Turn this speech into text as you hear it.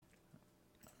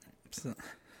So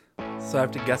I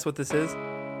have to guess what this is?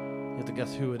 You have to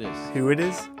guess who it is. Who it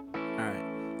is? Alright.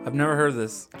 I've never heard of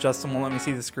this. Justin won't let me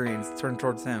see the screens. Turn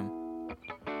towards him.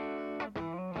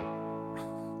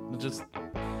 Just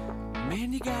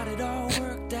Man, you got it all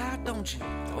worked out, don't you?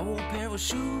 Old pair of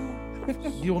shoes.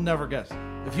 you will never guess.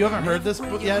 If you haven't heard this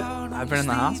yet, I've been in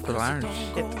the hospital. I don't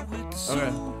shit.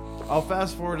 okay. I'll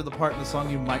fast forward to the part in the song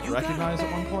you might recognize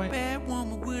at one point. Bad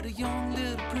woman with a young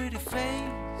little pretty face.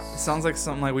 It sounds like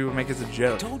something like we would make as a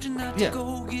joke. Told you not Yeah. to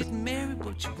go get married,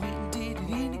 but you went and did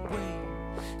it anyway.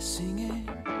 Singing,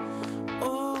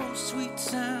 oh, sweet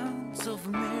sounds of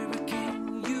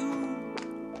American you.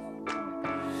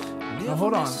 Now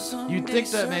hold on. You'd think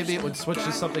that maybe it would switch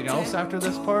to something else after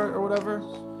this part or whatever?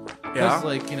 Yeah. Because,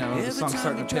 like, you know, the song's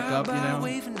starting to pick up, you know?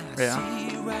 Yeah.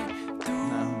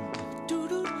 No.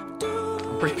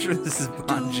 I'm pretty sure this is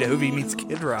Bon Jovi meets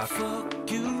Kid Rock. What?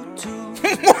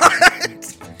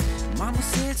 Mama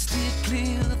said steer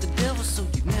clear of the devil, so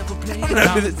you never play I don't know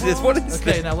who this is. What is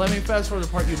Okay, this? now let me fast forward to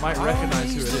the part you might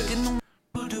recognize who it is.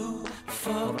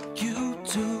 Fuck you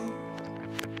too.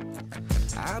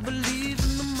 I believe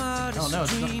in the modest Oh, no,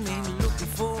 it's not. dream. Ain't looking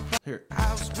for a Here.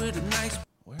 house with a nice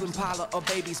Impala or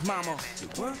baby's mama. You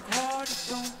work hard,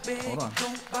 don't beg, Hold on.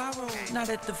 don't borrow. Not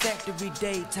at the factory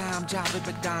daytime job at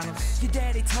McDonald's. Your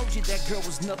daddy told you that girl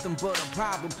was nothing but a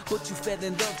problem, but you fell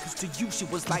in love because to you she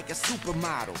was like a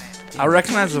supermodel. I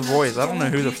recognize the voice. I don't know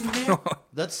who the fuck.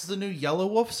 That's the new Yellow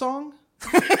Wolf song?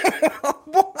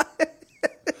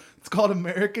 It's called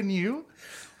American You?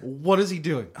 What is he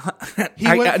doing?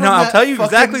 I'll tell you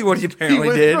exactly what he apparently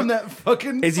went did. From that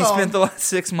fucking Is he song. spent the last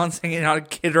 6 months hanging out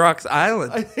at Kid Rock's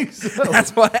Island? I think so.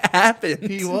 That's what happened.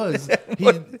 He was.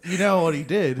 You know what he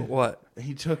did? What?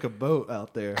 He took a boat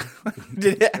out there.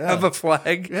 Did it have a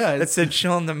flag Yeah, that said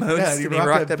chillin' the most? Yeah, and he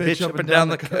rocked that bitch up and down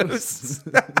the coast.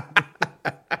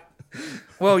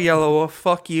 Well, Yellow Wolf,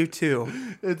 fuck you too.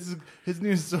 It's his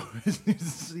new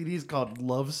CD is called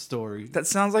Love Story. That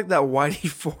sounds like that Whitey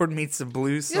Ford meets the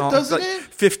blues Yeah, song. doesn't like it?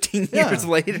 15 years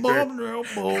later. Am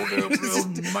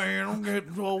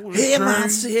I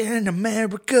in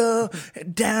America,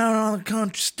 down on the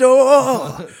country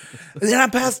store? Then I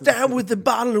passed out with a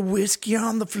bottle of whiskey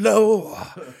on the floor.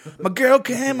 My girl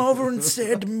came over and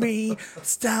said to me,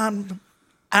 it's time.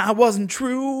 I wasn't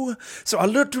true, so I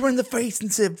looked her in the face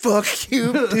and said, fuck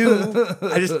you, dude.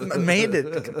 I just made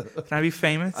it. Can I be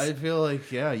famous? I feel like,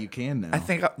 yeah, you can now. I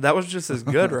think that was just as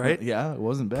good, right? Yeah, it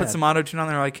wasn't bad. Put some auto-tune on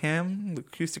there like him, the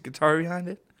acoustic guitar behind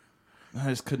it. I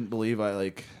just couldn't believe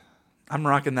I'm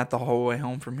rocking that the whole way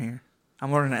home from here.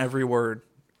 I'm learning every word.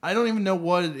 I don't even know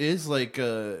what it is,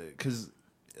 because,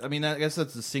 I mean, I guess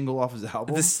that's the single off his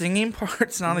album. The singing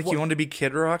part sounded like What? you wanted to be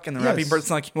Kid Rock, and the Yes. rapping part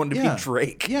sounded like you wanted to Yeah. be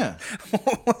Drake. Yeah.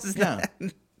 What was Yeah.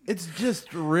 that? It's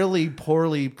just really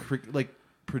poorly,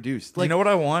 produced. You know what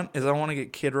I want? Is I want to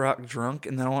get Kid Rock drunk,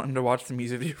 and then I want him to watch the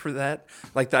music video for that,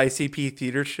 like the ICP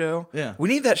theater show. Yeah. We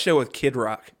need that show with Kid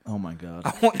Rock. Oh, my God.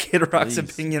 I want Kid Rock's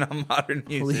Please. opinion on modern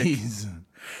music. Please.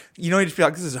 You know, he'd just be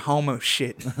like, this is homo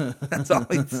shit. That's all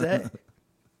he'd say.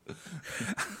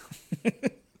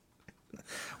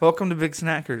 Welcome to Big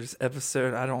Snackers,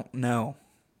 episode, I don't know,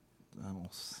 I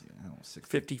don't see.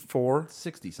 54?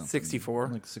 60 something. 64.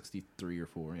 Like 63 or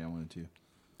 4. Yeah, 1 and 2.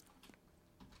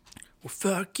 Well,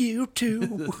 fuck you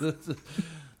too.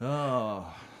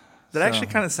 Oh. That actually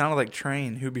kind of sounded like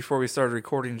Train, who before we started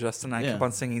recording, Justin and I Yeah. kept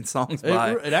on singing songs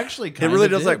by. It actually kind of really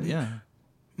does, like- yeah.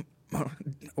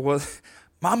 Was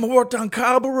Mama worked on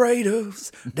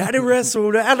carburetors, Daddy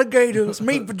wrestled alligators,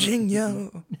 meet Virginia.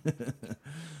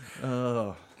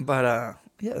 Oh. But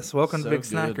yes, welcome So to Big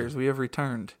good. Snackers. We have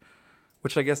returned,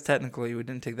 which I guess technically we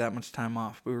didn't take that much time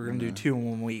off. We were going to do 2 in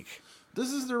 1 week.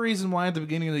 This is the reason why at the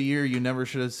beginning of the year you never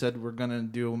should have said we're gonna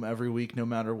do them every week no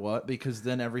matter what, because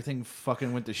then everything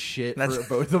fucking went to shit for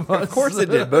both of us. Of course it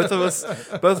did. Both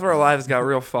of our lives got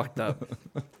real fucked up.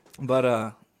 But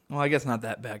well, I guess not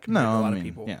that bad compared to a lot of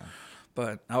people. Yeah.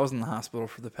 But I was in the hospital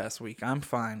for the past week. I'm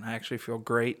fine. I actually feel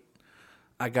great.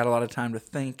 I got a lot of time to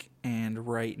think and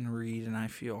write and read, and I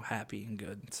feel happy and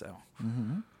good. So,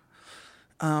 it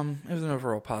was an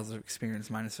overall positive experience,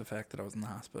 minus the fact that I was in the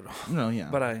hospital. No, yeah.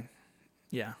 But I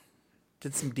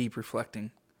did some deep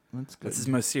reflecting. That's good. This is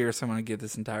the most serious I'm going to get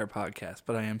this entire podcast,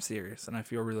 but I am serious, and I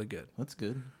feel really good. That's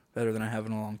good. Better than I have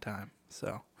in a long time.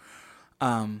 So,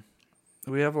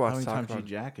 we have a lot How to many talk times you about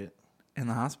jack it? in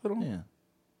the hospital. Yeah.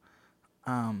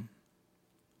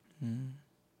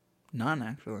 None,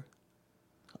 actually.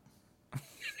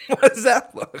 What does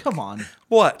that look? Come on.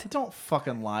 What? Don't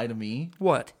fucking lie to me.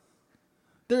 What?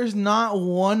 There's not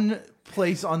one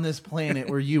place on this planet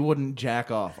where you wouldn't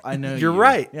jack off. I know You're you.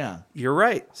 right. Yeah. You're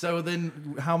right. So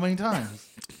then how many times?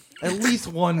 At least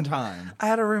one time. I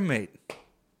had a roommate.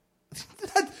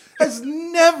 That has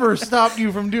never stopped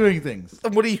you from doing things.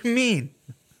 What do you mean?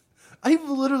 I've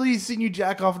literally seen you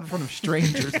jack off in front of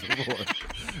strangers before.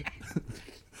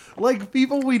 Like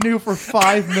people we knew for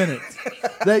 5 minutes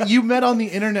that you met on the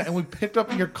internet and we picked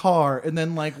up in your car and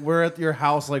then like we're at your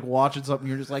house like watching something.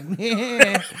 You're just like,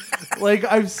 meh. Like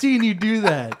I've seen you do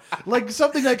that. Like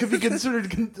something that could be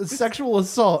considered a sexual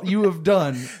assault you have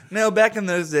done. No, back in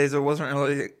those days, it wasn't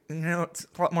really, it's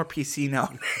a lot more PC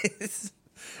nowadays.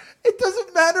 It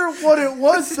doesn't matter what it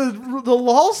was. The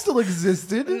law still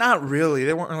existed. Not really.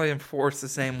 They weren't really enforced the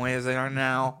same way as they are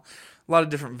now. A lot of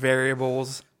different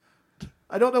variables.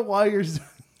 I don't know why you're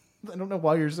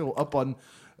so up on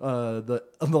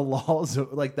the laws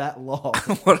like that law.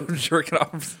 What, I'm jerking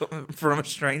off from a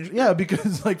stranger? Yeah,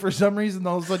 because like for some reason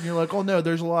all of a sudden you're like, oh no,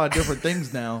 there's a lot of different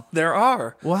things now. There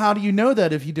are. Well, how do you know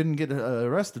that if you didn't get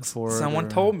arrested for it? Someone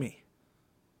told me.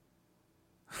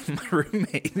 My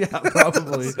roommate. Yeah,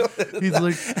 probably.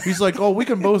 He's like, oh, we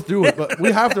can both do it, but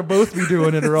we have to both be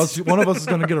doing it, or else one of us is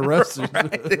going to get arrested.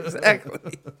 Right,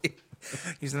 exactly.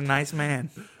 He's a nice man.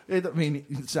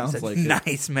 It sounds like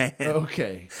nice man.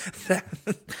 Okay.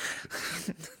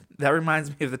 That reminds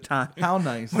me of the time. How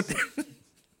nice?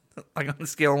 Like on a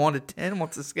scale of 1 to 10,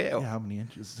 what's the scale? Yeah, how many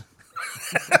inches?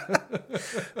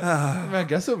 I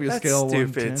guess it'll be a scale of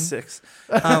 1 to 10. It's 6.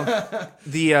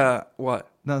 What?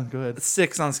 No, go ahead.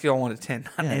 6 on a scale of 1 to 10,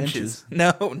 not inches.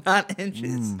 Inches. No, not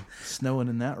inches. Snowing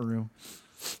in that room.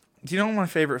 Do you know what my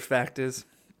favorite fact is?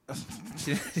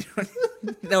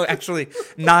 No, actually,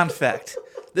 non-fact.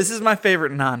 This is my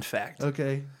favorite non-fact.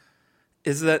 Okay.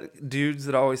 Is that dudes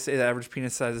that always say the average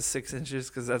penis size is 6 inches,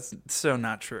 because that's so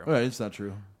not true. All right, it's not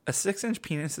true. A 6-inch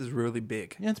penis is really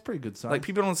big. Yeah, it's pretty good size. Like,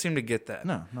 people don't seem to get that.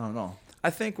 No, not at all. I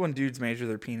think when dudes measure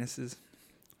their penises,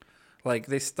 like,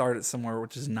 they start at somewhere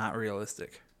which is not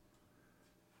realistic.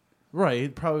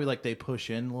 Right. Probably like they push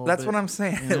in a little bit. That's what I'm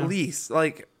saying, Yeah. at least.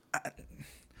 Like,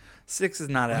 6 is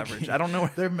not average. I don't know.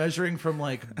 They're measuring from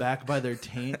like back by their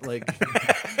taint, like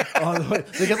all the way.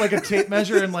 They get like a tape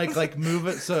measure and like move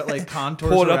it so it like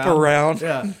contours Pull it up around.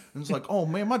 Yeah. And it's like, oh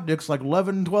man, my dick's like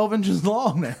 11, 12 inches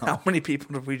long now. How many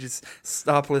people did we just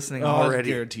stop listening I already?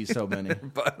 guarantee so many.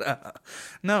 But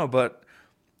no, but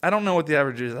I don't know what the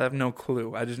average is. I have no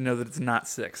clue. I just know that it's not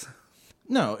 6.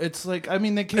 No, it's like, I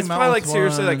mean, they came It's out probably with like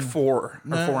seriously one- like 4 or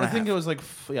 4.5. I think it was like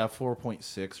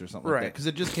 4.6 or something like Right. that, because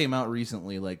it just came out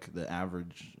recently, like the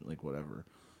average, like whatever.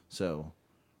 So,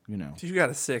 you know. If you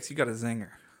got a 6, you got a zinger.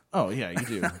 Oh yeah, you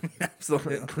do.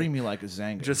 Absolutely. Creamy like a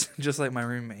Zanga. Just like my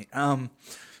roommate.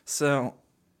 So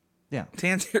yeah. to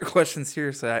answer your question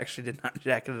seriously, I actually did not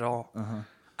jack it at all.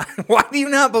 Why do you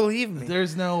not believe me?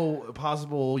 There's no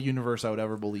possible universe I would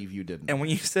ever believe you didn't. And when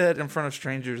you said in front of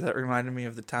strangers, that reminded me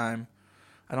of the time.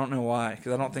 I don't know why,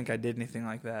 because I don't think I did anything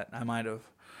like that. I might have.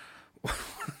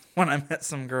 When I met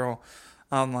some girl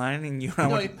online and you and I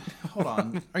No, went, hold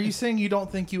on. Are you saying you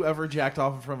don't think you ever jacked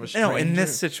off in front of a stranger? no, in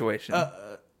this situation.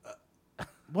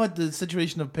 What, the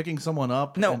situation of picking someone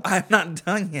up? No, and- I'm not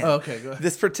done yet. Oh, okay, go ahead.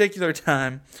 This particular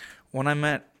time, when I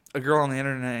met a girl on the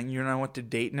internet and you and I went to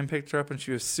dating and picked her up, and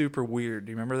she was super weird.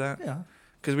 Do you remember that? Yeah.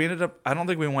 Because we ended up, I don't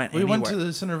think we went We anywhere. went to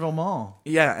the Centerville Mall.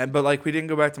 Yeah, but like we didn't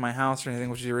go back to my house or anything,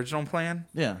 which was the original plan.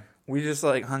 Yeah. We just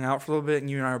like hung out for a little bit, and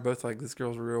you and I were both like, this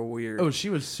girl's real weird. Oh, she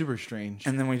was super strange.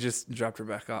 And then we just dropped her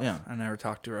back off. Yeah. I never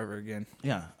talked to her ever again.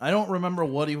 Yeah. I don't remember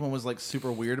what even was like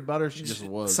super weird about her. She just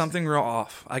was. Something real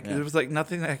off. Yeah. It was like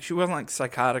nothing, like she wasn't like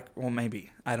psychotic. Well, maybe.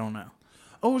 I don't know.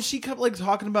 Oh, she kept like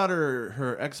talking about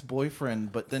her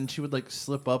ex-boyfriend, but then she would like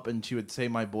slip up and she would say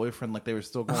my boyfriend like they were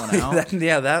still going out.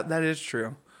 that is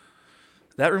true.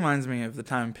 That reminds me of the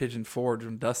time in Pigeon Forge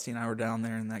when Dusty and I were down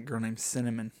there and that girl named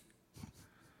Cinnamon.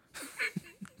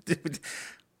 Dude,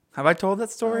 have I told that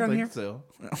story I on don't here?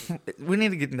 think so. We need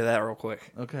to get into that real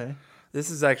quick. Okay. This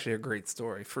is actually a great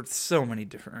story for so many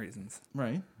different reasons.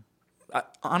 Right.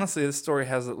 Honestly, this story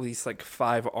has at least like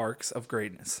 5 arcs of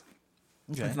greatness.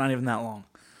 Okay. It's not even that long.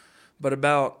 But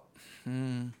about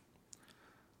 5-6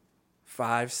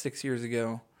 years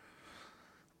ago,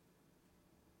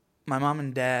 my mom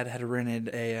and dad had rented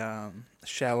a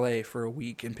chalet for a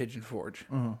week in Pigeon Forge.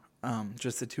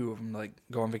 Just the two of them, like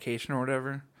go on vacation or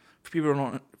whatever.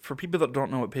 For people that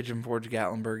don't know what Pigeon Forge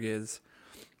Gatlinburg is,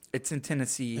 it's in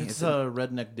Tennessee. It's a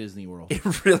redneck Disney World.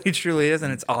 It really truly is,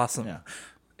 and it's awesome. Yeah.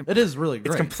 It is really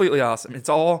great. It's completely awesome. It's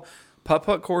all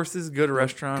putt-putt courses, go to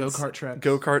restaurants,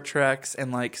 go-kart tracks,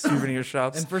 and like souvenir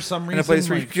shops. And for some reason, and a place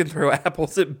where you can throw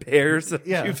apples at bears that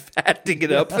are too fat to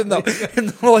get up, and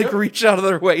they'll like reach out of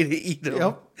their way to eat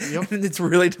them. Yep. And it's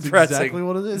really depressing. Exactly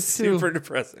what it is. It's super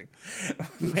depressing.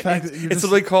 In fact, it's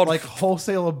literally called like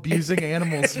wholesale abusing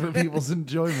animals for people's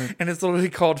enjoyment. And it's literally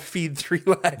called Feed 3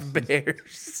 Live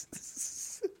Bears.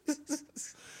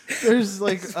 There's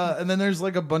like, and then there's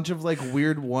like a bunch of like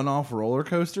weird one-off roller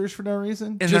coasters for no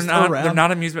reason. And just they're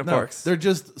not amusement parks. They're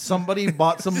just somebody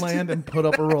bought some land and put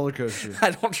up a roller coaster.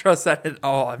 I don't trust that at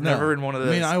all. I've never been one of those.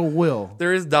 I mean, I will.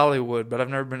 There is Dollywood, but I've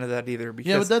never been to that either.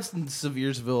 Because but that's in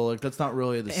Seviersville. Like that's not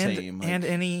really the same. Like, and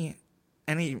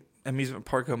any amusement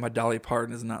park owned by Dolly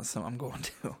Parton is not something I'm going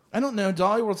to. I don't know.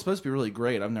 Dolly World's supposed to be really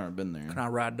great. I've never been there. Can I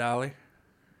ride Dolly?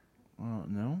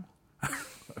 No.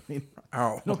 I mean,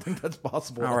 I don't think that's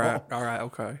possible. All right,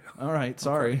 okay. All right,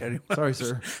 sorry. Okay, anyway. Sorry,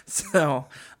 sir. So,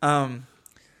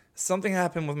 something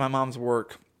happened with my mom's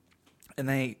work, and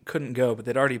they couldn't go, but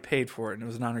they'd already paid for it, and it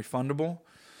was non-refundable.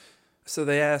 So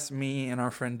they asked me and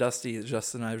our friend Dusty, that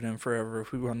Justin and I have known forever,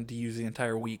 if we wanted to use the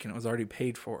entire week, and it was already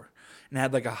paid for. And it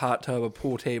had like a hot tub, a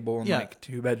pool table, and like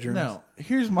 2 bedrooms. Now,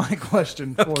 here's my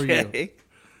question for you.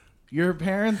 Your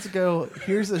parents go,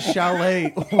 here's a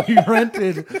chalet we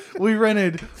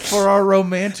rented for our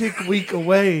romantic week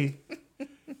away.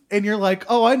 And you're like,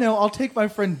 oh, I know, I'll take my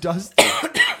friend Dusty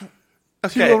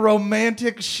to a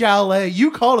romantic chalet.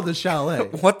 You called it the chalet.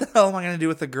 What the hell am I going to do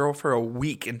with a girl for a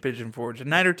week in Pigeon Forge? A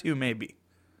night or two, maybe.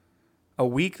 A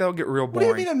week, that'll get real boring.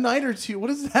 What do you mean a night or two? What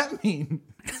does that mean?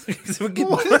 What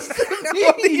does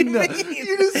that mean?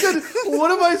 You just said,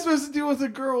 what am I supposed to do with a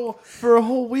girl for a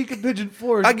whole week in Pigeon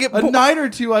Forge? A night or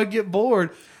two, I get bored.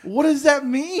 What does that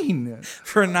mean?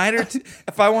 For a night or two,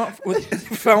 if I want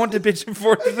to Pigeon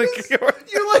Forge with a girl,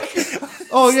 you're like,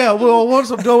 oh yeah, well once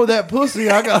I'm done with that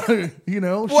pussy, I got, she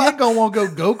ain't gonna want to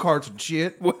go karts and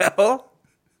shit. Well,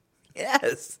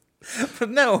 yes. But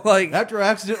no, like after I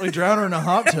accidentally drown her in a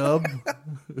hot tub,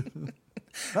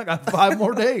 I got 5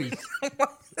 more days.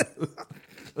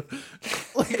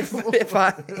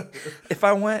 if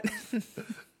I went,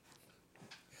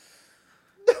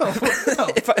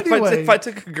 if I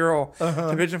took a girl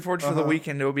to Pigeon Forge for the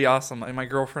weekend, it would be awesome. Like my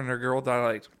girlfriend or girl that I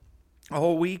liked a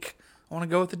whole week, I want to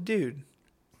go with a dude.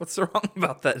 What's so wrong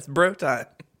about that? It's bro time.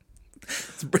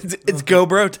 It's go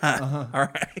bro time. All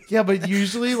right. Yeah, but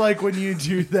usually, like when you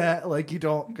do that, like you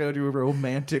don't go to a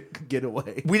romantic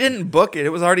getaway. We didn't book it; it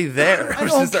was already there. I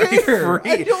don't care.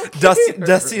 Free. I don't care.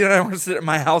 Dusty and I were sitting at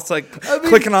my house, like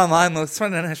clicking online. Let's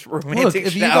find a nice romantic. Look,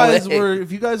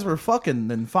 if you guys were fucking,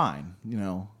 then fine.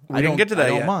 I didn't get to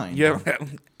that yet. I don't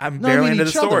mind. I'm barely into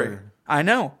the story. I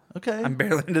know. Okay. I'm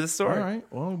barely into the story. All right.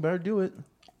 Well, we better do it.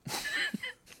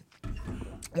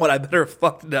 What? I better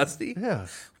fuck Dusty? Yeah.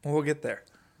 Well, we'll get there.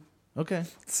 Okay.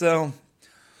 So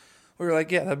we were like,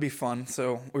 yeah, that'd be fun.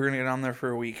 So we were going to get down there for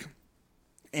a week.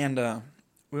 And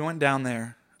we went down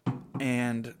there.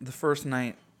 And the first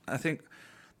night, I think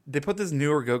they put this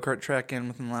newer go-kart track in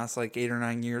within the last like 8 or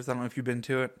 9 years. I don't know if you've been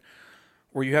to it.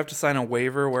 Where you have to sign a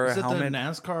waiver, wear a helmet. Is it the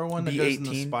NASCAR one that goes in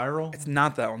the spiral? It's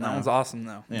not that one. That one's awesome,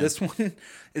 though. Yeah. This one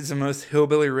is the most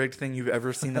hillbilly rigged thing you've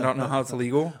ever seen. I don't know how it's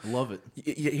legal. Love it.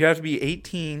 You have to be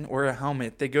 18, wear a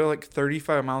helmet. They go like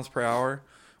 35 miles per hour,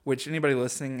 which anybody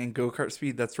listening in go-kart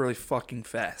speed, that's really fucking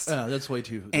fast. Yeah, that's way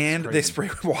too. And crazy. They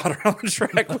spray water on the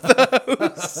track with a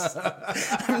hose.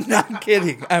 I'm not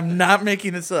kidding. I'm not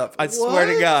making this up. I swear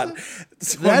to God.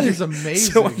 So that is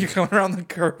amazing. So when you're going around the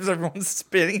curves, everyone's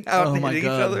spinning out and hitting each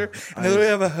other. And they literally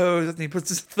have a hose, and he puts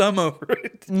his thumb over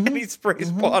it, and he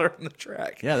sprays water on the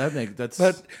track. Yeah, that's.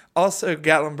 But also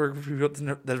Gatlinburg, for people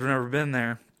that have never been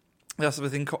there, they also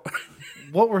have a thing called.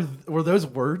 What were those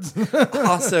words?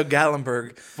 Also,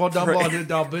 Gatlinburg. For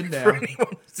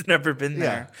anyone who's never been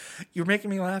there, you're making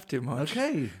me laugh too much.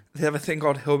 Okay. They have a thing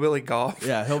called hillbilly golf.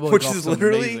 Yeah, hillbilly golf, which is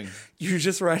literally amazing. You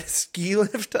just ride a ski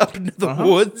lift up into the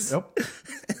woods. Yep.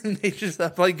 And they just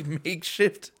have like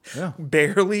makeshift,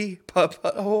 barely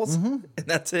putt-putt holes, and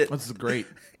that's it. That's great.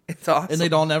 It's awesome. And they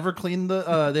don't ever clean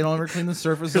the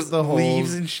surface of the holes.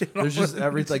 Leaves and shit. There's just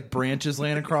everything, like branches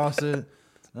laying across it.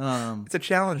 It's a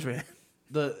challenge, man.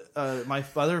 My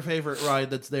other favorite ride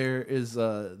that's there is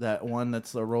that one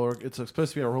that's a roller. It's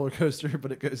supposed to be a roller coaster,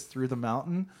 but it goes through the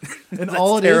mountain, and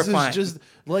all it is just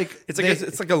like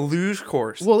it's like a luge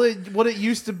course. Well, what it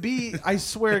used to be, I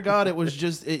swear to God,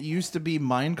 it used to be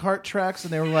minecart tracks,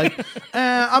 and they were like,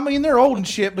 I mean they're old and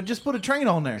shit, but just put a train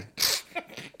on there.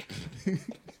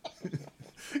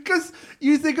 Because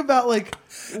you think about like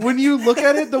when you look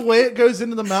at it, the way it goes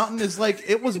into the mountain is like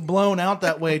it was blown out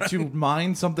that way to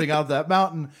mine something out of that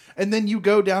mountain, and then you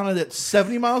go down it at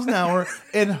 70 miles an hour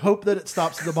and hope that it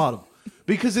stops at the bottom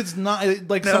because it's not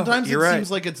like No, sometimes it you're right.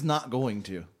 seems like it's not going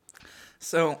to.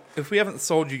 So, if we haven't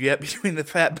sold you yet, between the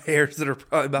fat bears that are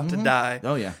probably about to die,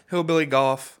 Oh yeah, Hillbilly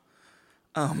Golf,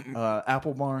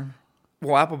 Apple Barn.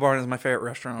 well, Apple Barn is my favorite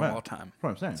restaurant of Right. all time. That's what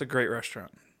I'm saying. It's a great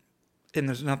restaurant. And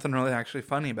there's nothing really actually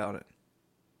funny about it.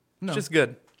 No. It's just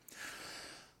good.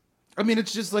 I mean,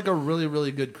 it's just like a really,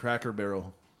 really good Cracker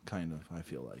Barrel kind of. I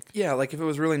feel like. Yeah, like if it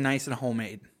was really nice and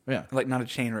homemade. Yeah. Like not a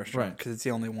chain restaurant, Right. because it's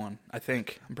the only one. I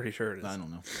think. I'm pretty sure it is. I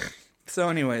don't know. So,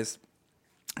 anyways,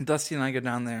 Dusty and I go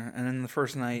down there, and then the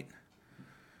first night,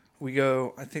 we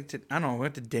go, I think, I don't know, we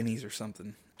went to Denny's or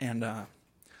something. And,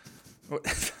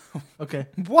 Okay.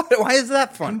 what? Why is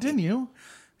that fun? Continue.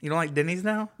 You don't like Denny's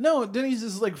now? No, Denny's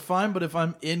is like fine, but if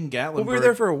I'm in Gatlinburg, Well, we were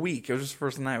there for a week. It was just the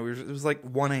first night. It was like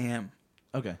 1 a.m.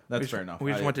 okay, that's fair enough.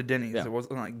 We just I- went to Denny's. yeah. It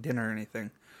wasn't like dinner or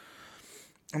anything.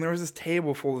 And there was this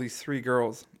table full of these 3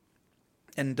 girls,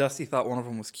 and Dusty thought one of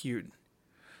them was cute.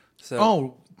 So,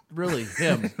 Oh, really?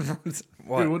 Him?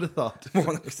 what? Who would have thought?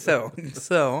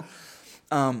 so,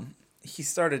 he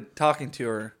started talking to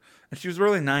her, and she was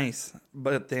really nice,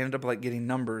 but they ended up like getting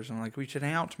numbers, and like, we should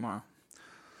hang out tomorrow.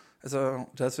 So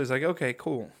Dusty was like, okay,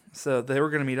 cool. So they were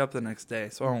going to meet up the next day,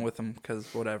 so I went with them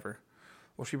because whatever.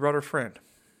 Well, she brought her friend.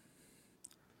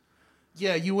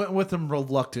 Yeah, you went with him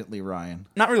reluctantly, Ryan.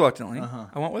 Not reluctantly. Uh-huh.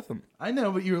 I went with them. I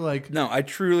know, but you were like, No, I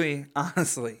truly,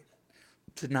 honestly,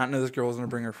 did not know this girl was going to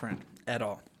bring her friend at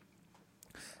all.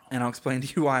 And I'll explain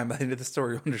to you why. By the end of the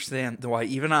story, you'll understand why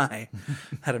even I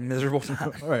had a miserable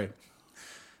time. all right.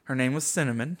 Her name was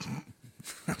Cinnamon.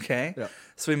 Okay? Yeah.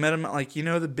 So we met him at, like, you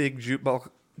know the big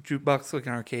jukebox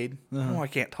looking arcade? Oh, I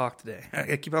can't talk today.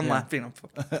 I keep on laughing. I'm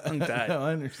tongue-tied. No,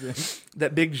 I understand.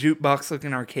 That big jukebox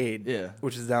looking arcade, Yeah.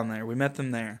 which is down there. We met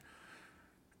them there.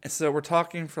 And so we're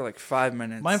talking for like 5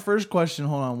 minutes. My first question,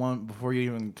 hold on, one before you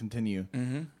even continue.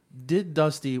 Mm-hmm. Did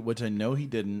Dusty, which I know he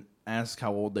didn't, ask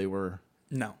how old they were?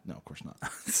 No. No, of course not.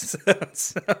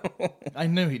 So I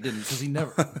knew he didn't because he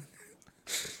never.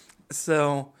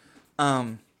 So,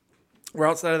 we're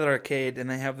outside of that arcade, and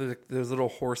they have those little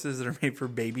horses that are made for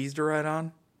babies to ride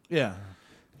on. Yeah.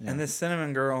 And this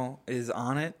Cinnamon girl is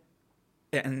on it,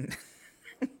 and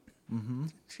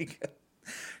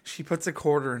she puts a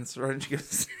quarter in, and she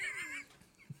goes,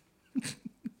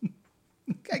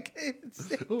 I can't even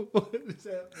say. What is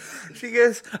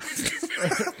that?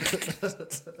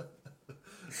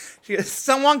 She goes,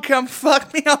 someone come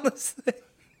fuck me on this thing.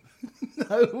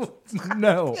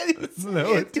 No,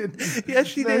 it didn't. Yes,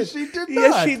 she No, did. she did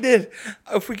Yes, not. she did.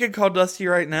 If we could call Dusty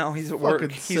right now, he's at work.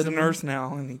 Fucking He's a Cinnamon. nurse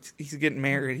now, and he's getting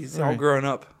married. He's all Right. grown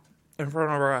up in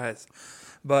front of our eyes.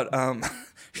 But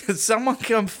someone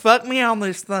come fuck me on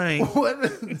this thing. What?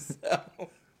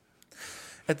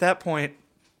 At that point,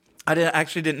 I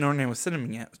didn't know her name was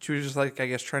Cinnamon yet. She was just like, I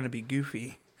guess, trying to be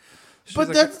goofy. She But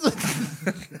was like,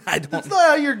 that's I don't. that's not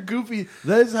how you're goofy.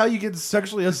 That is how you get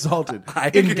sexually assaulted. I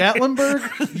In agree.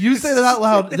 Gatlinburg, you say that out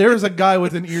loud. There is a guy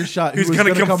with an earshot Who's who is gonna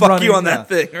gonna come fuck running. you on that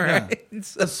Yeah. thing, right?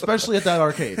 So- Especially at that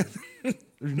arcade. There's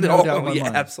no doubt in my yeah,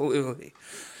 mind. absolutely.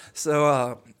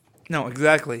 So, no,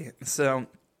 exactly. So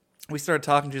we started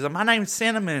talking. She's like, my name's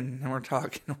Cinnamon. And we're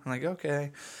talking. We're like,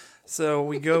 okay. So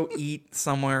we go eat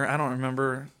somewhere. I don't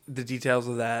remember the details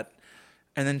of that.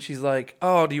 And then she's like,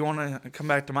 oh, do you want to come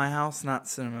back to my house? Not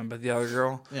Cinnamon, but the other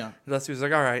girl. Yeah. Dusty was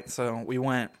like, all right. So we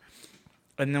went.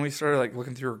 And then we started like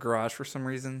looking through her garage for some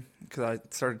reason because I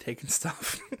started taking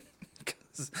stuff.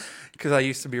 Because I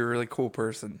used to be a really cool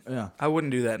person. Yeah. I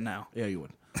wouldn't do that now. Yeah, you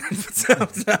would.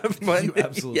 But, You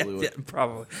absolutely would. yeah,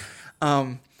 probably.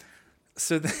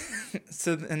 So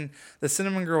then the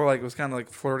Cinnamon girl like was kind of like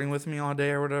flirting with me all day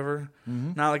or whatever.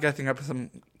 Mm-hmm. Not like I think up some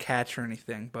catch or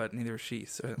anything, but neither is she,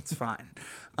 so it's fine.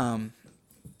 And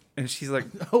she's like,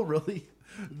 Oh, really?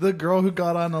 The girl who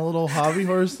got on a little hobby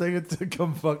horse thing to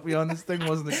come fuck me on this thing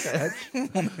wasn't a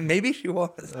catch? maybe she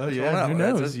was. Oh, I yeah. don't Who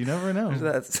know. knows? You never know.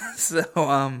 That's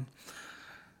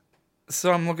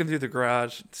so I'm looking through the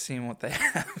garage, seeing what they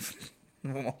have.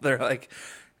 They're like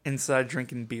inside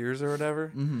drinking beers or whatever.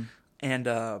 Mm-hmm. And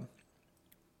at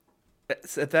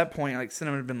that point, like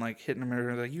Cinnamon had been like hitting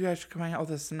her, like, you guys should come hang out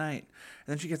with us tonight.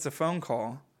 And then she gets a phone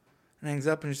call and hangs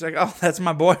up, and she's like, oh, that's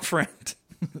my boyfriend.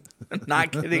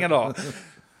 Not kidding at all.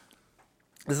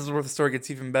 This is where the story gets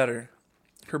even better.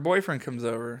 Her boyfriend comes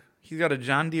over. He's got a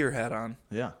John Deere hat on.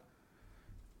 Yeah.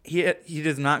 He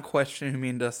does not question who me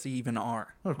and Dusty even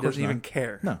are. Of He course doesn't even not.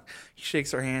 care. No. He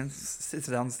shakes our hands, sits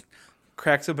down,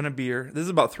 cracks open a beer. This is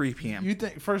about 3 p.m. You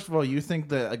think? First of all, you think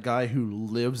that a guy who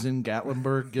lives in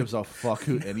Gatlinburg gives a fuck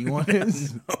who anyone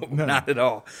is? No, not at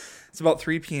all. It's about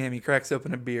 3 p.m. He cracks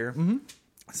open a beer. Mm-hmm.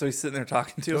 So he's sitting there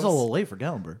talking to us. It's a little late for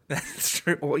Gatlinburg. That's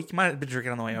true. Well, he might have been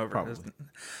drinking on the way over. Probably.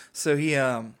 So he,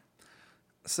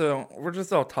 so we're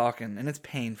just all talking, and it's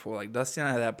painful. Like, Dusty and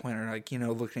I at that point are like,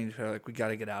 looking at each other like, we got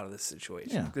to get out of this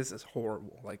situation. Yeah. Like, this is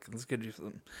horrible. Like, let's go do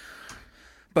something.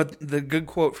 But the good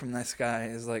quote from this guy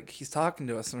is like, he's talking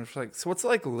to us, and we're like, so what's it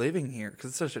like living here? Because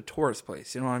it's such a tourist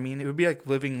place. You know what I mean? It would be like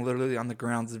living literally on the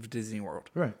grounds of Disney World.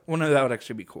 Right. Well, no, that would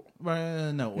actually be cool.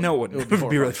 No, No, it wouldn't. It would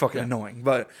be really fucking yeah. annoying.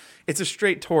 But it's a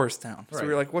straight tourist town. So Right.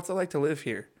 we were like, what's it like to live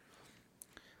here?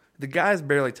 The guy's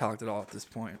barely talked at all at this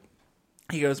point.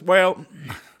 He goes, well,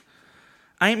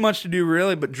 I ain't much to do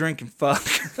really but drink and fuck.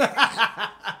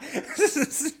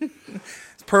 It's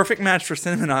a perfect match for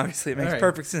Cinnamon, obviously. It makes Right.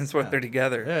 perfect sense when they're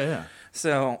together. Yeah.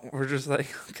 So we're just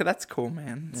like, okay, that's cool,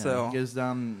 man. Yeah, So he goes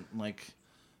down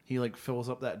he fills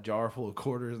up that jar full of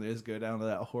quarters and they just go down to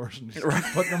that horse and just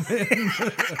put them in.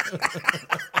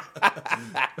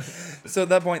 So at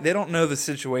that point, they don't know the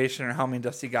situation or how me and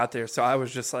Dusty got there. So I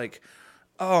was just like,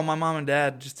 oh, my mom and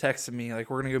dad just texted me,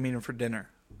 like, we're going to go meet him for dinner.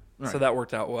 Right. So that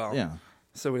worked out well. Yeah.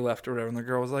 So we left or whatever. And the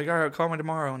girl was like, all right, call me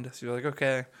tomorrow. And Dusty was like,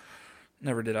 okay.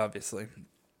 Never did, obviously.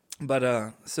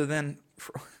 But so then,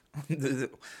 you're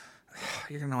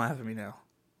going to laugh at me now.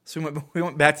 So we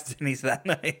went back to Denny's that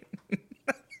night.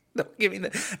 Don't give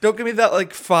me that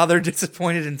like father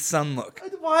disappointed in son look.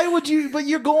 Why would you? But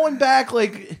you're going back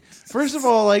first of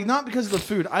all, not because of the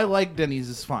food. I like Denny's.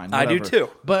 It's fine. I do whatever. too.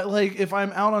 But if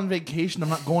I'm out on vacation, I'm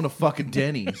not going to fucking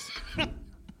Denny's.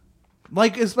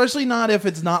 Especially not if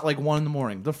it's not 1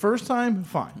 a.m. The first time,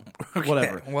 fine,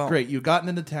 whatever. Well, great. You gotten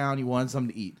into town. You wanted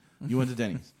something to eat. You went to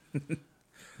Denny's.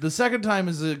 The second time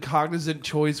is a cognizant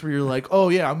choice where you're like, oh,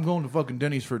 yeah, I'm going to fucking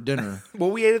Denny's for dinner.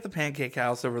 Well, we ate at the Pancake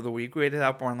House over the week. We ate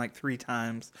at Outborn 3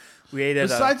 times. We ate at...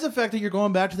 Besides the fact that you're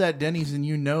going back to that Denny's and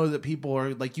you know that people are...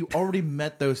 you already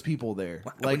met those people there.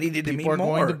 We needed to meet people are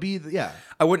more. going to be... Yeah.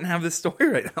 I wouldn't have this story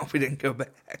right now if we didn't go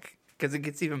back. Because it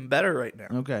gets even better right now.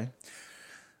 Okay.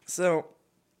 So,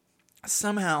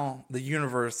 somehow the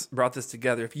universe brought this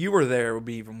together. If you were there, it would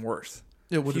be even worse.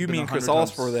 It would if you, have been me, and Chris 100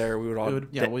 Alls times- were there, we would all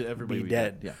everybody be would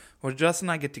dead. Yeah. Well, Justin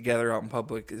and I get together out in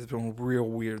public. There's been real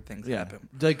weird things Yeah. happen.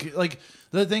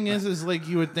 The thing is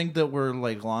you would think that we're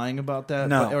lying about that.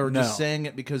 No, or just no. saying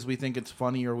it because we think it's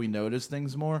funny or we notice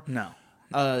things more. No.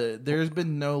 There's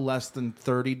been no less than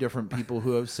 30 different people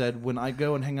who have said, when I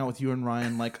go and hang out with you and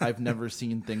Ryan, I've never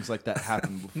seen things like that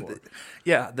happen before.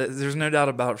 Yeah, there's no doubt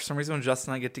about it. For some reason, when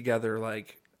Justin and I get together,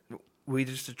 we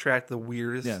just attract the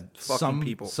weirdest fucking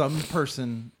people. Some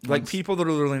person. People that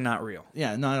are literally not real.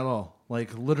 Yeah, not at all.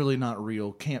 Literally not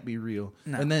real. Can't be real.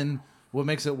 No. And then what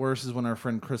makes it worse is when our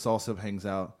friend Chris also hangs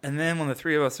out. And then when the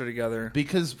 3 of us are together...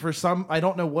 Because for some, I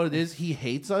don't know what it is, he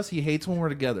hates us. He hates when we're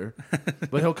together.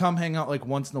 But he'll come hang out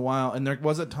once in a while. And there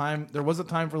was a time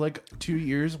for 2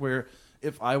 years where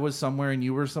if I was somewhere and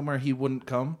you were somewhere, he wouldn't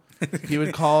come. He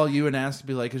would call you and ask to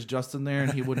be is Justin there?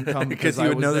 And he wouldn't come because he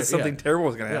would know that something terrible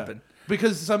was going to happen.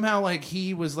 Because somehow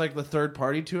he was the third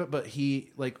party to it, but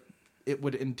he it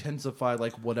would intensify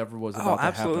whatever was about to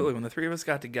happen. Absolutely. When the 3 of us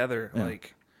got together,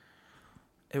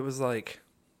 it was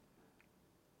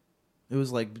It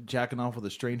was like jacking off with a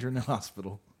stranger in the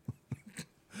hospital.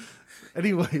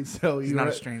 Anyway, so he's not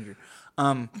a stranger.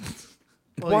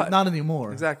 Not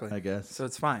anymore. Exactly. I guess. So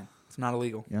it's fine. It's not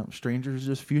illegal. Yeah, strangers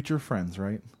just future friends,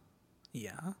 right?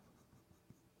 Yeah.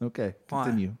 Okay, Why?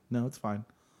 continue. No, it's fine.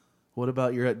 What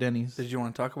about you're at Denny's? Did you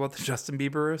want to talk about the Justin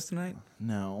Bieber roast tonight?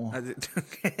 No.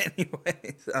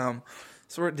 Anyways,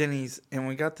 so we're at Denny's, and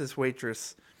we got this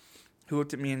waitress who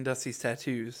looked at me and Dusty's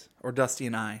tattoos. Or Dusty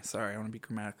and I. Sorry, I want to be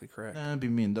grammatically correct. It'd be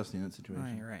me and Dusty in that situation.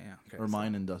 Oh, you're right, yeah. Okay, or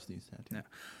mine and Dusty's tattoo. Yeah.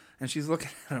 And she's looking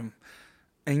at him,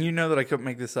 and you know that I couldn't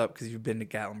make this up because you've been to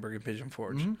Gatlinburg and Pigeon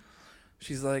Forge. Mm-hmm.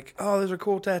 She's like, oh, those are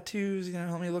cool tattoos.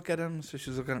 Let me look at them. So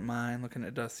she's looking at mine, looking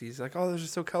at Dusty's. Like, oh, those are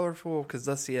so colorful. Because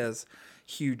Dusty has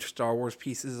huge Star Wars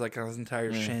pieces, on his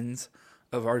entire shins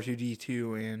of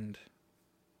R2-D2 and...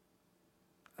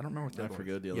 I don't remember what that was. I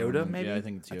forget the other Yoda, one. maybe? Yeah, I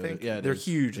think it's Yoda. Yeah, they're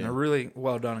huge, and they're really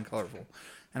well done and colorful.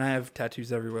 And I have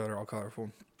tattoos everywhere that are all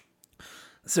colorful.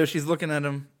 So she's looking at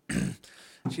them.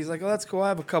 She's like, oh, that's cool. I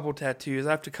have a couple tattoos.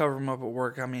 I have to cover them up at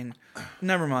work. I mean,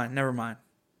 never mind.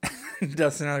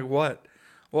 Dustin and I'm like,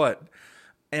 what?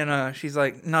 And she's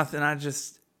like, nothing.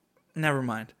 Never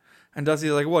mind. And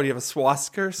Dusty's like, what, do you have a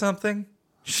swastika or something?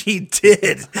 She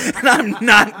did. And I'm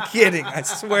not kidding. I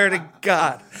swear to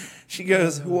God. She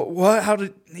goes, what? How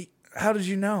did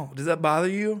you know? Does that bother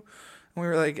you? And we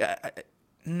were like,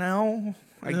 no.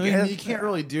 I mean, guess you can't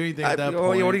really do anything at that well,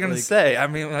 point. what are you gonna like, say? I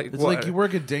mean, like It's what? like you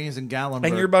work at Denny's in Gatlinburg.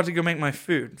 and you're about to go make my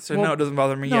food, so Well, no, it doesn't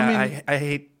bother me. no, Yeah, I mean- I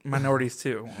hate minorities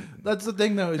too. That's the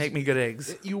thing, though. Is Make me good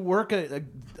eggs. you work at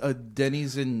a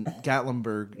Denny's in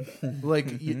Gatlinburg,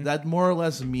 like that more or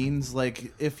less means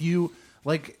like if you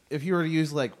were to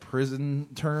use like prison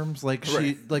terms, like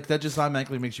like that just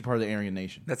automatically makes you part of the Aryan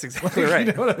Nation. That's exactly right.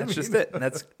 You know what I That's just mean? it.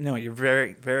 That's no, you're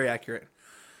very, very accurate.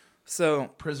 So,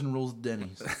 Prison rules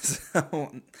Denny's.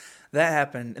 so that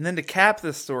happened, and then to cap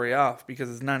this story off, because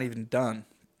it's not even done.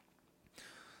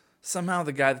 Somehow,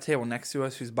 the guy at the table next to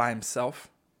us, who's by himself,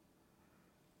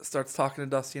 starts talking to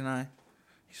Dusty and I.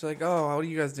 He's like, "Oh, what are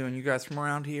you guys doing? You guys from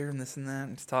around here?" And this and that.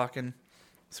 And he's talking.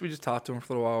 So we just talked to him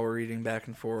for a little while. We're eating back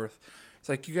and forth. It's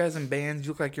like, "You guys in bands?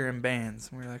 You look like you're in bands."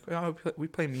 And we're like, "Well, we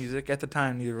play music." At the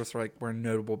time, neither of us were in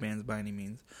notable bands by any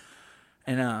means.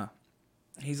 And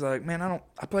he's like, "Man,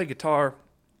 I play guitar,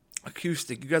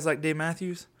 acoustic. You guys like Dave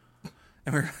Matthews?"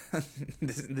 And we're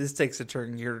this takes a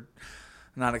turn you're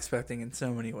not expecting in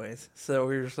so many ways. So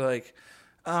we were just like,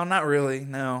 "Oh, not really,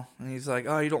 no." And he's like,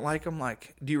 "Oh, you don't like him?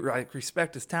 Like, do you like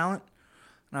respect his talent?"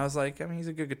 And I was like, "I mean, he's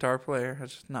a good guitar player.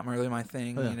 That's just not really my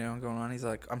thing, Yeah. you know, going on." He's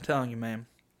like, "I'm telling you, man,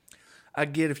 I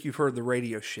get if you've heard the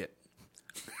radio shit."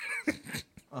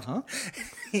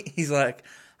 He's like,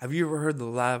 "Have you ever heard the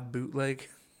live bootleg?"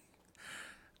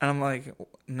 And I'm like,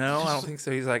 "No, I don't think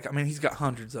so." He's like, "I mean, he's got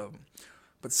hundreds of them.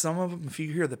 But some of them, if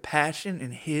you hear the passion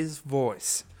in his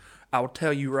voice, I will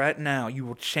tell you right now, you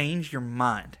will change your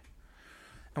mind."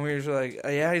 And we were just like,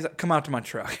 "Yeah." He's like, "Come out to my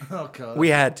truck." Oh God. We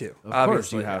had to, Of course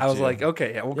obviously. you have I was to. like,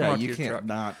 "Okay, yeah, we'll come Yeah, out to you your can't truck."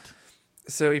 not.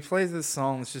 So he plays this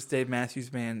song. It's just Dave Matthews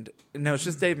Band. No, it's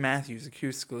just Dave Matthews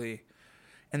acoustically.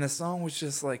 And the song was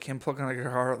just like him plucking like a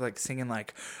guitar, like singing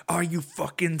like, "Are you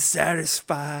fucking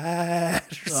satisfied?"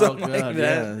 or something Oh God, like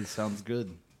that. yeah, it sounds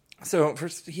good. So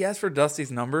first, he asked for Dusty's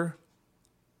number.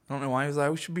 I don't know why. He was like,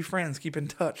 "We should be friends, keep in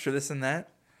touch," or this and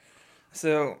that.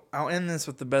 So I'll end this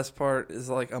with the best part is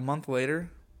like a month later,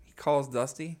 he calls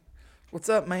Dusty. "What's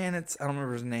up, man?" I don't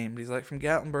remember his name, but he's like, "From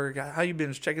Gatlinburg. How you been?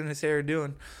 Just checking this area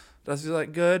doing." Dusty's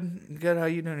like, Good. How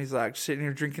you doing?" He's like, "Sitting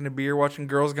here drinking a beer, watching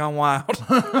Girls Gone Wild."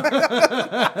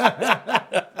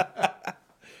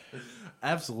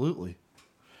 Absolutely.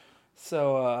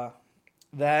 So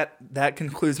that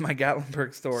concludes my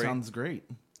Gatlinburg story. Sounds great.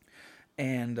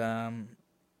 And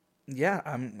yeah,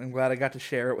 I'm glad I got to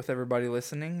share it with everybody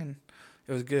listening, and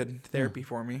it was good therapy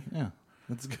for me. Yeah,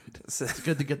 that's good. So It's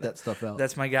good to get that stuff out.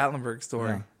 that's my Gatlinburg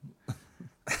story. Yeah.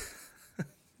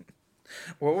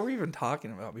 What were we even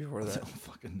talking about before I that? don't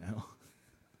fucking know.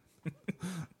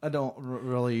 I don't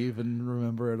really even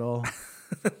remember at all.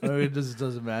 I mean, it just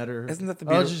doesn't matter. Isn't that the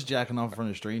I was beauty- just jacking off in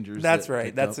front of strangers. That's that right.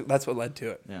 picked That's up. what led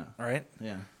to it. Yeah. All right.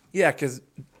 Yeah. Yeah, because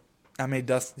I made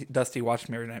Dusty watch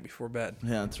me every night before bed.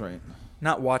 Yeah, that's right.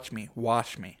 Not watch me,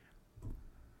 wash me.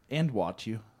 And watch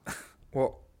you.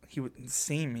 Well, he would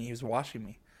see me. He was washing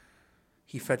me.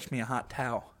 He fetched me a hot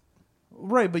towel.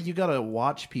 Right, but you gotta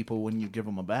watch people when you give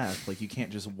them a bath. Like you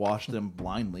can't just wash them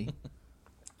blindly.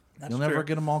 That's You'll true. never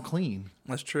get them all clean.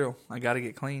 That's true. I got to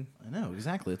get clean. I know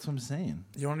exactly. That's what I'm saying.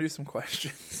 You want to do some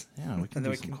questions? Yeah, we can And then do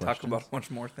we some can questions. talk about a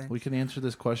bunch more things. We can answer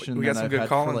this question. We got that some I've good had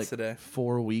call-ins for like today.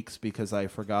 4 weeks because I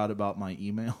forgot about my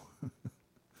email.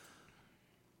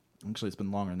 Actually, it's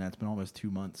been longer than that. It's been almost 2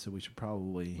 months, so we should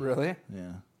probably. Really?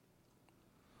 Yeah.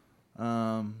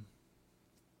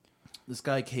 This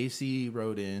guy Casey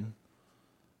wrote in,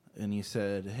 and he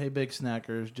said, "Hey, Big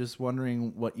Snackers, just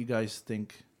wondering what you guys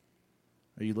think."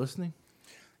 Are you listening?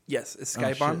 Yes. Is Oh,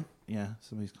 Skype shit. on? Yeah,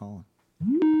 somebody's calling.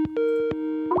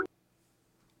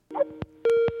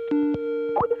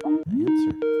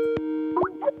 Answer.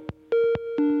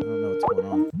 I don't know what's going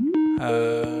on.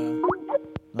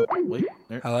 No, wait.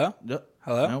 There. Hello? Nope.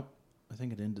 Hello? Nope. I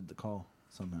think it ended the call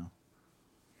somehow.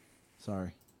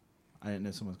 Sorry. I didn't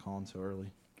know someone was calling so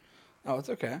early. Oh, it's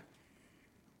okay.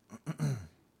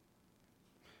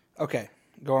 Okay.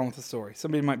 Go on with the story.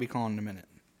 Somebody might be calling in a minute.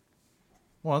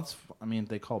 Well, I mean, if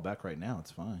they call back right now,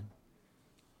 it's fine.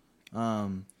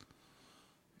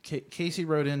 Casey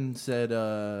wrote in and said,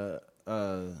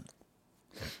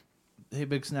 "Hey,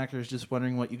 Big Snackers, just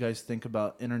wondering what you guys think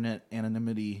about internet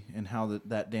anonymity and how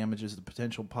that damages the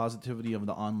potential positivity of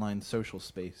the online social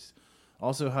space.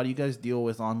 Also, how do you guys deal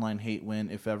with online hate when,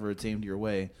 if ever, it's aimed your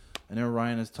way? I know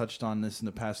Ryan has touched on this in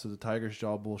the past with the Tiger's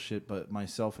Jaw bullshit, but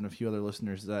myself and a few other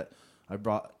listeners that I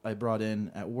brought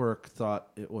in at work thought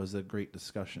it was a great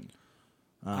discussion."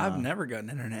 I've never gotten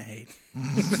internet hate.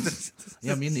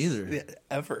 Yeah, me neither. Yeah,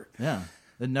 ever. Yeah,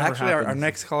 it never Actually, happens. our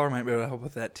next caller might be able to help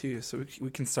with that too, so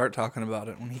we can start talking about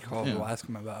it when he calls. Yeah. We'll ask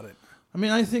him about it. I mean,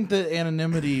 I think that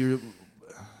anonymity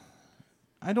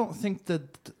I don't think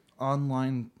that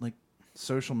online like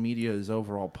social media is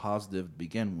overall positive to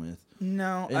begin with.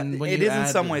 No, And when it you is in add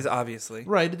some the- ways, obviously.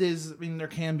 Right, it is. I mean, there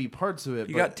can be parts of it.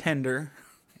 You but, got Tinder.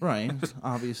 right,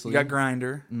 obviously. You got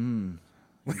Grindr. No,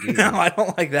 I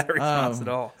don't like that response at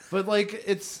all. But like,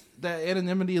 it's that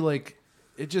anonymity. Like,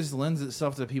 it just lends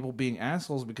itself to people being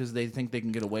assholes because they think they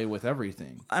can get away with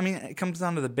everything. I mean, it comes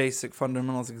down to the basic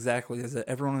fundamentals exactly, is that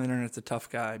everyone on the internet's a tough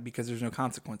guy because there's no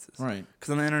consequences. Right.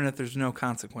 Because on the internet, there's no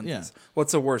consequences. Yeah.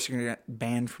 What's the worst? You're going to get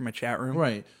banned from a chat room?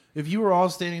 Right. If you were all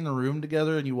standing in the room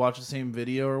together and you watch the same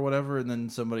video or whatever, and then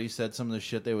somebody said some of the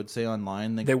shit they would say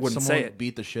online, They wouldn't someone say would it.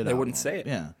 beat the shit They out wouldn't of them. say it.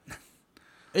 Yeah.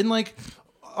 And like,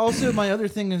 also my other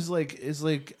thing is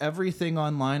like everything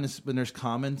online is when there's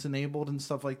comments enabled and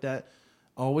stuff like that.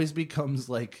 Always becomes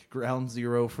like ground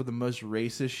zero for the most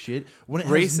racist shit when it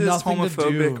has Racist, nothing to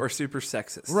homophobic, do, or super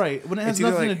sexist. right when it has It's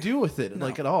either nothing like- to do with it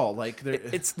like at all. Like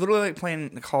It's literally like playing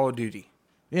Call of Duty.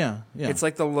 yeah. It's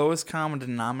like the lowest common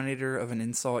denominator of an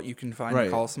insult you can find Right. to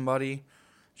call somebody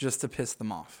just to piss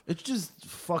them off. it's just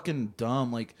fucking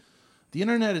dumb. Like the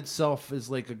internet itself is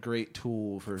like a great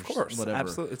tool for Of course, whatever.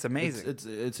 absolutely. It's amazing.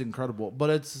 It's incredible, but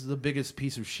it's the biggest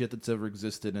piece of shit that's ever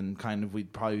existed, and kind of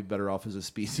we'd probably be better off as a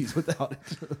species without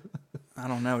it. I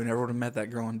don't know. We never would have met that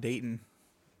girl in Dayton.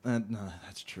 No,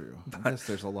 that's true. I guess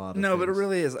there's a lot of No, but it things.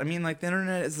 really is. I mean, like, the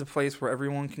internet is the place where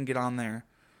everyone can get on there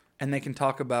and they can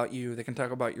talk about you. They can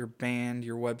talk about your band,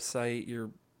 your website, your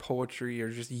poetry, or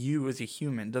just you as a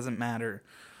human. It doesn't matter.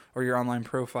 Or your online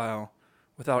profile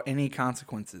without any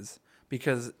consequences.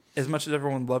 Because as much as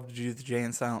everyone would love to do the Jay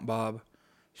and Silent Bob,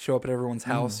 show up at everyone's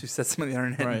house who says something on the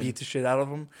internet Right. and beat the shit out of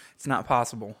them, it's not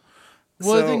possible.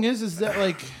 Well, So- the thing is that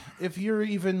like if you're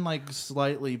even like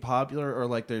slightly popular or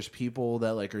like there's people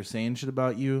that like are saying shit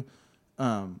about you,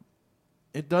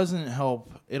 it doesn't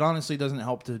help. It honestly doesn't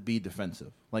help to be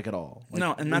defensive like at all. Like,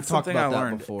 no, and we've that's talked something I about that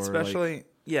learned. before, Especially,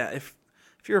 yeah, if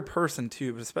you're a person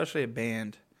too, but especially a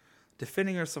band,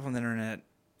 defending yourself on the internet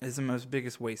is the most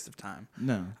biggest waste of time.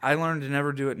 no. I learned to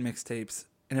never do it in mixtapes,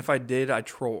 and if I did, I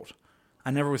trolled. I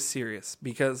never was serious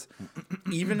because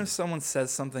even if someone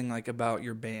says something like about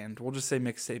your band, we'll just say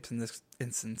mixtapes in this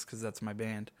instance because that's my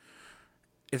band.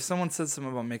 If someone said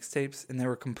something about mixtapes and they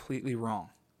were completely wrong,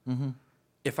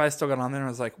 if I still got on there and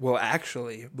I was like, well,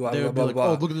 actually, blah, They blah, would be blah, like, blah,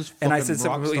 "Oh, look at this and I fucking said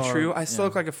something rock completely star." true, I still Yeah.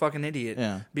 look like a fucking idiot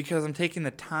Yeah. because I'm taking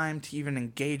the time to even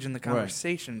engage in the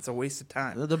conversation. It's a waste of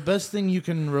time. The best thing you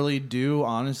can really do,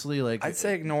 honestly, like I'd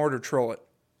say ignore it or troll it.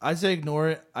 I say ignore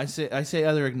it. I say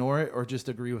either ignore it or just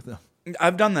agree with them.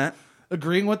 I've done that.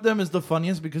 Agreeing with them is the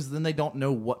funniest because then they don't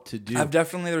know what to do.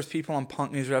 There's people on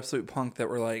Punk News or Absolute Punk that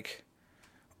were like,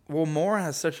 well, Moore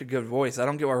has such a good voice. I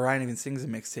don't get why Ryan even sings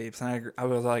in mixtapes. And I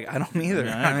was like, I don't either.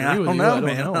 Yeah, I agree with don't you. know, I don't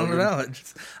man. know. I don't know.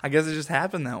 I guess it just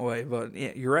happened that way. But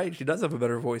yeah, you're right. She does have a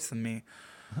better voice than me.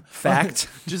 Fact.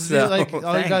 Just So, like all you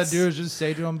gotta thanks. do is just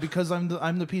say to them, because I'm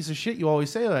the piece of shit you always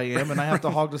say that I am, and I have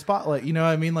to hog the spotlight. You know what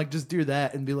I mean? Like just do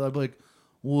that and be like,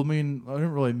 well, I mean, I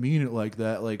didn't really mean it like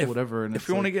that, like whatever. And If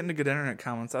you want to get into good internet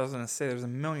comments, I was going to say there's a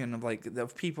million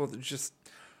of people that just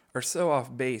are so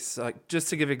off base. Like, just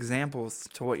to give examples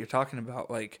to what you're talking about,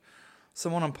 like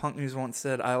someone on Punk News once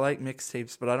said, "I like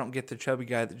mixtapes, but I don't get the chubby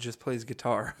guy that just plays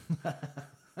guitar."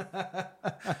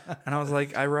 And I was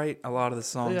like, I write a lot of the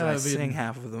songs Yeah, and I I mean- sing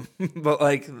half of them, but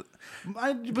like,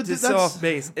 but it's so off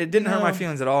base. It didn't hurt my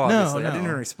feelings at all. No, Obviously, I no. didn't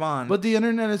even respond. But the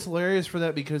internet is hilarious for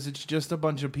that because it's just a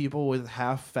bunch of people with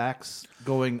half facts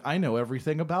going, I know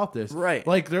everything about this. Right.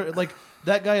 Like they're like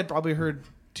that guy had probably heard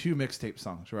 2 mixtape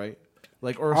songs, right?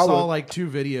 Like or Probably. saw like 2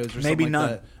 videos or Maybe something like none.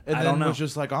 that. And I then don't know. was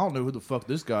just like, I don't know who the fuck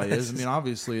this guy is. I mean,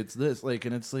 obviously it's this. Like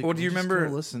and it's like, well, do you just remember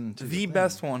go listen to the thing.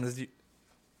 best one is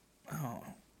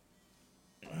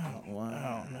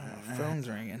Wow. phone's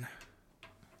ringing.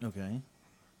 Okay.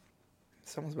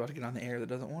 Someone's about to get on the air that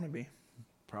doesn't want to be.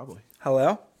 Probably.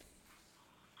 Hello?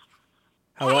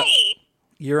 Hello? Hey,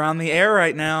 You're on the air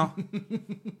right now.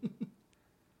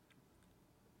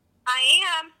 I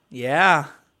am. Yeah.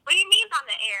 What do you mean on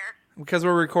the air? Because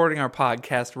we're recording our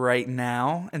podcast right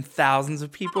now and thousands of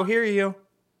people hear you.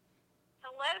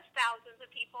 Hello, thousands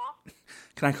of people.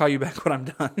 Can I call you back when I'm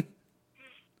done?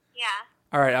 Yeah.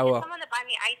 All right, I will. Someone to buy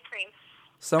me ice cream.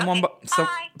 Someone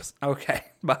Okay, okay,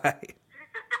 bye.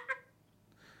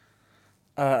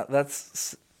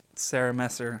 That's Sarah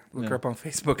Messer. Look her up on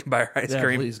Facebook and buy her ice Yeah,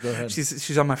 cream. please, go ahead.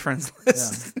 She's on my friends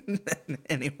list.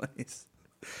 Anyways.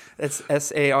 That's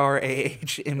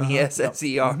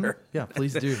SARAHMESSER. Yeah,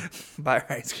 please do. Buy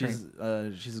her ice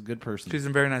cream. She's a good person. She's a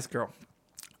very nice girl.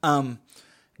 Do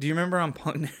you remember on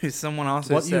Punk News someone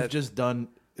also what said you've just done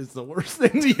is the worst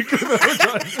thing that you could have ever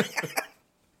done.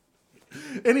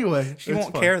 Anyway, She it's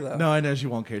won't fun. care, though. No, I know she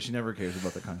won't care. She never cares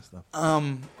about that kind of stuff.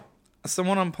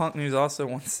 Someone on Punk News also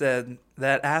once said,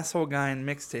 that asshole guy in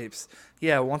mixtapes,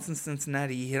 yeah, once in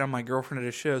Cincinnati, he hit on my girlfriend at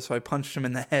a show, so I punched him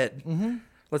in the head. Mm-hmm.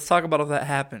 Let's talk about if that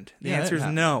happened. The Yeah, it answer is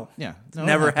happened. no. Yeah. It's No, it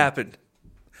never happened. happened.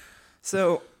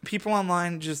 So people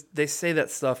online they say that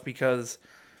stuff because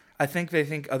I think they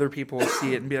think other people will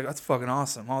see it and be like, that's fucking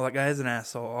awesome. Oh, that guy is an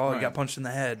asshole. Oh, he Right. got punched in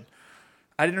the head.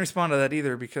 I didn't respond to that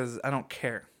either because I don't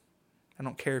care. I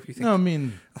don't care if you think No, I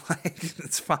mean, like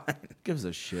it's fine. gives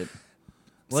a shit.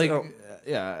 Like, So-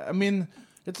 yeah, I mean,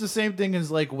 it's the same thing as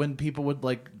like when people would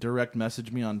like direct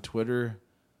message me on Twitter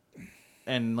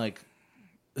and like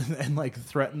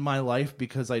threaten my life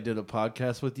because I did a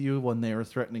podcast with you when they were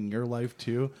threatening your life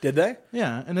too. Did they?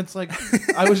 Yeah, and it's like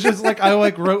I was just like I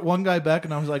like wrote one guy back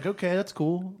and I was like, okay, that's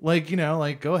cool. Like, you know,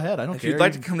 like go ahead. I don't If care. you'd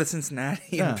like to come to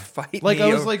Cincinnati and fight like me.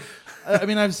 I was like, I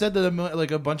mean, I've said that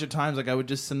like a bunch of times. Like I would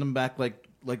just send them back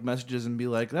like messages and be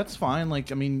like, that's fine.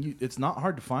 Like I mean, it's not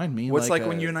hard to find me. what's like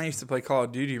when you and I used to play Call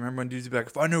of Duty? Remember when dudes would be like,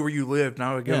 if I know where you lived, and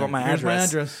I would give Yeah, up my here's address. my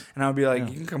address. And I would be like, Yeah.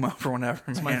 you can come over whenever,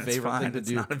 man. my It's favorite fine. thing to It's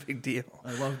do. not a big deal.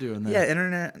 I love doing that. Yeah,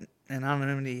 internet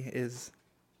anonymity is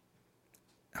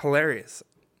hilarious.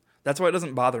 That's why it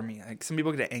doesn't bother me. Like some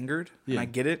people get angered, and Yeah. I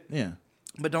get it, Yeah.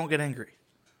 but don't get angry.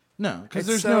 No, because It's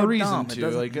there's so no reason dumb. It to.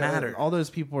 doesn't Like matter. all those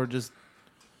people are just.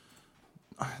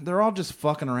 They're all just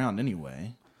fucking around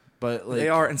anyway. But like They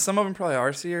are, and some of them probably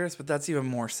are serious, but that's even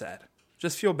more sad.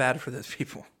 Just feel bad for those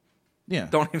people. Yeah.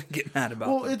 Don't even get mad about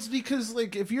Well, them. it's because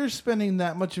like if you're spending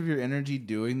that much of your energy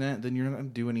doing that, then you're not going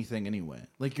to do anything anyway.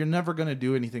 Like you're never going to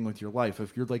do anything with your life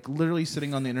if you're like literally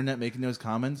sitting on the internet making those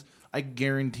comments. I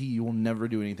guarantee you will never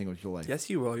do anything with your life. Yes,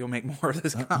 you will. You'll make more of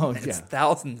those comments. yeah.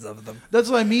 Thousands of them. That's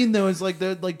what I mean though. Is like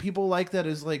they're like people like that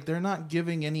is like they're not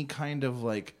giving any kind of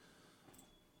like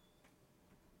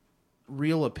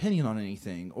real opinion on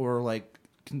anything or like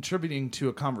contributing to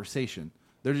a conversation.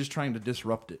 They're just trying to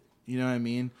disrupt it. You know what I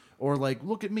mean? Or like,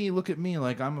 look at me,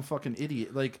 like I'm a fucking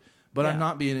idiot. Like, but Yeah. I'm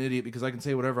not being an idiot because I can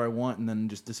say whatever I want and then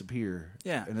just disappear.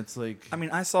 Yeah. And it's like, I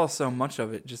mean, I saw so much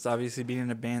of it, just obviously being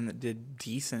in a band that did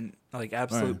decent, like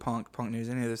Absolute Right. Punk News,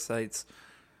 any of those sites.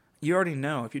 You already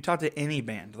know. If you talk to any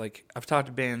band, like I've talked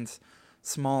to bands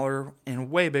smaller and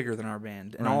way bigger than our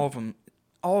band, and Right. all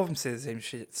of them say the same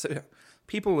shit. So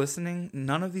people listening,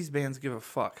 none of these bands give a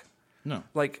fuck. no.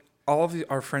 Like all of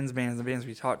our friends' bands and bands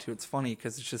we talk to, it's funny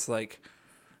because it's just like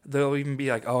they'll even be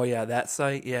like, "Oh yeah, that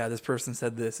site, yeah, this person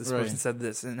said this Right. person said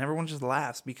this," and everyone just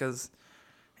laughs because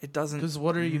it doesn't. Because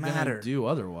what are you matter. going to do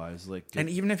otherwise? Like, And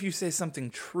even if you say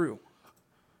something true,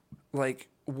 like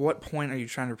what point are you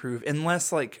trying to prove?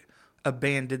 Unless like a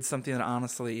band did something that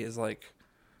honestly is like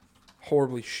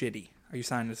horribly shitty. Are you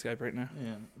signing to Skype right now?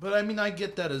 yeah. But I mean, I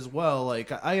get that as well.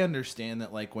 Like, I understand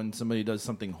that like when somebody does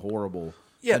something horrible.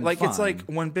 Yeah, then like it's fine. like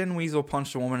when Ben Weasel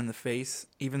punched a woman in the face,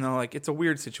 even though like it's a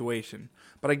weird situation.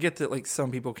 But I get that like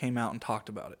some people came out and talked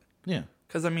about it. yeah.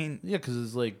 Because I mean, Yeah, because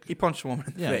it's like, he punched a woman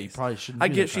in the yeah, face. you probably shouldn't I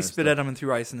do get that she kind of spit stuff. at him and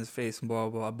threw ice in his face and blah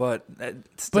blah blah. But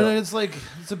still, But it's like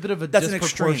it's a bit of a that's an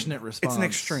extreme. disproportionate response. It's an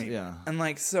extreme. Yeah. And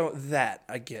like so that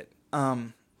I get.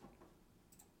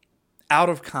 Out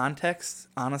of context,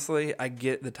 honestly, I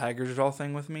get the Tiger Jaw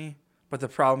thing with me, but the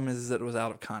problem is that it was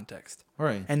out of context.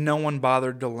 Right. And no one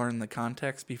bothered to learn the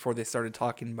context before they started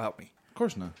talking about me. Of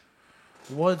course not.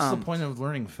 What's the point of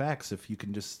learning facts if you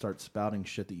can just start spouting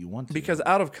shit that you want to? Because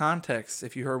out of context,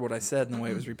 if you heard what I said and the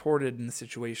way it was reported in the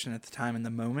situation at the time in the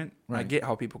moment, I Right. get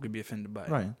how people could be offended by it.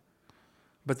 right.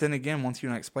 But then again, once you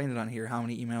and I explained it on here, how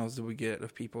many emails do we get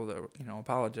of people that,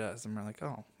 apologize and we're like,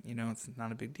 oh, it's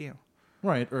not a big deal.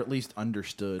 Right, or at least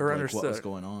understood, Or like, understood. what was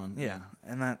going on. Yeah.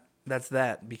 And that's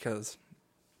that because,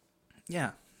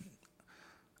 yeah,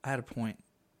 I had a point.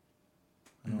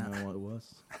 I don't know what it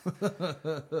was.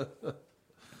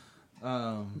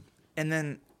 And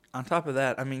then on top of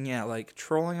that, I mean, yeah, like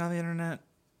trolling on the internet,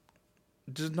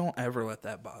 just don't ever let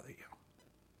that bother you.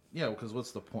 Yeah, because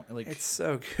what's the point? Like, It's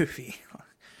so goofy.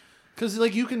 because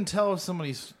like you can tell if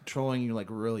somebody's trolling you like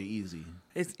really easy.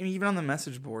 It's even on the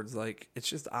message boards, like it's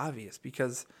just obvious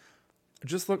because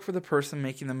just look for the person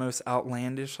making the most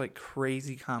outlandish, like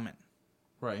crazy comment.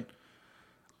 Right.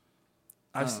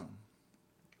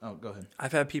 Oh, go ahead.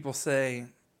 I've had people say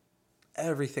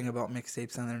everything about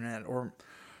mixtapes on the internet or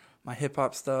my hip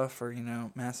hop stuff or,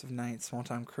 Massive Night, Small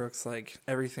Time Crooks, like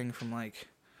everything from like,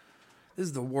 this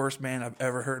is the worst band I've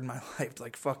ever heard in my life.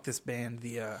 Like, fuck this band.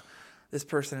 This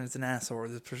person is an asshole or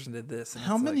this person did this. And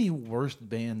How it's many worst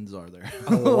bands are there?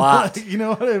 A lot. You know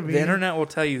what I mean? The internet will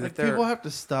tell you Like, that there people have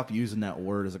to stop using that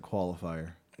word as a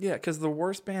qualifier. Yeah, because the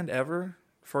worst band ever,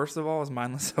 first of all, is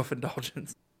Mindless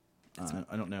Self-Indulgence.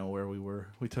 I don't know where we were.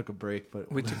 We took a break,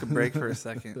 but We took a break for a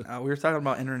second. We were talking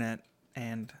about internet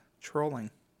and trolling.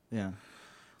 yeah.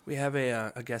 We have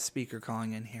a guest speaker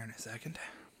calling in here in a second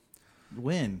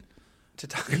When to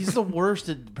talk. he's the worst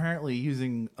at apparently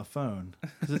using a phone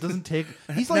because it doesn't take.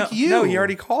 He's like no, you. No, he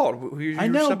already called. I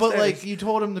know, but like you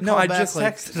told him to no, call I back. just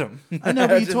like, texted him. I know,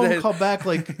 but you told him to call back.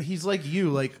 Like he's like you.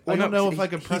 Like I don't know if I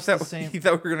could press the same. He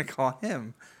thought we were gonna call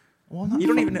him. Well, not You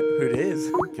don't even know who it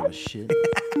is. give a shit.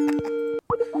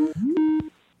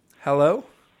 Hello.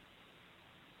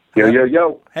 Yo, yo,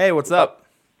 yo. Hey, what's up?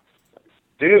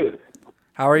 Dude.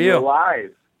 How are You're you?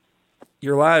 live.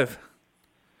 You're live.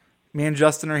 Me and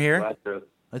Justin are here. Glad to-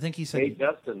 I think he said. Hey,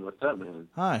 Justin, what's up, man?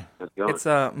 Hi. How's it going? It's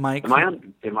Mike. Am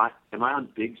I on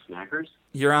Big Snackers?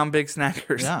 You're on Big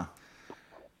Snackers. Yeah.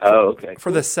 Oh, okay.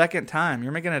 For the second time,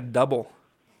 you're making a double.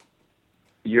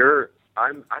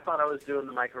 I thought I was doing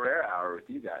the Mike Herrera hour with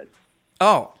you guys.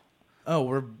 Oh, Oh,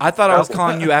 we're. I thought I was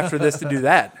calling you after this to do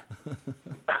that.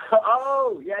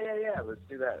 Oh, yeah. Let's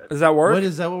do that. Does that work? What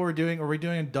is that? What we're doing? Are we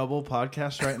doing a double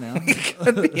podcast right now?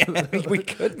 Yeah, we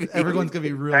could be. Everyone's gonna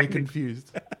be really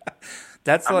confused.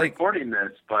 That's I'm like. recording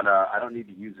this, but I don't need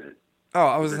to use it. Oh,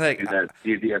 I was Let's like.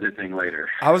 do the other thing later.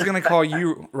 I was gonna call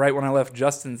you right when I left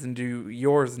Justin's and do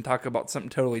yours and talk about something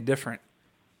totally different.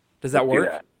 Does that Do work?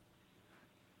 that.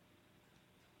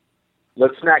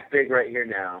 Let's snack big right here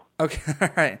now. Okay, all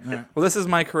right. Well, this is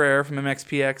Mike Herrera from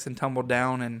MXPX and Tumble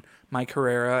Down and Mike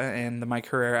Herrera and the Mike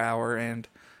Herrera Hour, and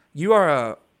you are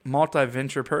a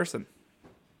multi-venture person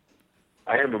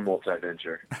I am a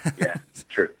multi-venture. Yeah,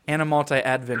 true. and a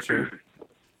multi-adventure.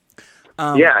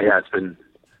 Yeah, it's been...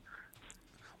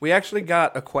 We actually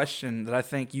got a question that I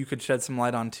think you could shed some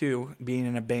light on too, being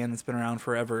in a band that's been around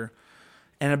forever,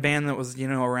 and a band that was,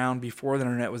 around before the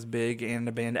internet was big, and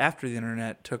a band after the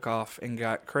internet took off and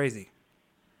got crazy.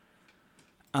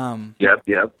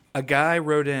 Yep. A guy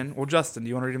wrote in. Well, Justin, do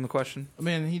you want to read him the question? I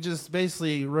mean, he just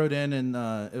basically wrote in, and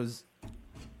it was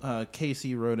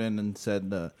Casey wrote in and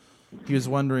said he was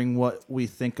wondering what we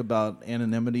think about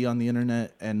anonymity on the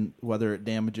internet and whether it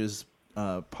damages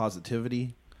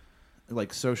positivity,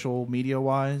 like social media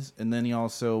wise. And then he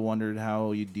also wondered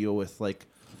how you deal with like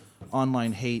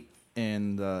online hate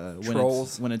and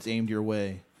Trolls. when it's aimed your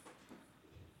way.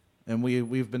 And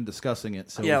we've been discussing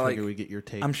it, so Yeah, we figure like, we get your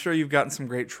take. I'm sure you've gotten some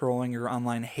great trolling or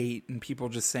online hate and people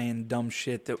just saying dumb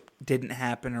shit that didn't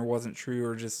happen or wasn't true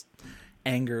or just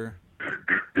anger.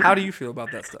 How do you feel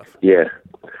about that stuff? Yeah.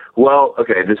 Well,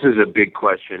 okay, this is a big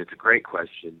question. It's a great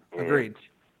question. And Agreed.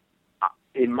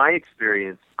 in my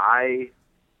experience,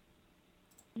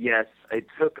 it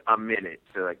took a minute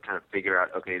to like kind of figure out,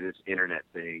 okay, this internet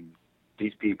thing,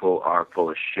 these people are full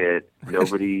of shit.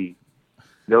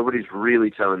 Nobody's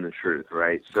really telling the truth,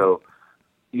 right? So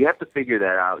you have to figure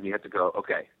that out, and you have to go,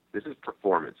 okay, this is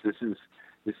performance. This is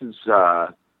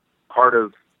part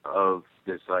of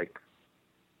this like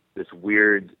this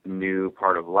weird new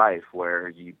part of life where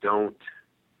you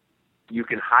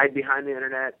can hide behind the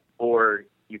internet or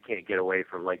you can't get away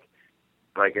from like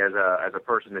as a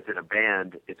person that's in a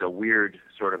band, it's a weird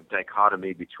sort of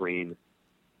dichotomy between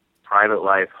private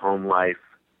life, home life,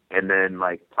 and then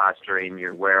like plastering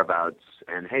your whereabouts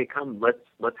and hey, come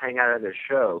let's hang out at this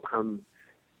show. Come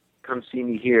see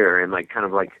me here, and like kind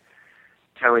of like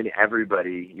telling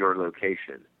everybody your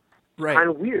location. Right. Kind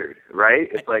of weird, right?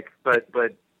 It's like but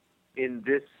in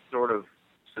this sort of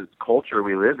culture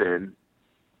we live in,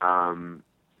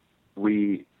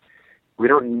 we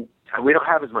don't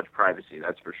have as much privacy,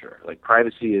 that's for sure. Like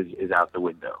privacy is out the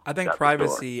window. I think It's out the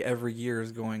privacy every year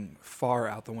is going far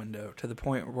out the window to the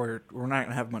point where we're not going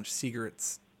to have much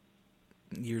secrets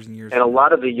years and years. door. And a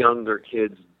lot of the younger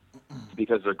kids,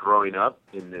 because they're growing up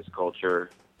in this culture,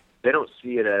 they don't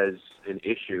see it as an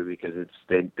issue because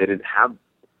they didn't have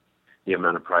the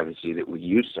amount of privacy that we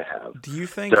used to have. Do you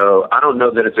think? So I don't know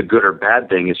that it's a good or bad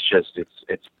thing. It's just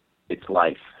it's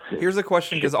life. Here's a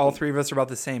question because all three of us are about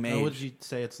the same How would age. you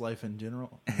say it's life in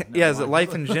general? Yeah, is it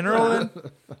life in general then?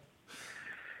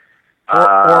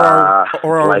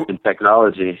 Or life and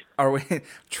technology. are we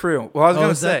true? Well, I was going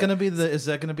to is that say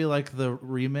going to be like the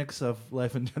remix of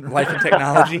Life in General? life and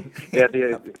technology. Yeah,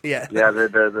 Yeah.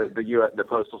 the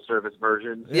Postal Service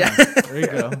version. Yeah, there you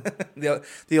go.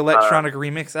 the electronic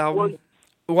remix album.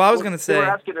 Well, I was going to They say,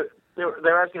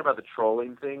 were asking about the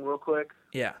trolling thing real quick.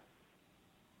 yeah.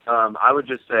 I would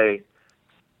just say,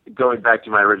 going back to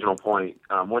my original point,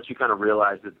 once you kind of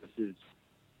realize that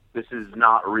this is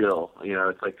not real,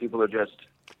 it's like people are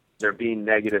they're being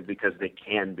negative because they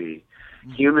can be.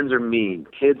 Humans are mean.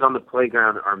 Kids on the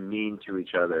playground are mean to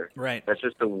each other. Right. That's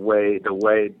just the way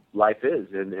life is.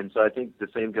 And so I think the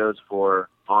same goes for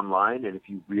online. And if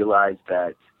you realize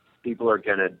that people are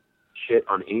gonna shit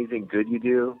on anything good you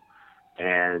do,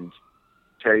 and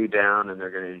tear you down, and they're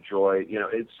gonna enjoy.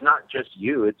 It's not just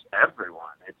you; it's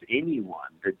everyone. It's anyone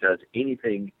that does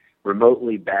anything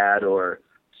remotely bad or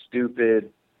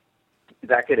stupid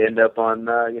that could end up on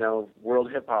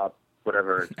World Hip Hop,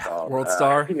 whatever it's called. World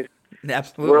Star.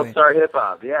 Absolutely. World Star Hip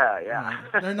Hop. Yeah.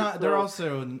 They're not. They're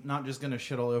also not just going to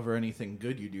shit all over anything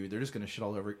good you do. They're just going to shit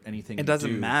all over anything. It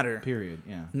doesn't matter. Period.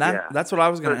 Yeah. That's what I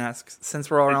was going to ask.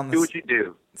 Since we're all around this. Do what you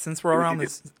do. Since we're all around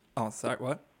this. Oh, sorry.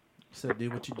 What? So do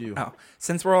what you do. Oh,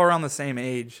 since we're all around the same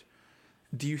age,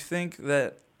 do you think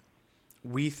that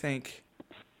we think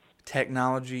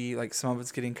technology, like some of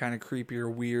it's getting kind of creepy or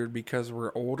weird because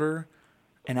we're older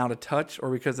and out of touch, or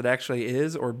because it actually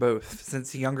is, or both?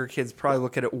 Since younger kids probably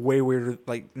look at it way weirder,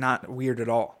 like not weird at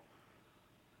all.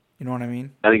 You know what I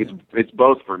mean? I think it's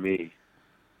both for me.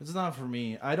 It's not for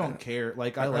me. I don't care.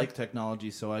 Like, I like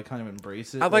technology, so I kind of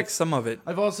embrace it. I like some of it.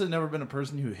 I've also never been a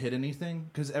person who hid anything,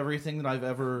 because everything that I've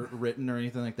ever written or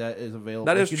anything like that is available.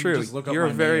 That Like, is true. Just look up You're a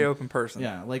my very name. open person.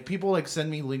 Yeah, like people like send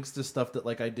me links to stuff that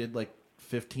like I did like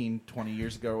 15, 20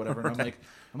 years ago or whatever, and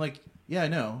I'm like, yeah, I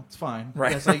know, it's fine.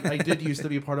 Right. Yes, I did used to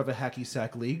be a part of a hacky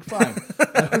sack league. Fine.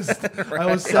 I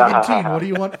was 17. What do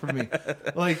you want from me?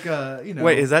 Like,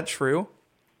 Wait, is that true?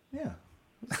 Yeah,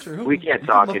 that's true. We can't You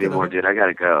talk look it anymore, up. dude. I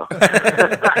gotta go.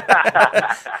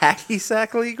 Hacky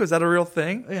Sack League? Was that a real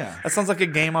thing? Yeah. That sounds like a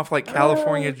game off like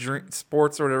California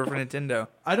Sports or whatever for Nintendo.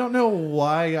 I don't know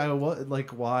why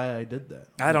why I did that.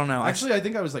 I don't know. Actually, I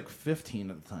think I was like 15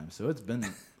 at the time, so it's been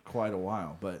quite a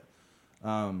while. But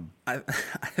I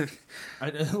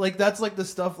like that's like the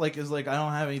stuff like is like I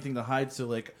don't have anything to hide, so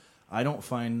like I don't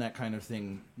find that kind of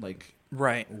thing like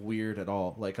Right. weird at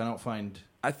all. Like I don't find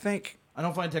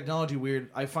technology weird.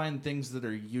 I find things that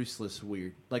are useless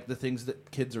weird. Like the things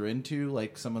that kids are into,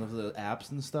 like some of the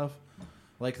apps and stuff.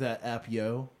 Like that app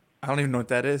Yo. I don't even know what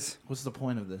that is. What's the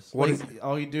point of this? What Like, is-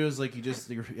 all you do is like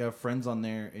you have friends on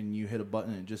there and you hit a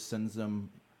button and it just sends them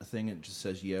a thing and it just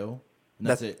says Yo. And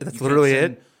that's it. That's You can't literally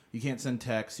send- it? You can't send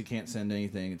text. You can't send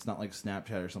anything. It's not like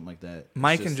Snapchat or something like that. It's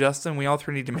Mike just- and Justin, we all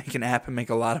three need to make an app and make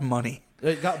a lot of money.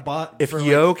 It got bought. If for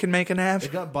Yo like, can make an app,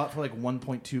 it got bought for like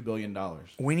 $1.2 billion.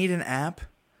 we need an app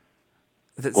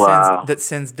that Wow.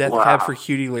 sends Death Wow. Cab for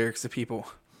Cutie lyrics to people.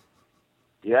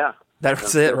 Yeah.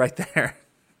 That's it right there.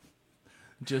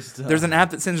 Just There's an app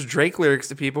that sends Drake lyrics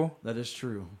to people. that is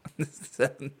true.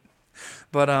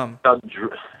 But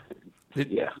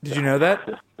Yeah. did you know that?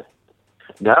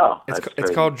 No. It's that's it's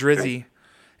crazy. called Drizzy,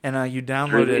 and you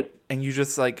download Drizzy? it, and you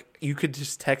just like you could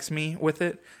just text me with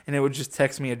it, and it would just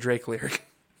text me a Drake lyric,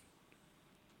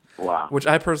 Wow. which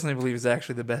I personally believe is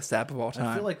actually the best app of all I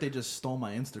time. feel like they just stole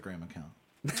my Instagram account.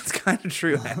 That's kind of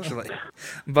true, actually.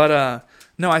 But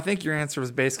no, I think your answer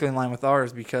was basically in line with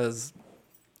ours, because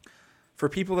for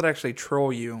people that actually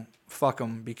troll you, fuck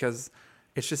them, because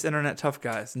it's just internet tough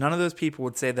guys. None of those people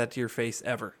would say that to your face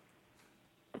ever.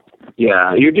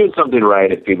 Yeah, you're doing something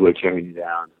right if people are tearing you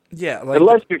down. Yeah, like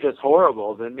Unless you're just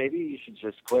horrible, then maybe you should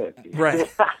just quit.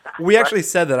 right. We actually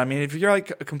said that. I mean, if you're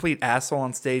like a complete asshole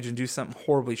on stage and do something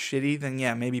horribly shitty, then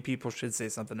yeah, maybe people should say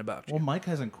something about you. Well, Mike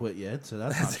hasn't quit yet, so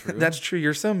that's not true. That's true.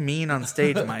 You're so mean on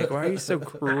stage, Mike. Why are you so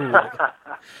cruel?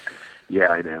 Yeah,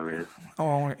 I know, man.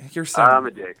 Oh, you're so. I'm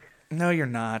a dick. No, you're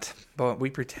not. But we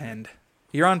pretend.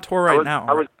 You're on tour right now.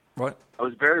 I was- What? I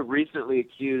was very recently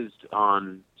accused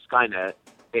on Skynet,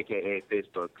 a.k.a.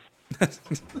 Facebook,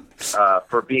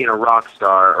 for being a rock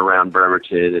star around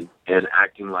Bremerton and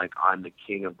acting like I'm the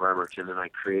king of Bremerton, and I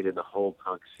created the whole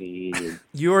punk scene. And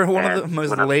You are one of the And most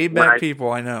when I- laid when back I- people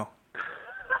I know.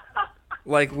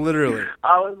 Like literally.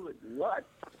 I was like, what?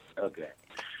 Okay.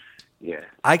 Yeah.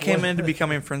 I came into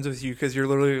becoming friends with you because you're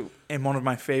literally in one of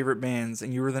my favorite bands,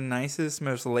 and you were the nicest,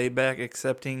 most laid back,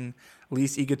 accepting,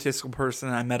 least egotistical person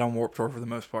I met on Warped Tour for the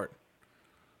most part.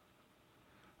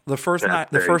 The first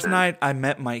That's night, very nice. night I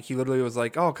met Mike, he literally was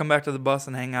like, "Oh, come back to the bus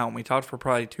and hang out." And we talked for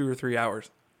probably 2 or 3 hours,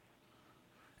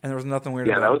 and there was nothing weird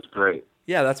Yeah, about that it. was great.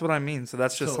 Yeah, that's what I mean. So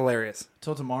that's just So- hilarious.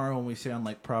 Till tomorrow when we say on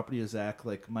like Property of Zach,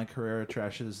 like Mike Herrera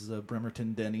trashes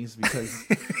Bremerton Denny's because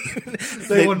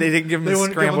They wouldn't- didn't give him they the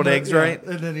wouldn't give scrambled the- eggs, yeah. right?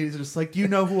 And then he's just like, "Do you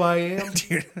know who I am?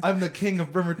 Dude. I'm the king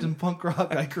of Bremerton punk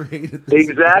rock. I created this."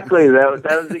 Exactly. That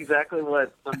was exactly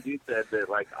what some dude said. That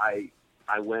like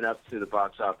I went up to the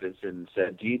box office and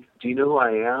said, "Do you know who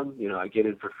I am? You know, I get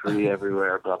it for free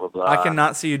everywhere. Blah blah blah." I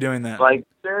cannot see you doing that. Like,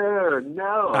 sir,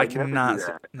 no. I I'd never cannot. do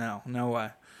that. No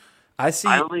way. I see.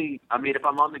 I mean, if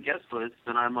I'm on the guest list,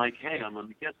 then I'm like, hey, I'm on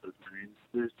the guest list. My name's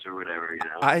this or whatever, you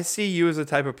know. I see you as a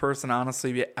type of person,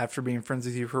 honestly, after being friends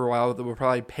with you for a while, that would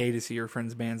probably pay to see your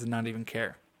friends' bands and not even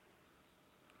care.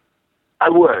 I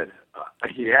would.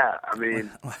 Yeah, I mean,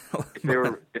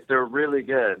 if they're really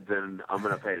good, then I'm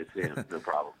gonna pay to see them. No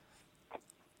problem.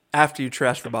 After you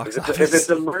trash the box If office. it's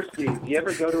a mercy, do you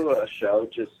ever go to a show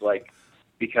just like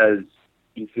because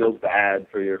you feel bad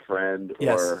for your friend or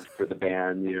Yes. for the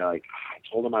band? You're like, I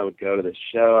told them I would go to this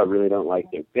show. I really don't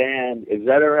like their band. Is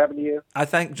that ever happened to you? I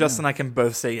think Justin and I can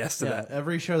both say yes to Yeah, that.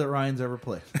 every show that Ryan's ever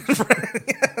played.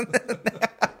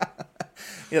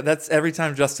 Yeah, that's every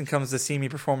time Justin comes to see me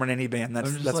perform in any band.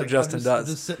 That's what Justin I'm does.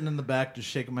 just sitting in the back, just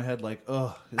shaking my head like,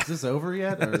 "Oh, is this over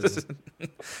yet?" Or is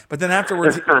But then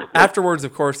afterwards,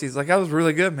 of course, he's like, "That was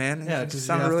really good, man." yeah, It because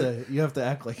sounded you have to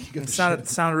act like you give it a sounded shit.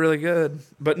 sounded really good.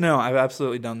 But no, I've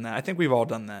absolutely done that. I think we've all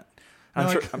done that. I'm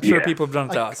No, sure Yeah. people have done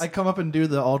it to us. I come up and do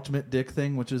the ultimate dick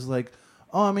thing, which is like,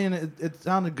 oh, I mean, it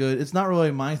sounded good. It's not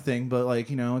really my thing, but like,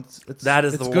 you know, it's That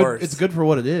is it's the good. worst. It's good for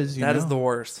what it is. That is know? the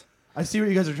worst. I see what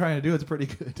you guys are trying to do. It's pretty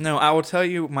good. No, I will tell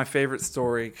you my favorite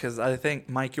story because I think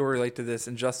Mike, you'll relate to this,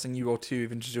 and Justin, you will too,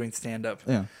 even just doing stand up.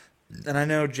 Yeah. And I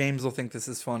know James will think this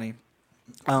is funny.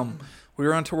 We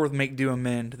were on tour with Make Do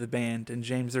Amend, the band, and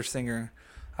James, their singer.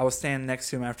 I was standing next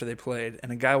to him after they played,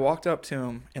 and a guy walked up to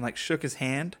him and like shook his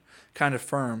hand, kind of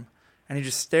firm, and he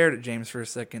just stared at James for a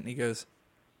second. And he goes,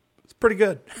 "It's pretty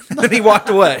good." And he walked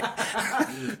away.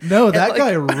 No, that like,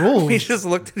 guy rules. We just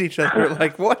looked at each other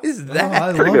like, "What is Oh, that?"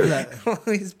 I love that.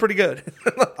 He's pretty good.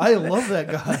 I love that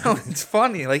guy. No, it's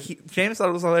funny. Like James thought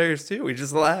it was hilarious too. We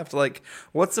just laughed. Like,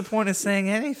 what's the point of saying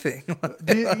anything?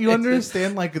 Do you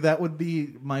understand? Like, that would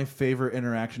be my favorite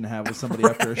interaction to have with somebody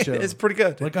after a show. It's pretty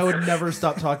good. Like, I would never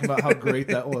stop talking about how great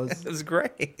that was. It was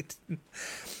great.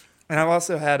 And I've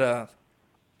also had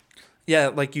yeah,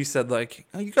 like you said, like,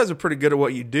 "Oh, you guys are pretty good at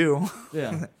what you do."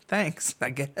 Yeah. Thanks, I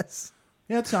guess.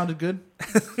 Yeah, it sounded good.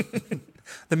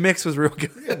 The mix was real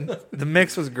good. The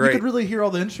mix was You great. could really hear all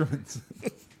the instruments.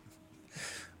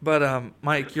 But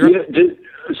Mike, you're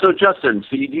So Justin,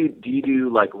 so do you do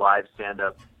like live stand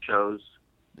up shows?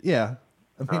 Yeah.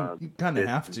 I mean, you kind of it-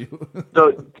 have to.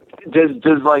 So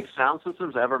does like sound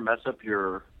systems ever mess up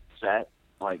your set?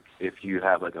 Like if you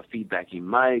have like a feedbacky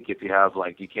mic, if you have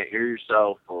like you can't hear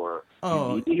yourself, or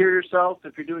you need to hear yourself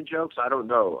if you're doing jokes. I don't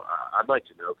know. I'd like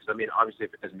to know because I mean, obviously,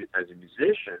 as a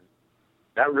musician,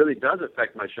 that really does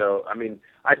affect my show. I mean,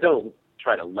 I don't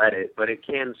try to let it, but it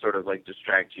can sort of like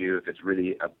distract you if it's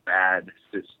really a bad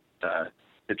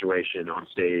situation on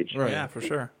stage. Right. yeah, for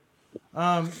sure.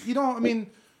 You don't. I mean,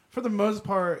 for the most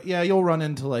part, yeah, you'll run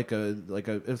into like a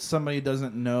if somebody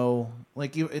doesn't know,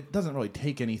 like it doesn't really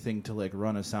take anything to like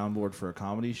run a soundboard for a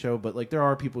comedy show, but like there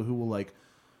are people who will like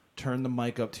turn the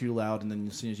mic up too loud, and then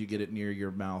as soon as you get it near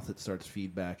your mouth, it starts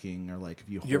feedbacking, or like if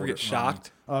you hold You ever get it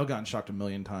shocked? wrong. Oh, I've gotten shocked a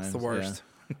million times. It's the worst.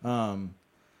 Yeah.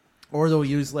 Or they'll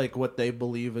use like what they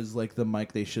believe is like the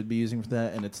mic they should be using for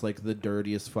that, and it's like the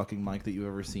dirtiest fucking mic that you've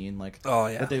ever seen. Like, Oh,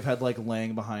 yeah. that they've had like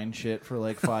laying behind shit for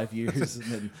like 5 years, and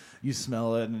then you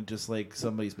smell it, and it just like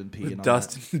somebody's been peeing on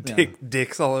Dust it. and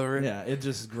dicks all over it. Yeah, it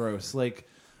just gross. Like,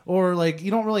 or like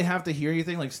you don't really have to hear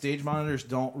anything. Like stage monitors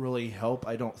don't really help.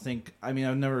 I don't think. I mean,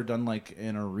 I've never done like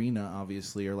an arena,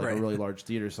 obviously, or like Right. a really large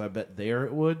theater. So I bet there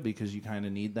it would because you kind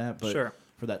of need that. But Sure.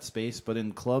 for that space, but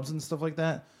in clubs and stuff like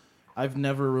that, I've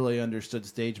never really understood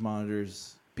stage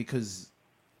monitors because,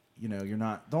 you know, you're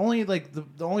not the only like the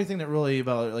only thing that really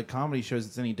about like comedy shows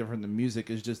that's any different than music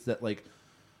is just that like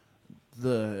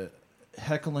the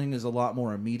heckling is a lot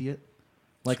more immediate.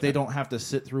 Like they don't have to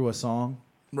sit through a song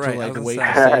Right, to I like was wait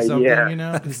gonna to say. say something, Yeah. you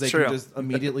know, because they True. can just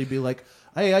immediately be like,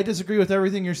 "Hey, I disagree with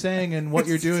everything you're saying and what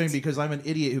you're doing because I'm an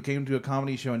idiot who came to a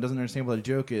comedy show and doesn't understand what a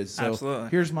joke is." So Absolutely.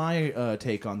 here's my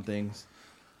take on things.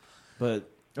 But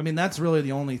I mean, that's really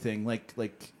the only thing.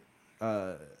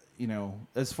 You know,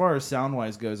 as far as sound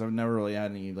wise goes, I've never really had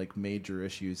any like major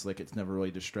issues. Like it's never really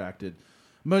distracted.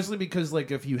 Mostly because like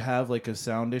if you have like a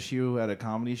sound issue at a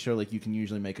comedy show, like you can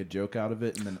usually make a joke out of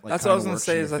it, and then like, That's what I was going gonna to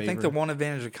say. Is I think the one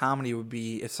advantage of comedy would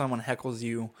be if someone heckles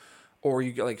you, or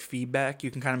you get like feedback, you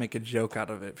can kind of make a joke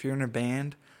out of it. If you're in a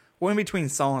band, well, in between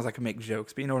songs, I can make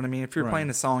jokes, but you know what I mean. If you're Right.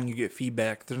 playing a song, you get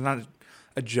feedback. There's not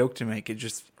a joke to make. It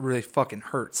just really fucking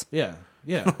hurts. Yeah.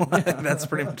 That's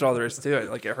pretty much all there is to it.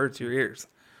 Like it hurts your ears.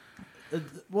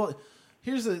 Well,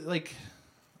 here's the like.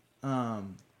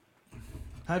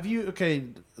 Have you okay?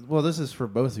 Well, this is for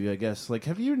both of you, I guess. Like,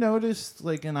 have you noticed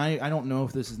like, and I don't know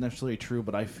if this is necessarily true,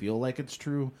 but I feel like it's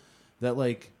true that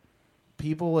like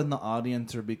people in the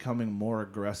audience are becoming more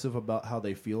aggressive about how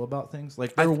they feel about things.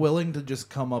 Like they're willing to just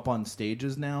come up on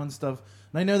stages now and stuff.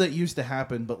 And I know that used to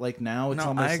happen, but like now it's No, I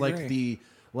almost like agree.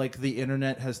 like the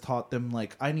internet has taught them,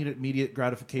 like, I need immediate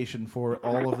gratification for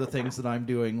all of the things that I'm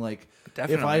doing. Like, if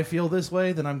Definitely. I feel this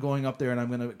way, then I'm going up there and I'm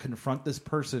going to confront this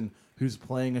person who's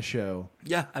playing a show.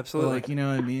 Yeah, absolutely. Like, you know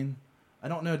what I mean? I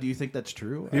don't know. Do you think that's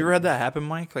true? Have you ever had that happen,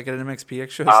 Mike? Like at an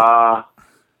MXPX show?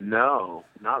 No,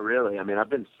 not really. I mean, I've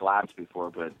been slapped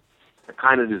before, but I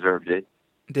kind of deserved it.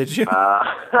 Did you?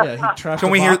 Yeah, he trashed Can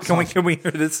a we hear? box Can we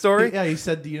hear this story? Yeah, he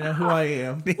said, "Do you know who I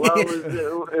am?" Well,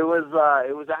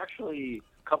 it was actually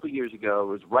a couple years ago. It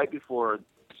was right before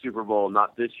Super Bowl,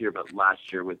 not this year, but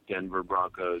last year with Denver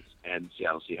Broncos and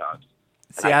Seattle Seahawks.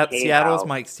 And I came Seattle's out-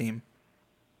 Mike's team.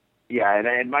 Yeah,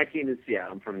 and my team is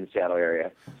Seattle. I'm from the Seattle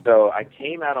area. So I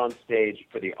came out on stage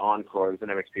for the Encore. It was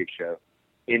an MXPX show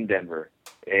in Denver.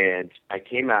 And I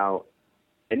came out,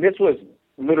 and this was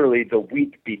literally the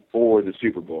week before the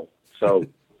Super Bowl. So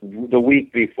the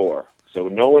week before. So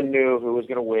no one knew who was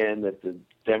going to win, that the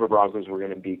Denver Broncos were going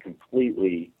to be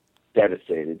completely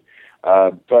devastated.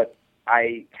 But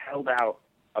I held out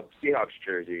a Seahawks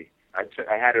jersey.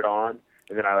 I had it on,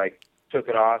 and then I took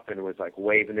it off and was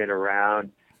waving it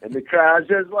around. And the crowd's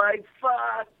just like,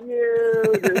 fuck you.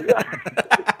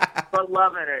 But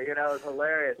loving it, it was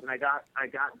hilarious. And I got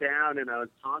down and I was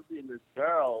taunting this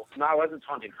girl. No, I wasn't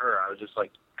taunting her. I was just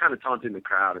kind of taunting the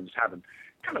crowd and just having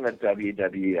kind of a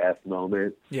WWF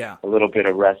moment. Yeah. A little bit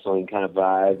of wrestling kind of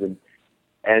vibe.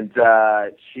 And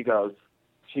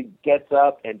she gets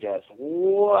up and just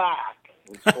whack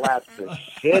and slaps the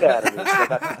shit out of me because I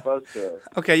got supposed to.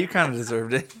 Okay, you kind of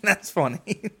deserved it. That's funny.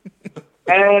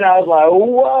 And I was like,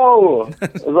 whoa.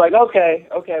 I was like, okay,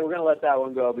 we're going to let that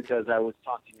one go because I was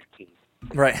taunting your team.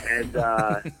 Right. And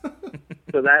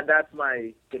so that's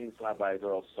my getting slapped by a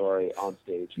girl story on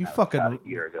stage about a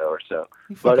year ago or so.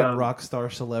 You fucking rock star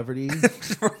celebrity.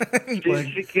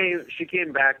 She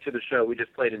came back to the show. We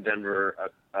just played in Denver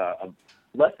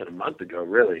less than a month ago,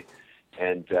 really.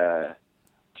 And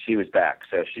she was back,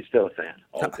 so she's still a fan.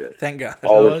 All good. Thank God.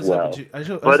 All is well.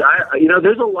 But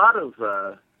there's a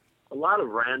lot of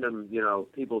random,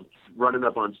 people running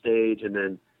up on stage and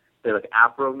then they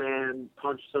Afro Man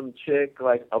punched some chick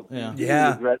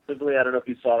Yeah. aggressively. I don't know if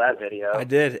you saw that video. I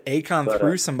did. Akon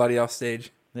threw somebody off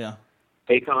stage. Yeah.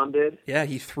 Akon did? Yeah,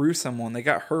 he threw someone. They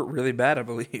got hurt really bad, I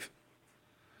believe.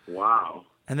 Wow.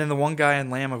 And then the one guy in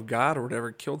Lamb of God or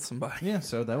whatever killed somebody. Yeah,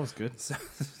 so that was good. So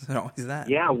always that.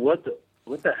 Yeah, what the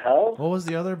hell? What was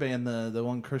the other band? The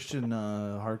one Christian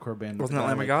hardcore band? Wasn't that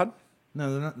Lamb of God? No,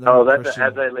 they're not. Oh, not that's Christian.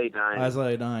 As I Lay Dying. As I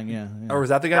Lay Dying, yeah. Or was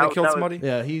that the guy that killed was- somebody?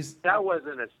 Yeah, That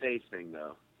wasn't a stage thing,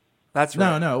 though. That's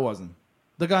right. No, it wasn't.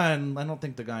 I don't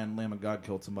think the guy in Lamb of God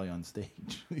killed somebody on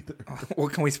stage either. Well,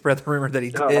 can we spread the rumor that he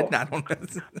No. did? I don't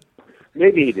know.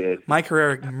 Maybe he did. Mike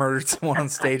Herrera murdered someone on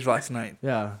stage last night.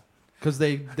 Yeah, because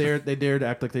they dared to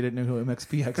act like they didn't know who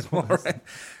MXPX was. Right.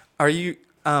 Are you?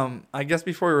 I guess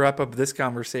before we wrap up this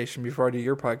conversation, before I do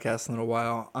your podcast in a little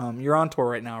while, you're on tour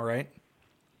right now, right?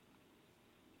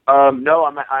 No,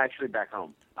 I'm actually back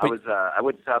home. I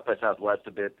went to South by Southwest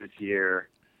a bit this year.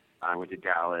 I went to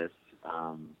Dallas.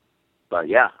 But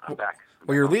yeah, I'm back.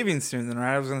 Well, you're leaving soon then,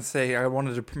 right? I was going to say I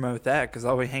wanted to promote that because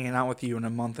I'll be hanging out with you in a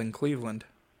month in Cleveland.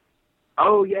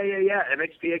 Oh, yeah.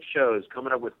 MXPX shows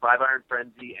coming up with Five Iron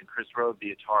Frenzy and Chris Rode,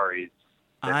 the Ataris.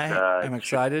 I am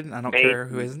excited. I don't care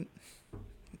who isn't.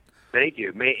 Thank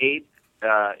you. May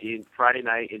 8th, Friday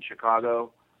night in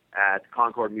Chicago at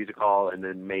Concord Music Hall, and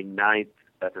then May 9th,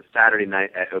 that's a Saturday night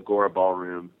at Agora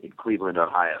Ballroom in Cleveland,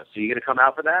 Ohio. So you going to come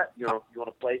out for that? You want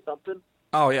to play something?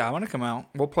 Oh, yeah, I want to come out.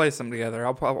 We'll play some together.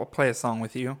 I'll play a song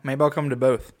with you. Maybe I'll come to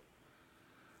both.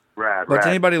 Rad. But to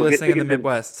anybody We'll get listening in the tickets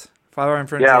Midwest, Five Iron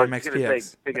Frenzy Yeah, I and was going to MXPX.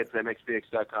 say tickets at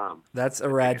MXPX.com. That's a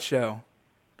rad show.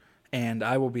 And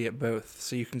I will be at both,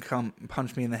 so you can come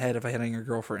punch me in the head if I hit on your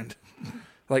girlfriend.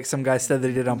 Like some guy said that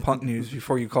he did on Punk News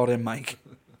before you called in, Mike.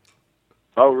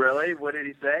 Oh, really? What did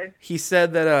he say? He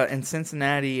said that in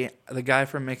Cincinnati, the guy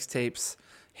from Mixtapes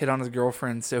hit on his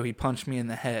girlfriend, so he punched me in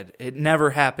the head. It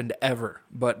never happened ever,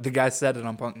 but the guy said it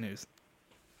on Punk News.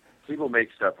 People make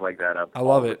stuff like that up. I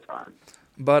love all it. The time.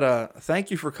 But thank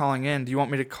you for calling in. Do you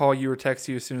want me to call you or text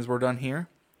you as soon as we're done here?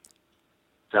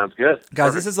 Sounds good. Guys,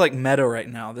 Perfect. this is like meta right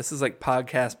now. This is like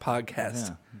podcast.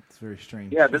 Yeah, it's very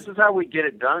strange. Yeah, this is how we get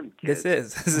it done, kids.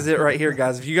 This is it right here,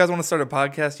 guys. If you guys want to start a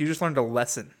podcast, you just learned a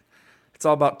lesson. It's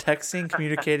all about texting,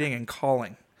 communicating, and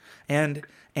calling. And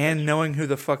knowing who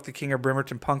the fuck the king of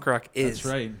Bremerton punk rock is.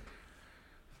 That's right.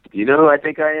 You know who I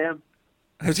think I am?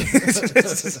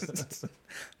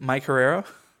 Mike Herrera?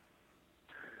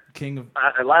 King of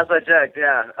Last I checked,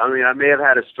 yeah. I mean, I may have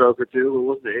had a stroke or two, but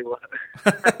we'll see.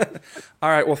 All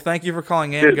right, well, thank you for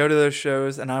calling in. Go to those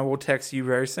shows, and I will text you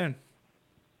very soon.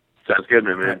 Sounds good,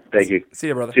 man. Thank you. See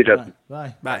you, brother. See you, Justin.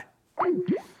 Bye. Bye.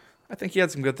 I think he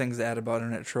had some good things to add about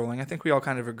internet trolling. I think we all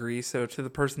kind of agree. So to the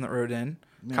person that wrote in,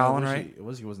 Man, Colin, I wish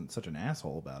right? He wasn't such an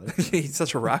asshole about it. He's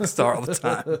such a rock star all the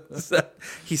time.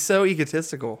 He's so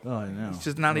egotistical. Oh, I know. He's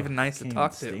just not even nice to Can't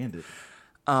talk even to.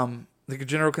 stand it. The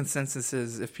general consensus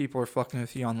is if people are fucking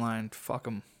with you online, fuck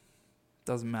them.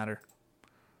 Doesn't matter.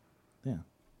 Yeah.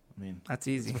 I mean, That's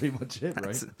easy. that's pretty much it,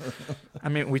 right? I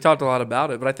mean, we talked a lot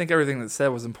about it, but I think everything that said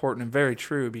was important and very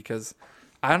true because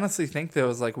I honestly think that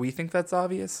was like, we think that's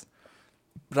obvious,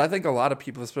 but I think a lot of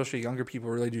people, especially younger people,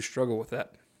 really do struggle with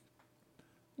that.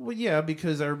 Well, yeah,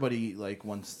 because everybody like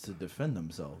wants to defend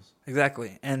themselves.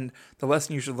 Exactly. And the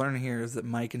lesson you should learn here is that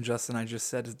Mike and Justin, I just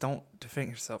said, is don't defend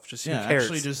yourself. Just Yeah, who cares?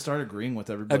 actually, just start agreeing with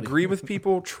everybody. Agree with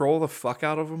people, troll the fuck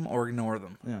out of them, or ignore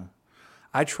them. Yeah,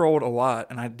 I trolled a lot,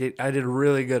 and I did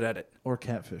really good at it. or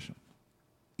catfish them.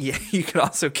 Yeah, you could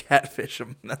also catfish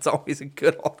them. That's always a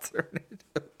good alternative.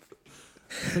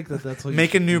 I think that's what you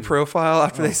Make a should new do. profile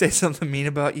after they say something mean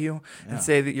about you Yeah. and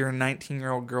say that you're a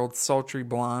 19-year-old girl, sultry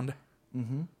blonde.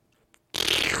 Mm-hmm.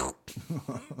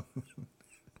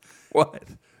 What?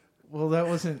 Well, that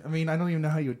wasn't. I mean, I don't even know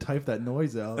how you would type that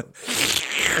noise out.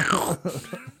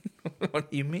 What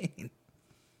do you mean?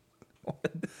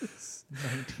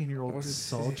 19-year-old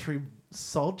sultry.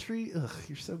 Ugh,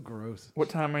 you're so gross. What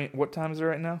time is it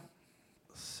right now?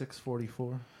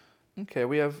 6:44. Okay,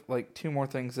 we have like 2 more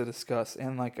things to discuss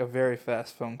and like a very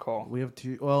fast phone call. We have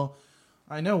 2. Well,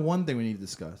 I know one thing we need to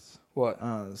discuss. What?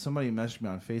 Somebody messaged me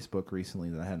on Facebook recently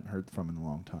that I hadn't heard from in a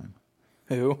long time.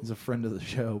 Who? He's a friend of the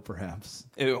show, perhaps.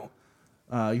 Ew.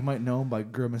 You might know him by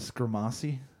Grimace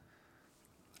Grimassi.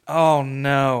 Oh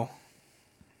no.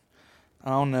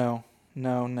 Oh no.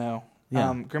 No.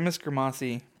 Yeah. Grimace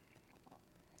Grimassi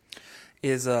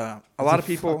is a lot of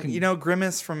people, fucking-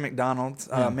 Grimace from McDonald's,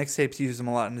 mixtapes use him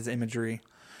a lot in his imagery.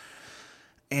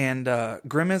 And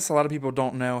Grimace, a lot of people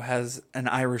don't know, has an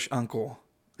Irish uncle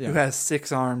who has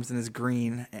 6 arms and is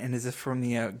green and is from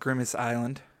the Grimace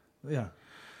Island. Yeah.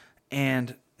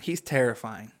 And he's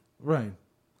terrifying. Right.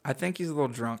 I think he's a little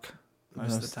drunk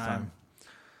most of the time.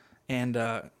 And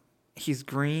he's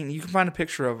green. You can find a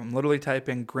picture of him. Literally type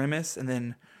in Grimace and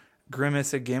then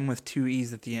Grimace again with 2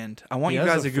 E's at the end. I want you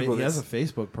guys to Google He this. has a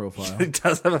Facebook profile. He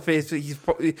does have a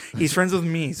Facebook. He's friends with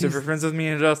me. So if you're friends with me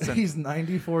and Justin, He's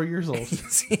 94 years old.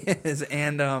 he is.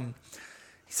 And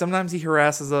sometimes he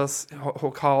harasses us.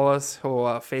 He'll call us. He'll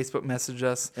Facebook message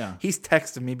us. Yeah. He's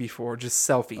texted me before, just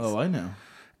selfies. Oh, I know.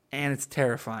 And it's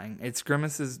terrifying. It's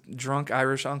Grimace's drunk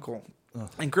Irish uncle. Ugh.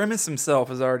 And Grimace himself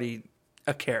is already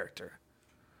a character.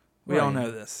 We all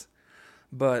know this.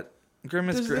 But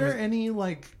Grimace... Is there any,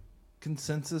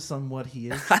 consensus on what he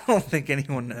is? I don't think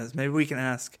anyone knows. Maybe we can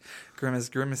ask Grimace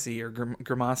Grimacy or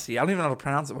Grimassi. I don't even know how to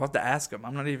pronounce it. We'll have to ask him.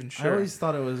 I'm not even sure. I always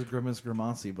thought it was Grimace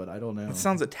Grimassi, but I don't know. It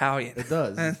sounds Italian. It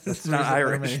does. It's not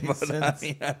Irish, but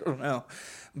I don't know.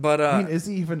 But is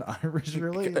he even Irish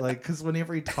really? Because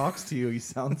whenever he talks to you, he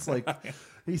sounds like that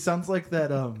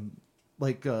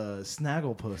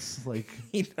Snagglepuss.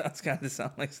 He does kind of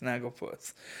sound like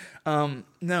Snagglepuss.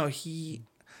 No, he.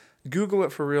 Google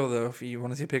it for real though if you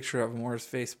want to see a picture of him or his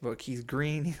Facebook. He's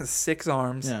green. He has 6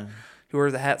 arms. Yeah. He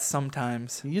wears a hat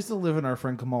sometimes. He used to live in our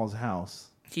friend Kamal's house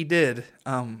He did.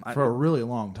 for a really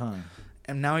long time.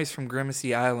 And now he's from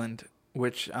Grimacy Island,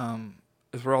 which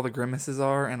is where all the grimaces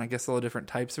are, and I guess all the different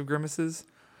types of grimaces,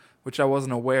 which I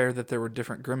wasn't aware that there were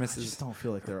different I grimaces just don't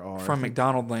feel like there are. from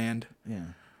McDonald Land. Yeah.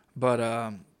 But,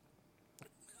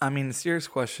 I mean, the serious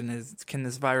question is, can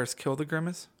this virus kill the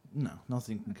grimace? No,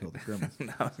 nothing can kill the grimace.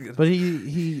 No, But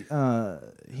he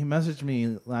messaged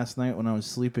me last night when I was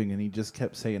sleeping, and he just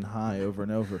kept saying hi over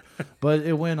and over. But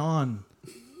it went on,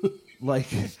 like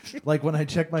when I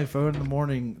checked my phone in the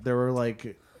morning, there were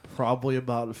probably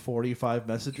about 45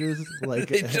 messages.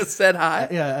 It just said hi.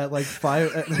 Yeah, at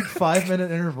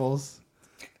 5-minute intervals,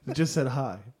 it just said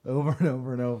hi over and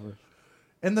over and over.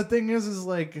 And the thing is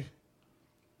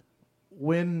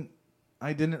when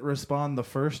I didn't respond the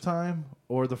first time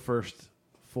or the first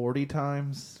 40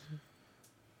 times,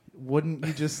 wouldn't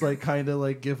you just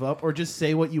give up or just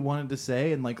say what you wanted to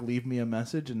say and leave me a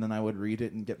message and then I would read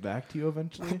it and get back to you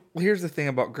eventually? Well, here's the thing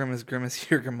about Grimace or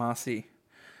Grimassi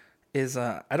is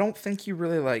I don't think you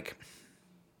really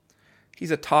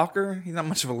he's a talker. He's not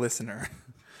much of a listener.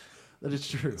 That is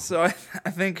true. So I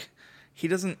think he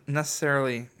doesn't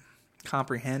necessarily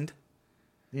comprehend.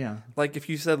 Yeah. If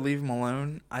you said leave him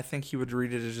alone, I think he would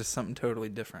read it as just something totally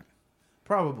different.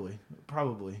 Probably.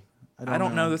 I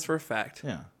don't know this for a fact.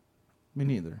 Yeah. Me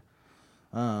neither.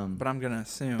 But I'm going to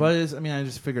assume. But I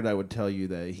just figured I would tell you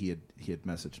that he had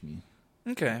messaged me.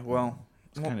 Okay, well.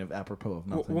 It's kind of apropos of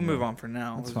nothing. We'll move on for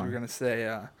now. That's We're fine. going to say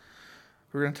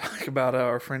We're going to talk about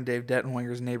our friend Dave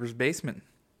Dettenwinger's neighbor's basement.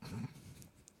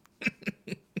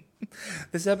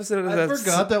 This episode has I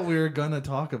forgot that we were gonna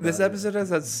talk about this it. episode has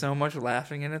had so much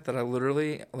laughing in it that I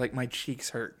literally, like, my cheeks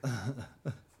hurt.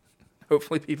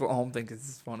 Hopefully people at home think this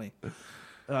is funny.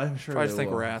 I'm sure I they just think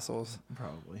will. we're assholes.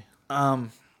 Probably.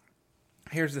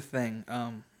 Here's the thing.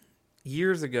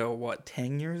 Years ago,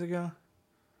 10 years ago?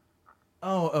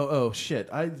 Oh, shit.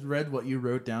 I read what you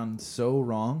wrote down so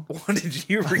wrong. What did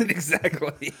you read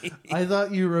exactly? I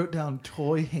thought you wrote down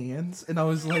toy hands, and I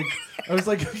was like,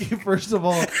 okay, first of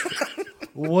all,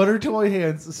 what are toy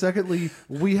hands? Secondly,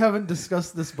 we haven't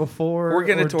discussed this before. We're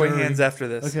getting or to toy during. hands after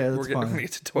this. Okay, that's We're fine. going to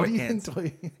get to toy What do you hands. think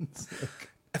toy hands? Like?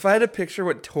 If I had to picture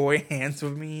what toy hands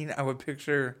would mean, I would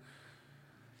picture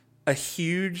a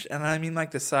huge, and I mean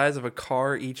like the size of a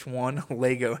car each one,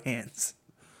 Lego hands.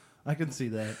 I can see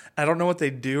that. I don't know what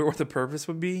they do or what the purpose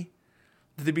would be.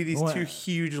 There'd be these What? two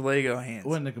huge Lego hands.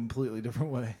 Went in a completely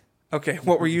different way. Okay,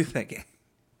 what were you thinking?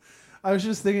 I was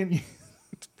just thinking.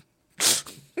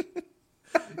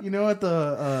 You know what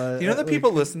the You know that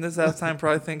people listen to this last time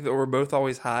probably think that we're both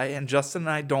always high, and Justin and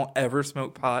I don't ever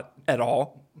smoke pot at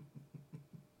all.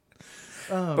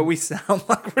 But we sound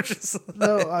like we're just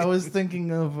No, I was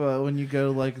thinking of when you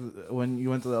go when you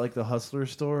went to the Hustler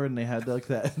store and they had like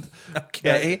that.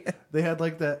 okay. They had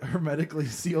like that hermetically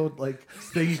sealed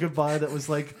thing you could buy that was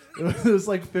like it was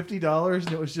like $50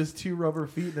 and it was just 2 rubber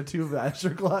feet and a tube of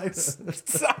Astroglide.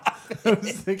 Stop. I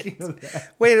was thinking of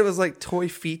that. Wait, it was like toy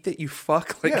feet that you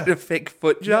fuck like Yeah. at a fake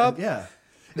foot job? Yeah.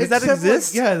 Does that Except,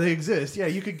 exist? yeah, they exist. Yeah,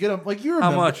 you could get them. Like you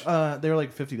remember, much? They were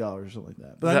like $50 or something like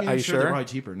that. But Is I that- mean, are I'm you sure they're sure? probably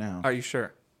cheaper now. Are you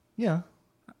sure? Yeah,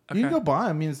 Okay. you can go buy.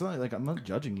 I mean, it's not like I'm not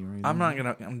judging you or anything. I'm not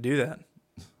gonna do that.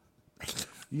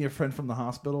 You have a friend from the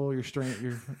hospital. Is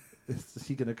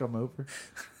he gonna come over?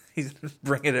 He's gonna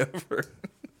bring it over.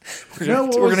 No,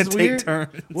 what we're was gonna take weird-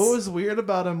 turns. What was weird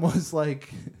about him was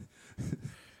like,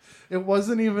 it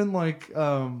wasn't even like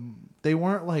they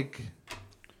weren't like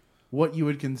what you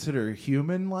would consider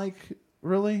human. Like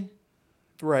really,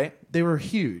 Right. they were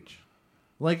huge.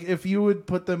 Like if you would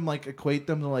put them equate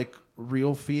them to like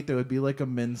real feet, they would be like a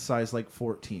men's size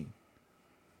 14.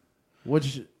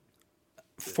 Which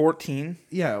 14.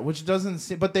 yeah, which doesn't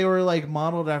seem, but they were like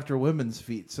modeled after women's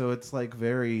feet, so it's like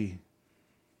very,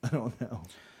 I don't know.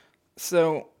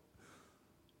 So,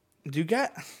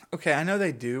 okay, I know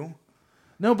they do.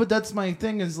 No, but that's my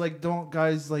thing is don't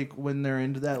guys when they're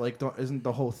into that isn't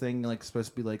the whole thing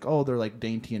supposed to be oh they're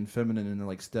dainty and feminine and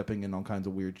they're stepping in all kinds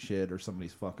of weird shit or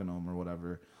somebody's fucking them or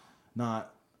whatever.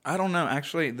 Not I don't know.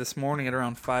 Actually, this morning at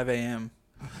around 5 a.m.,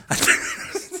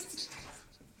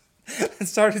 it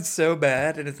started so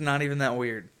bad, and it's not even that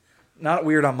weird. Not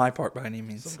weird on my part by any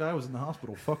means. some guy was in the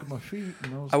hospital fucking my feet.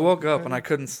 And I woke up and I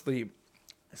couldn't sleep,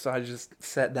 so I just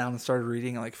sat down and started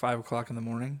reading at 5 o'clock in the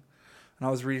morning, and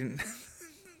I was reading.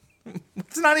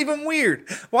 It's not even weird.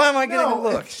 Why am I getting a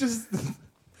look? It's just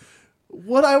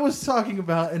what I was talking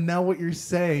about, and now what you're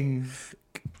saying.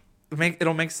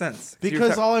 It'll make sense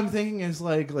Because all I'm thinking is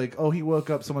oh, he woke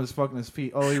up, someone's fucking his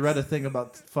feet. Oh, he read a thing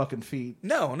about fucking feet.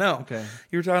 No. Okay.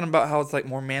 You were talking about how it's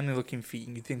more manly looking feet,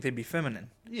 and you think they'd be feminine.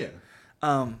 Yeah.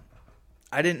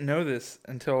 I didn't know this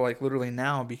until literally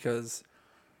now because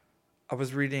I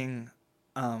was reading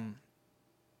a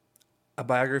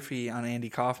biography on Andy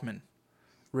Kaufman,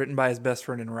 written by his best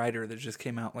friend and writer that just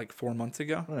came out 4 months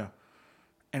ago. Yeah.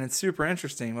 And it's super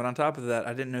interesting. But on top of that,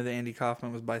 I didn't know that Andy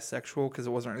Kaufman was bisexual because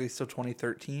it wasn't released till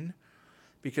 2013.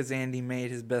 Because Andy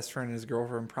made his best friend and his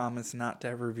girlfriend promise not to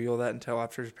ever reveal that until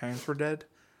after his parents were dead.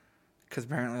 Because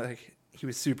apparently he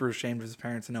was super ashamed of his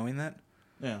parents knowing that.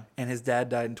 Yeah. And his dad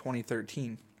died in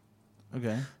 2013.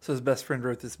 Okay. So his best friend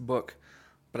wrote this book.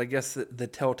 But I guess the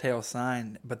telltale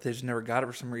sign, but they just never got it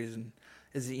for some reason,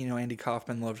 is that, Andy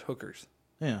Kaufman loved hookers.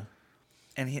 Yeah.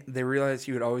 And they realized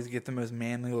he would always get the most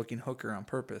manly-looking hooker on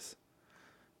purpose.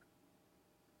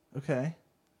 Okay.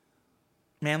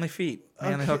 Manly feet.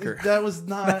 Manly Okay, hooker. That was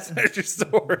not. That's your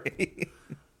story.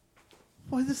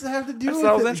 What does that have to do I with thought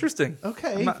that was it? interesting.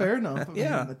 Okay, fair enough. I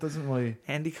Yeah. mean, that doesn't really.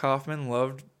 Andy Kaufman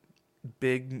loved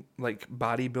big,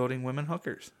 bodybuilding women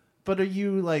hookers. But are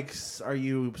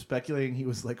you speculating he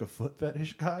was a foot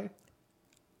fetish guy?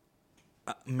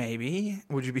 Maybe.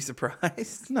 Would you be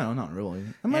surprised? No, not really.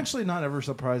 I'm Yeah. actually not ever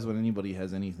surprised when anybody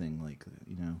has anything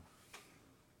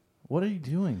What are you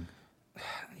doing?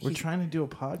 We're trying to do a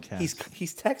podcast.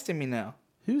 He's texting me now.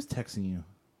 Who's texting you?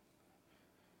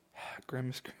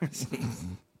 Grimace.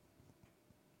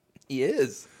 He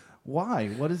is. Why?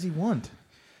 What does he want?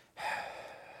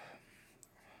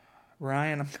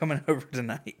 Ryan, I'm coming over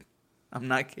tonight. I'm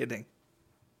not kidding.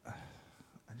 I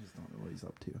just don't know what he's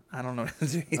up to. I don't know what to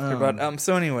do either. But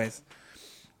so anyways,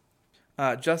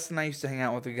 Justin and I used to hang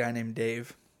out with a guy named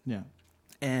Dave Yeah.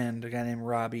 and a guy named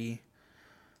Robbie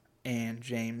and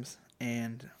James,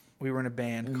 and we were in a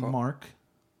band And called Mark.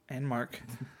 and Mark.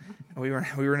 we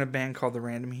were in a band called the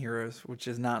Random Heroes, which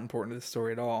is not important to the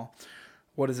story at all.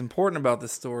 What is important about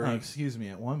this story? Oh, excuse me.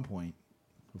 At one point,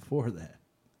 before that,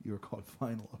 you were called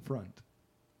Final Affront.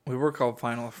 We were called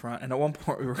Final Affront, and at one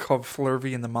point we were called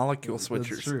Flurvy and the Molecule Switchers.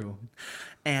 That's true.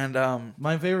 And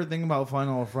My favorite thing about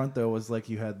Final Affront, though, was like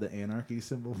you had the anarchy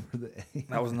symbol for the A.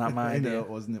 That was not my I know idea. it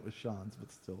wasn't. It was Sean's,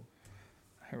 but still.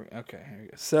 here we go.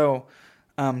 So,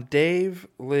 Dave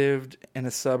lived in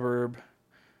a suburb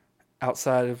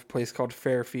outside of a place called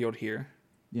Fairfield here.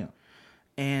 Yeah.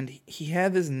 And he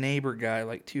had this neighbor guy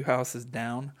like 2 houses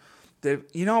down.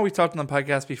 You know how we talked on the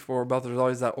podcast before about there's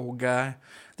always that old guy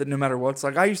that no matter what, it's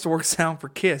like, I used to work sound for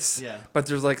Kiss. Yeah. But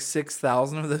there's like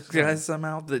 6,000 of those guys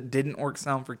somehow that didn't work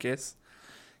sound for Kiss.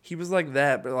 He was like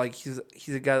that, but like he's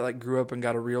a guy that like grew up and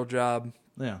got a real job,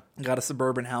 Yeah. got a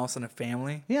suburban house and a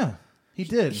family. Yeah. He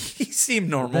did. He seemed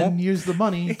normal. Then used the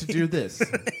money to do this.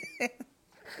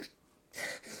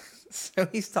 So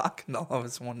he's talking to all of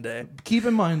us one day. Keep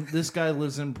in mind, this guy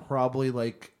lives in probably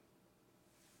like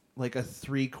a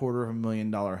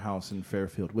 $750,000 house in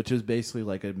Fairfield, which is basically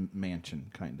like a mansion,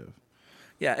 kind of.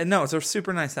 Yeah, and no, it's a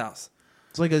super nice house.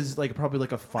 It's like probably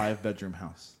like a 5-bedroom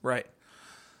house. Right.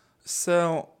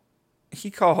 So he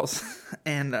calls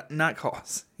and not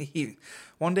calls.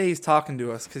 One day he's talking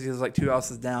to us because he was like 2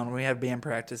 houses down. We had band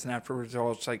practice, and afterwards we're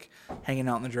all just like hanging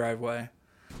out in the driveway.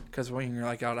 Because when you're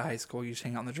like out of high school, you just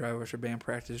hang out in the driveway for band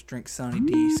practice, drink Sunny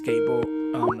D, skateboard.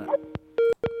 Oh no.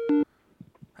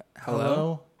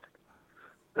 Hello?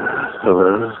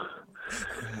 Hello.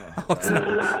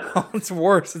 Oh, it's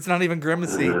worse. It's not even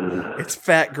Grimacy. It's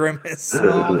Fat Grimace.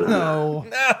 Oh, no.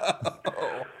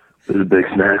 This is Big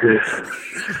Snacker.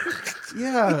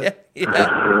 Yeah.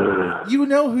 Yeah. You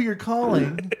know who you're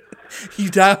calling. You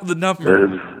dialed the number.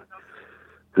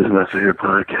 This is my favorite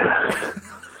podcast.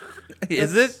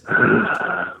 Is it?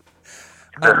 Oh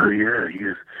yeah,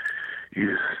 you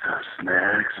just have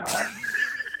snacks.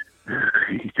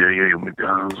 You get your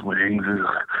McDonald's wings.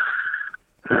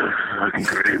 It's fucking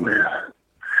great, man.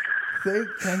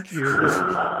 Thank you.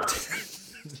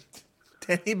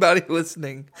 To anybody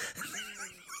listening,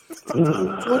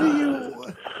 What are you...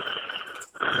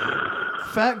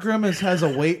 Fat Grimace has a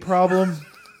weight problem,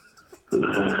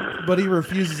 but he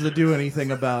refuses to do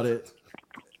anything about it.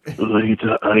 I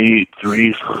eat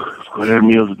 3 square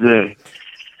meals a day.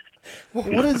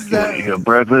 What is that? You got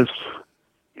breakfast.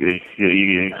 You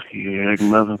egg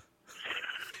muffin.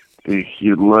 You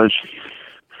eat lunch.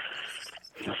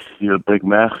 You have Big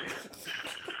Mac.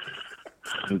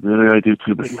 And then I do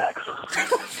 2 Big Macs.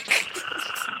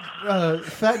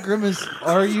 Fat Grimace,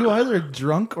 are you either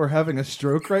drunk or having a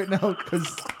stroke right now?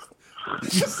 Because you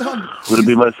sound... Would it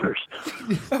be my first?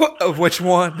 of which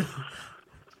one?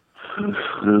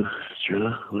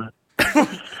 Sure. What?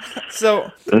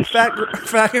 So,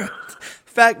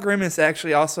 Fat Grimace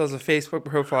actually also has a Facebook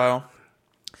profile.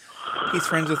 He's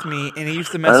friends with me, and he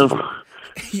used to message.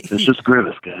 It's just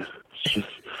Grimace, guys. It's just.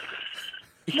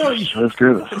 No, It's just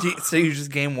Grimace. So you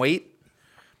just gain weight?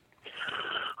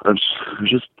 I was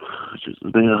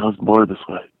born this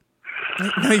way.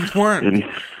 No, you weren't. And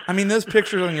I mean, those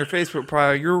pictures on your Facebook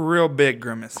profile, you're real big,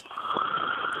 Grimace.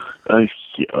 That's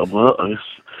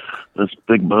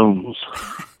big bones.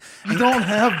 you don't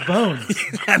have bones.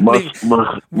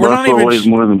 We're not even weighs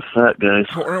more than fat, guys.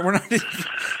 We're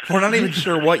not even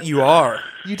sure what you are.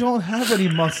 You don't have any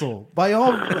muscle. By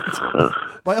all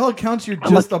accounts, you're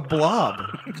just a blob.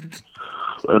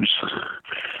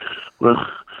 Well,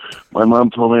 my mom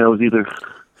told me I was either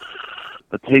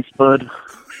a taste bud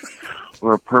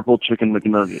or a purple chicken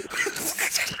McNugget.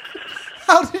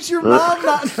 How did your mom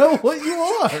not know what you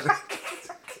are?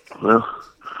 Well,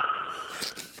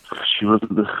 she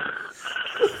wasn't the.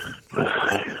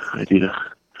 I did a.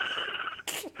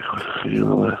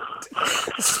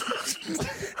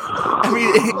 I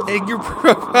mean, in your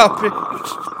profile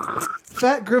picture.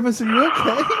 Fat Grimace, are you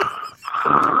okay?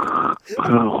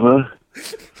 What?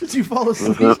 Did you fall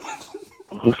asleep?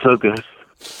 What's up, guys?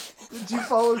 Did you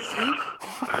fall asleep?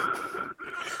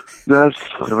 That's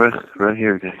right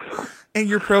here, guys. In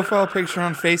your profile picture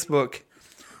on Facebook,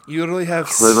 you literally have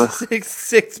Flavor?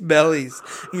 six bellies,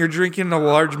 and you're drinking a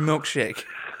large milkshake.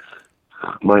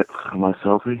 My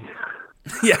selfie?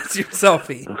 Yes, your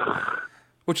selfie.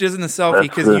 Which isn't a selfie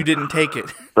because you didn't take it.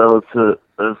 That's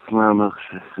my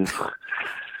milkshake.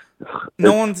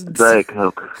 No one's... Diet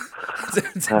Coke.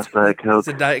 Half Diet Coke. It's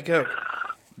a Diet Coke.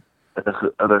 That's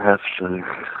the other half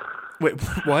sugar. Wait,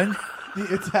 what?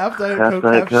 It's half Diet Half Coke,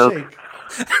 Diet half Coke. shake.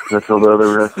 That's all the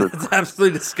other rest of It's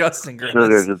absolutely disgusting,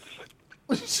 Grimace. sugar.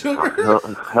 It's Sugar?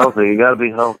 healthy. You gotta be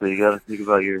healthy. You gotta think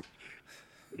about your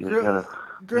kind of.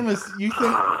 Grimace, you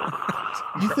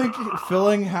think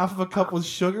filling half of a cup with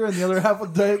sugar and the other half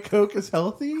with Diet Coke is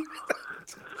healthy?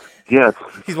 Yeah.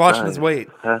 He's watching his weight.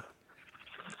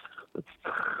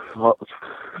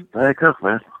 Diet Coke,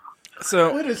 man.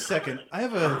 So, Wait a second. I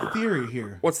have a theory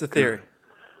here. what's the theory?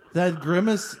 That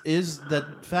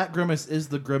Fat Grimace is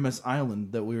the Grimace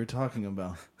Island that we were talking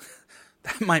about.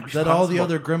 That might be That all the possible.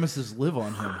 other Grimaces live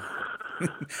on him.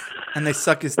 And they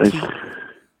suck his teeth.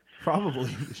 Probably.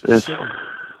 It's Sugar.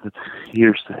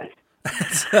 hearsay.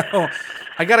 So,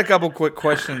 I got a couple quick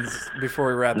questions before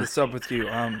we wrap this up with you.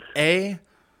 A,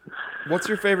 what's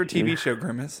your favorite TV show,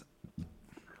 Grimace?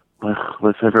 My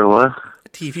favorite what? A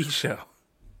TV show.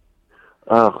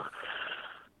 Oh,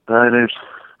 diners,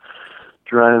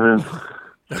 drive-ins,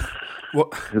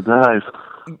 What? dives.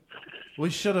 We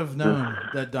should have known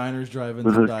that diners, drive-ins,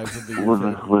 and dives would be your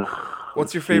favorite.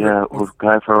 What's your favorite? Yeah, with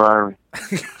Guy Ferrari.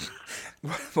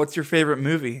 What's your favorite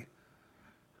movie?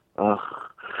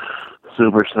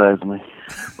 Super Size Me.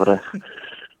 But I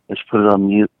just put it on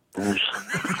mute. And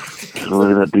just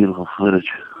look at that beautiful footage.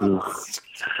 Ugh.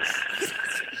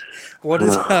 What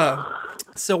is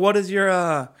So what is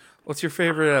your what's your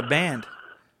favorite band?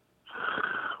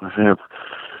 My favorite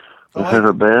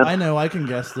Oh, band? I know. I can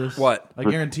guess this. What? I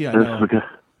guarantee I This know. the guy.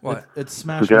 What? It's The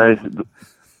Smash guy Mouth.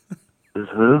 is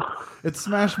who? It's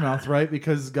Smash Mouth, right?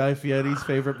 Because Guy Fieri's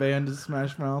favorite band is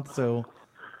Smash Mouth. So,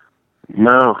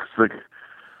 No, it's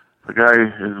the guy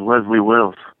is Leslie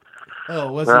Wills.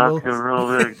 oh, Wesley Rock and Wilson.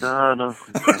 roll Big Donna.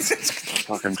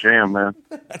 Fucking jam, man.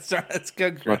 That's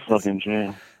good. My Grimace. fucking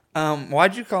jam.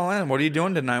 Why'd you call in? What are you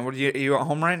doing tonight? What are you at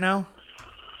home right now?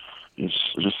 Just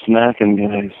snacking,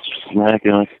 guys. Just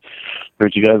snacking. Like,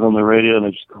 heard you guys on the radio, and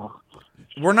I just called.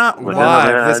 We're not Like, live.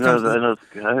 yeah, This I know, comes. I know,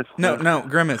 guys. No,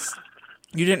 Grimace.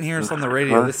 You didn't hear us on the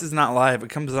radio. Huh? This is not live. It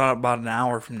comes out about an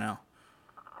hour from now.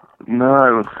 No, I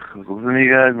was listening to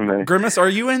you guys, and I Grimace, are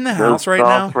you in the dozed house right off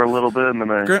now? for a little bit, and then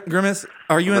I Grimace,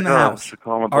 are you in the Oh, I house? should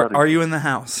call my buddy. Are you in the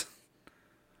house?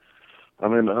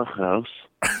 I'm in the house.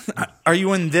 Are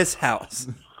you in this house?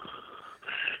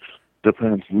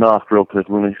 Depends. Knock real quick.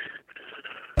 Let me.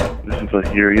 This if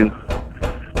I hear you.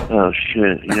 Oh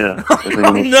shit! Yeah. I think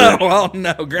I'm upstairs.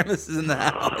 No, Grimace is in the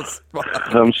house.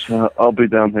 I'll be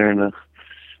down there in a.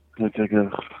 Take a.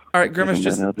 All right, Grimace,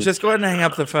 Take a minute. just go ahead and hang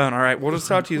up the phone. All right, we'll just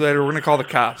talk to you later. We're gonna call the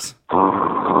cops.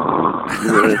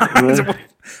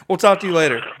 We'll talk to you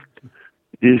later.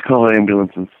 You just call an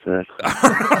ambulance instead.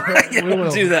 Yeah, We we'll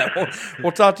will. do that.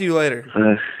 We'll talk to you later.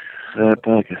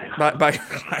 Okay. Bye,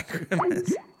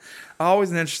 Grimace.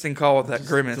 Always an interesting call with that Just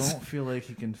Grimace. don't feel like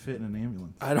he can fit in an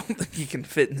ambulance. I don't think he can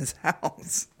fit in his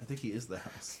house. I think he is the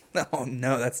house. Oh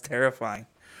no, that's terrifying.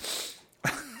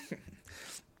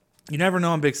 You never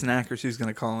know on Big Snackers who's going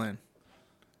to call in.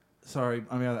 Sorry,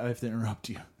 I mean I have to interrupt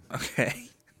you. Okay.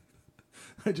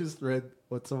 I just read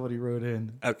what somebody wrote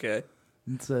in Okay.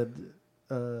 and said,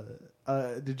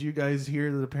 did you guys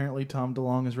hear that apparently Tom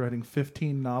DeLonge is writing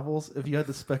 15 novels? If you had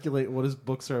to speculate what his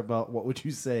books are about, what would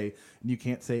you say? And you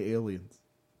can't say aliens.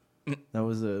 That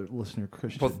was a listener,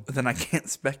 Christian. Well, then I can't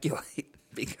speculate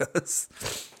because.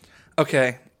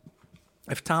 Okay.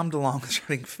 If Tom DeLonge is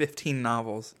writing 15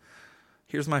 novels,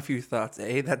 here's my few thoughts.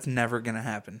 A, that's never going to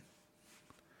happen.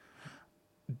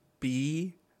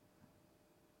 B,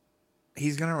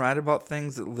 he's going to write about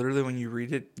things that literally when you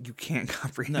read it, you can't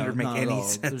comprehend or make not at any all.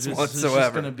 sense It's just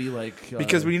whatsoever. going to be like...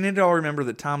 Because we need to all remember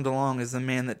that Tom DeLonge is the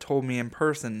man that told me in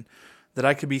person that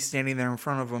I could be standing there in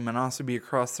front of him and also be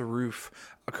across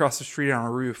the street on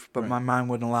a roof, but my mind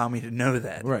wouldn't allow me to know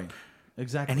that. Right.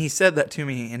 Exactly. And he said that to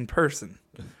me in person.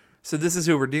 So this is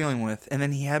who we're dealing with. And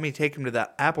then he had me take him to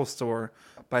that Apple store,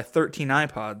 buy 13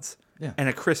 iPods Yeah. and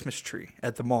a Christmas tree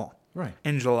at the mall Right.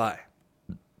 in July.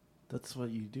 That's what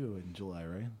you do in July,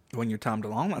 right? When you're Tom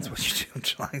DeLonge, that's what you do in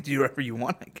July. You do whatever you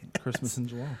want, I guess. Christmas in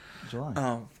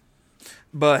July.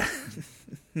 But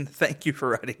thank you for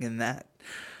writing in that.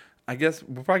 I guess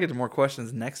we'll probably get to more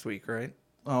questions next week, right?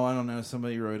 Oh, I don't know.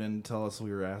 Somebody wrote in to tell us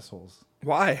we were assholes.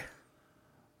 Why?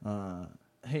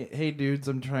 Hey, dudes!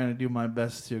 I'm trying to do my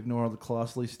best to ignore all the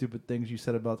colossally stupid things you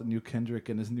said about the new Kendrick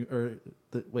and his new,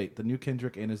 the new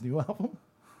Kendrick and his new album.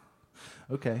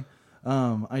 Okay,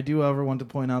 I do, however, want to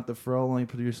point out that Pharrell only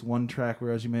produced one track,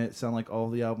 whereas you made it sound like all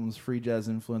the album's free jazz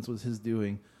influence was his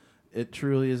doing. It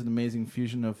truly is an amazing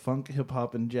fusion of funk,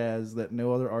 hip-hop, and jazz that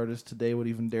no other artist today would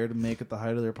even dare to make at the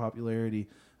height of their popularity.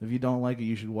 If you don't like it,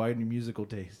 you should widen your musical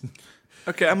taste.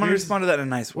 Okay, I'm going to respond to that in a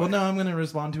nice way. Well, no, I'm going to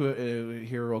respond to it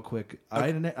here real quick.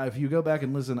 Okay. If you go back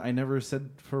and listen, I never said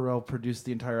Pharrell produced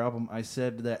the entire album. I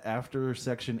said that after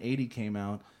Section 80 came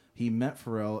out, he met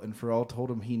Pharrell, and Pharrell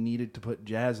told him he needed to put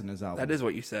jazz in his album. That is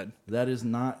what you said. That is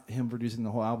not him producing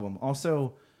the whole album.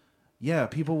 Also, yeah,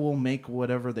 people will make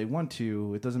whatever they want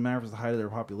to. It doesn't matter if it's the height of their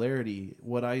popularity.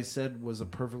 What I said was a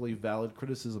perfectly valid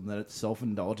criticism that it's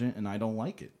self-indulgent, and I don't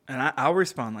like it. And I'll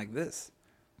respond like this.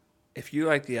 If you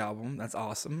like the album, that's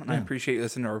awesome, and I appreciate you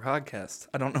listening to our podcast.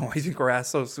 I don't know why you think we're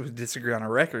assholes who disagree on a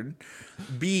record.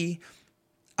 B,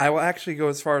 I will actually go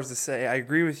as far as to say I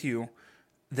agree with you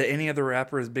that any other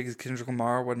rapper as big as Kendrick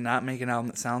Lamar would not make an album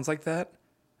that sounds like that.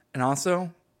 And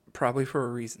also, probably for a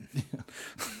reason.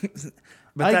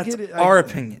 But that's our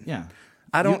opinion. Yeah.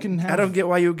 I don't get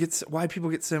why people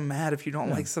get so mad if you don't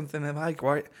like something they like.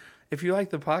 Why, if you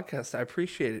like the podcast, I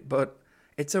appreciate it, but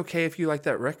it's okay if you like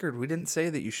that record. We didn't say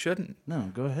that you shouldn't.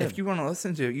 No, go ahead. If you want to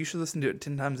listen to it, you should listen to it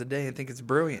 10 times a day and think it's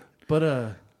brilliant.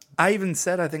 But I even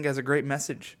said I think it has a great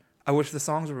message. I wish the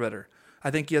songs were better.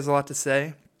 I think he has a lot to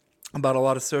say about a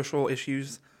lot of social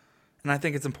issues, and I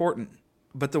think it's important.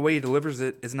 But the way he delivers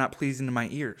it is not pleasing to my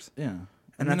ears. yeah.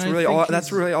 And that's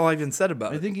really all I even said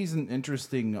about it. I think he's an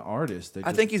interesting artist.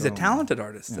 I think he's a talented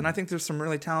artist, and I think there's some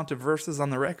really talented verses on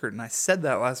the record, and I said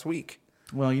that last week.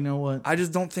 Well, you know what? I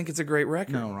just don't think it's a great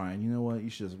record. No, Ryan, you know what?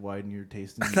 You should just widen your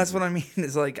taste in music. That's what I mean.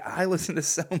 Is like I listen to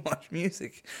so much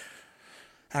music.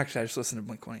 Actually, I just listen to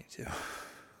Blink-182.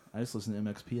 I just listen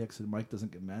to MXPX, and Mike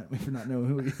doesn't get mad at me for not knowing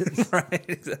who he is.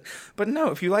 Right. But no,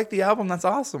 if you like the album, that's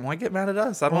awesome. Why get mad at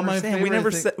us? I don't understand.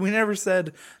 We never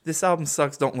said this album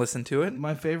sucks. Don't listen to it.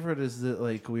 My favorite is that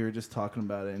we were just talking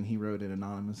about it, and he wrote it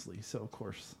anonymously. So of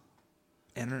course,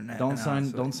 internet. Don't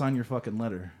sign your fucking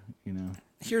letter. You know.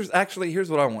 Here's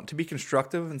what I want to be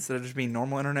constructive instead of just being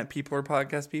normal internet people or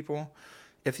podcast people.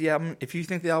 If you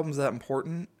think the album's that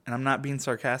important, and I'm not being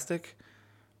sarcastic,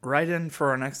 write in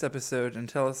for our next episode and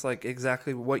tell us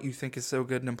exactly what you think is so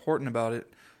good and important about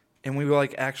it, and we will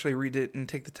actually read it and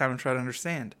take the time and try to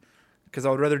understand. Because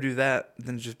I would rather do that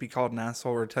than just be called an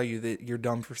asshole or tell you that you're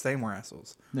dumb for saying we're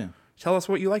assholes. Yeah. Tell us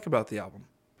what you like about the album.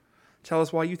 Tell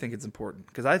us why you think it's important.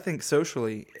 Because I think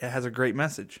socially it has a great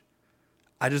message.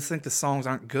 I just think the songs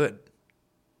aren't good.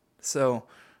 So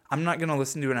I'm not going to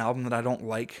listen to an album that I don't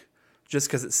like just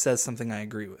because it says something I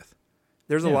agree with.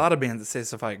 There's a lot of bands that say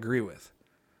stuff I agree with.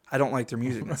 I don't like their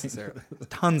music necessarily.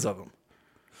 Tons of them.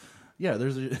 Yeah,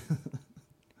 there's a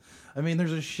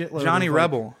shitload. Johnny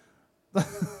Rebel.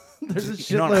 There's a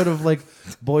shitload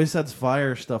of Boy Sets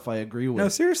Fire stuff I agree with. No,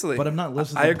 seriously. But I'm not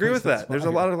listening. I agree with that. There's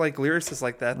a lot of lyricists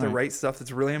like that that Right. write stuff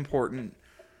that's really important,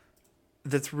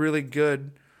 that's really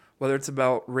good, whether it's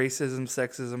about racism,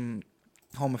 sexism,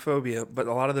 homophobia. But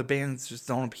a lot of the bands just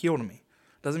don't appeal to me.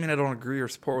 Doesn't mean I don't agree or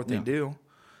support what they do.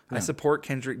 I support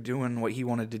Kendrick doing what he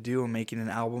wanted to do and making an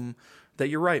album that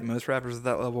you're right, most rappers at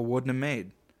that level wouldn't have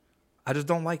made. I just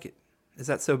don't like it. Is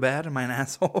that so bad? Am I an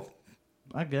asshole?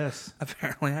 I guess.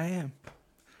 Apparently I am.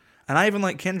 And I even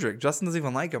like Kendrick. Justin doesn't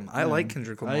even like him. I like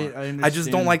Kendrick Lamar. I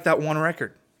just don't like that one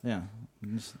record. Yeah.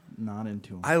 I'm just not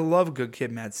into him. I love Good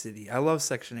Kid, Mad City. I love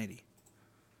Section 80.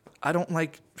 I don't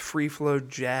like free flow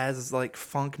jazz,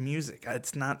 funk music.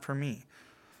 It's not for me.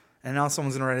 And now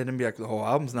someone's going to write it and be like, the whole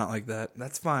album's not like that.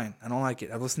 That's fine. I don't like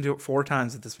it. I've listened to it 4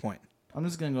 times at this point. I'm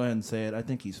just going to go ahead and say it. I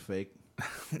think he's fake.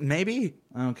 Maybe.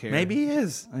 I don't care. Maybe he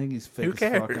is. I think he's fake Who as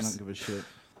fuck. I cares? don't give a shit.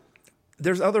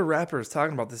 There's other rappers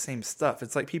talking about the same stuff.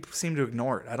 It's people seem to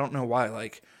ignore it. I don't know why.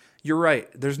 You're right.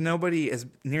 There's nobody as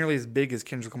nearly as big as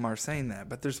Kendrick Lamar saying that,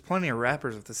 but there's plenty of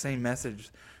rappers with the same message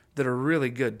that are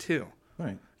really good too.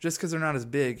 Right. Just because they're not as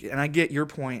big. And I get your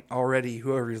point already,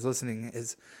 whoever is listening,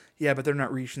 is, yeah, but they're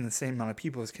not reaching the same amount of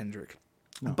people as Kendrick.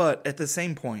 No. But at the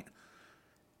same point,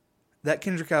 that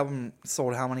Kendrick album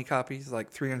sold how many copies?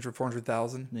 300,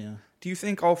 400,000? Yeah. Do you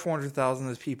think all 400,000 of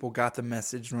those people got the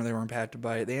message and they were impacted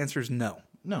by it? The answer is no.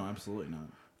 No, absolutely not.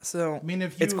 So,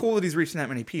 it's cool that he's reaching that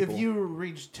many people. If you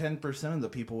reach 10% of the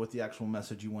people with the actual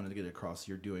message you wanted to get across,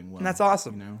 you're doing well. And that's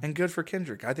awesome. And good for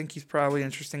Kendrick. I think he's probably an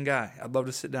interesting guy. I'd love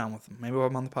to sit down with him. Maybe we'll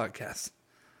have him on the podcast.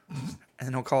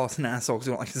 And he'll call us an asshole because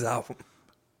we don't like his album.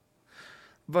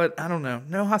 But I don't know.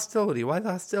 No hostility. Why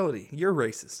the hostility? You're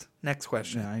racist. Next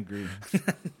question. Yeah, I agree.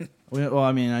 Well,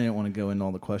 I didn't want to go into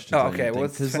all the questions. Oh, okay. Well,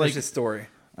 let's finish this story.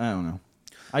 I don't know.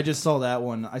 I just saw that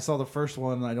one. I saw the first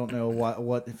one, and I don't know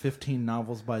what 15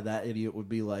 novels by that idiot would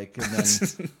be like.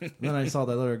 And then I saw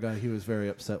that other guy. He was very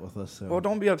upset with us. So. Well,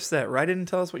 don't be upset. Write in and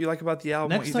tell us what you like about the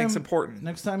album, what you think's important.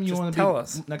 Next time you Just want to tell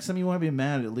us. Next time you want to be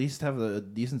mad, at least have the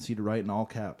decency to write in all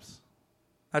caps.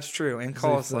 That's true. And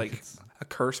call us like a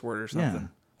curse word or something. Yeah.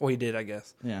 Well, he did, I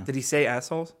guess. Yeah. Did he say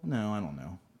assholes? No, I don't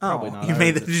know. Oh, Probably not. you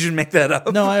made that? Did you make that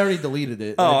up? No, I already deleted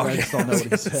it. Oh, I okay. just don't know what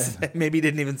he said. Maybe he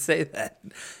didn't even say that.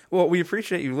 Well, we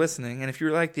appreciate you listening, and if you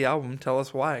like the album, tell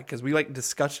us why, because we like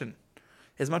discussion.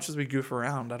 As much as we goof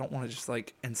around, I don't want to just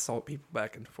like insult people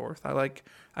back and forth. I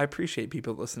appreciate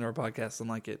people that listen to our podcast and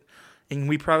like it, and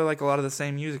we probably like a lot of the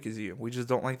same music as you. We just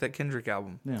don't like that Kendrick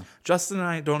album. Yeah. Justin and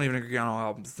I don't even agree on all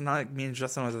albums. It's not like me and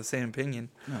Justin have the same opinion.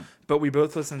 No. But we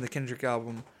both listen to the Kendrick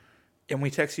album. And we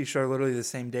text each other literally the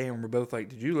same day, and we're both like,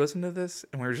 "Did you listen to this?"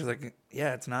 And we were just like,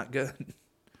 "Yeah, it's not good."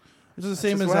 It's the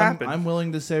same just as what happened. I'm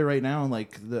willing to say right now.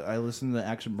 Like I listened to the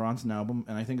Action Bronson album,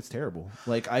 and I think it's terrible.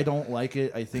 Like I don't like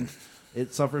it. I think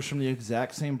it suffers from the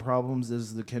exact same problems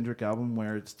as the Kendrick album,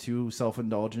 where it's too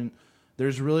self-indulgent.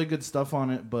 There's really good stuff on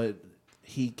it, but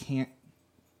he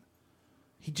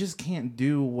just can't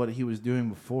do what he was doing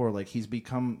before. Like he's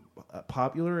become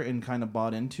popular and kind of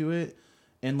bought into it.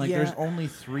 And, like, there's only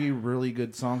 3 really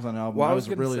good songs on the album. Well, I was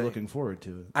really say, looking forward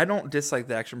to it. I don't dislike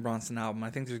the Action Bronson album.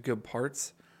 I think there's good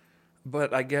parts.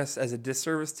 But I guess as a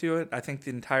disservice to it, I think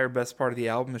the entire best part of the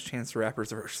album is Chance the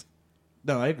Rapper's verse.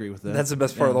 No, I agree with that. That's the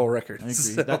best part of the whole record. I agree.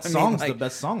 So, that song's the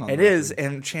best song on the record. It is,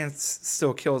 and Chance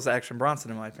still kills Action Bronson,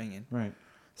 in my opinion. Right.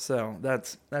 So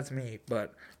that's me.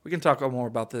 But we can talk more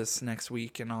about this next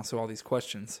week and also all these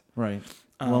questions. Right.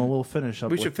 Well, we'll finish up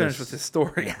We should finish with this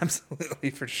story, absolutely,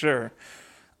 for sure.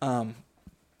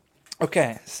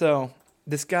 Okay, so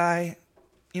this guy,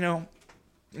 $1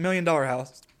 million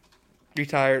house,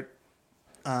 retired,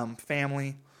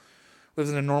 family, lives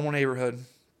in a normal neighborhood.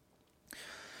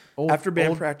 After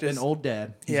band practice, an old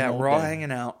dad. We're all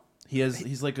hanging out.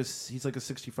 He's like a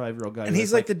 65-year-old guy, and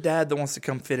he's like the dad that wants to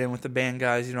come fit in with the band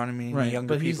guys. You know what I mean? Right. The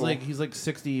younger but he's people. he's like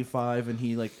 65, and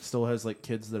he like still has like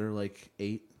kids that are like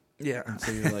 8. Yeah. And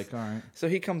so you're like, all right. So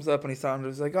he comes up and he's talking to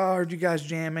us like, "Oh, I heard you guys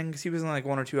jamming," because he was in like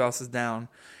 1 or 2 houses down.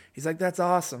 He's like, "That's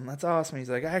awesome. That's awesome."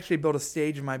 He's like, "I actually built a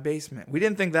stage in my basement." We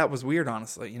didn't think that was weird,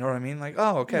 honestly. You know what I mean? Like,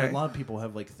 oh, okay. Yeah, a lot of people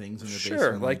have like things in their Sure,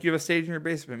 basement. like you have a stage in your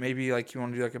basement. Maybe like you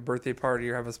want to do like a birthday party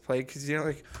or have us play. Because,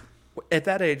 like at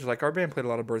that age, like our band played a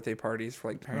lot of birthday parties for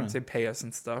like parents. Right. They pay us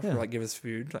and stuff Yeah. or like give us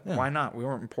food. Like, Yeah. Why not? We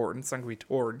weren't important. It's not like we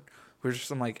toured. We were just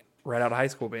some like right out of high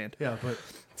school band. Yeah, but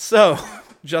So,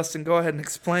 Justin, go ahead and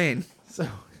explain. so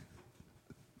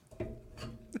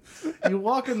you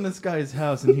walk in this guy's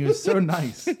house, and he was so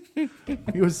nice.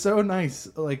 He was so nice,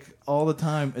 like all the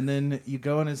time. And then you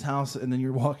go in his house, and then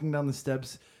you're walking down the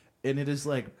steps, and it is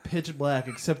like pitch black,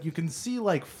 except you can see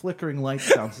like flickering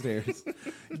lights downstairs.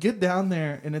 You get down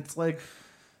there, and it's like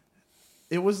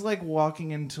it was like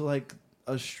walking into like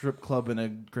a strip club in a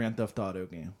Grand Theft Auto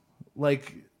game.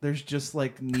 Like there's just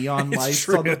like neon It's lights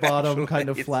true, on the bottom, actually. kind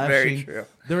of It's flashing. very true.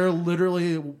 There are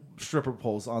literally stripper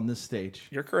poles on this stage.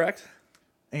 You're correct.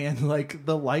 And like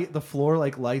the floor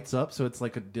like lights up, so it's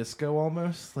like a disco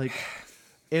almost. Like,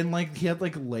 and like he had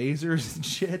like lasers and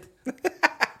shit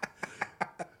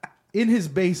in his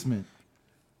basement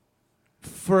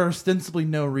for ostensibly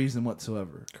no reason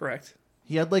whatsoever. Correct.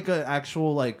 He had like an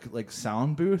actual like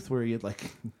sound booth where he had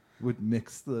like would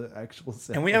mix the actual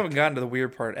sound. And we haven't gotten to the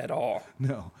weird part at all.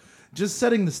 No, just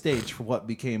setting the stage for what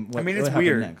became. What, I mean, what it's happened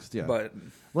weird, next. Yeah, but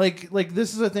like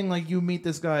this is a thing. Like you meet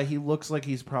this guy, he looks like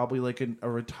he's probably like a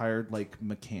retired like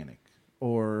mechanic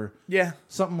or yeah,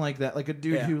 something like that. Like a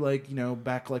dude Yeah. who like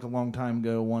back like a long time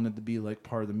ago wanted to be like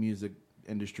part of the music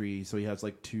industry, so he has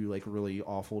like 2 like really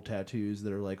awful tattoos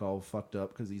that are like all fucked up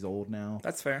because he's old now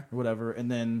that's fair. or whatever. And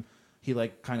then he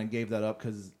like kind of gave that up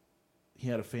because he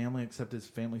had a family, except his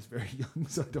family's very young,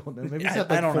 so I don't know. Maybe he's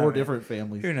had I like don't know, 4 man. different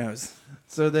families. Who knows?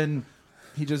 So then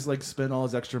he just like spent all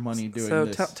his extra money doing So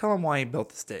this. tell him why he built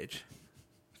the stage.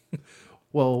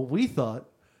 Well, we thought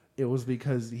it was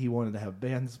because he wanted to have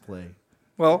bands play.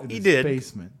 Well, In he his did.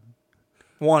 basement.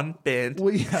 One band.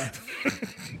 Well, yeah.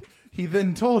 He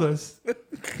then told us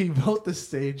he built the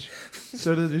stage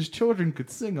so that his children could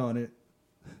sing on it.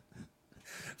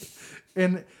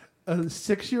 And a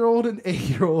 6-year-old, an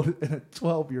 8-year-old, and a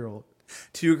 12-year-old.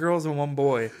 2 girls and 1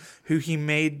 boy who he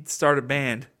made start a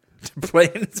band to play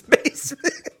in his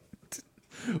basement.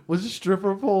 With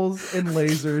stripper poles and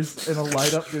lasers and a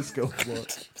light-up disco floor.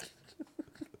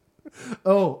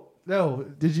 Oh, no.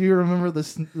 Did you remember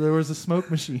this? There was a smoke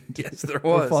machine. Yes, there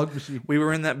Or was. a fog machine. We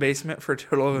were in that basement for a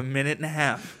total of 1.5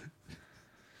 minutes.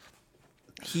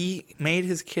 He made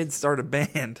his kids start a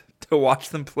band to to watch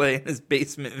them play in his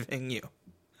basement venue.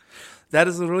 That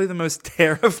is literally the most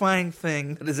terrifying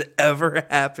thing that has ever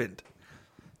happened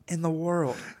in the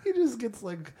world. He just gets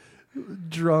like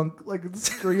drunk, like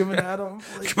screaming at him.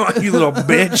 Like, Come on, you little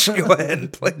bitch. Go ahead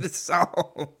and play the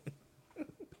song.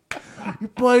 you're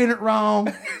playing it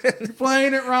wrong. You're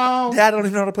playing it wrong. Dad, I don't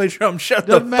even know how to play drums. Shut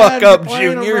Doesn't the fuck matter, up, you're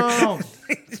playing it Junior. wrong.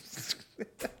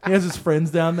 He has his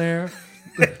friends down there.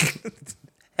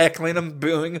 Heckling him,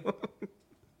 booing him.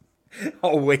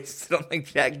 All wasted on like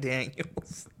Jack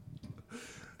Daniels.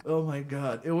 Oh my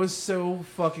god, it was so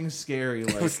fucking scary.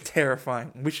 Like, It was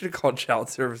terrifying. We should have called child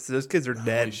services. Those kids are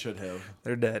dead. we should have.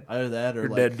 They're dead. Either that or They're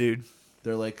like, dead, dude.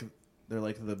 They're like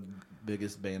the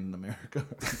biggest band in America.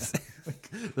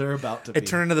 Like, they're about to be. It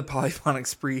turned into the polyphonic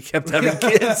spree. He kept having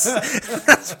kids.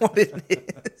 That's what it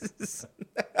is.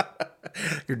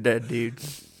 You're dead, dude.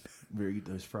 Better eat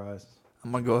those fries.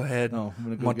 I'm going to go ahead. No, I'm I'm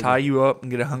gonna going go to tie you up and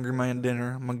get a Hungry Man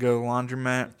dinner. I'm going to go to the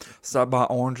laundromat. Stop by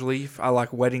Orange Leaf. I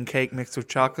like wedding cake mixed with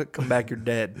chocolate. Come back, you're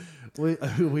dead.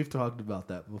 We've talked about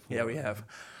that before. Yeah, we have.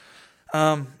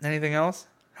 Anything else?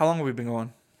 How long have we been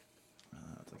going?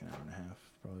 It's like an hour and a half,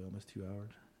 probably almost 2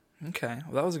 hours. Okay.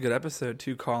 Well, that was a good episode.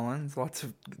 2 call-ins, lots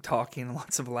of talking, and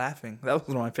lots of laughing. That was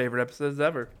one of my favorite episodes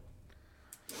ever.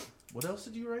 What else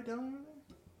did you write down?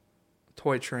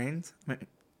 Toy trains.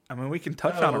 I mean, we can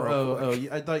touch on it real quick.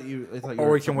 Yeah, I thought you. Or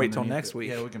were we can wait something till underneath next it. week.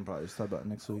 Yeah, we can probably just talk about it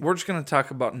next week. We're just going to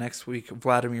talk about next week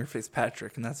Vladimir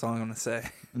Fitzpatrick, and that's all I'm going to say.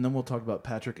 And then we'll talk about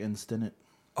Patrick and Stinnett.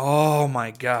 Oh,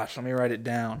 my gosh. Let me write it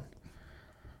down.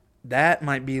 That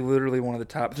might be literally one of the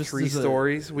top Just 3 as a-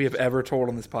 stories we have ever told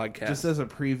on this podcast. Just as a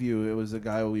preview, it was a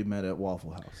guy we met at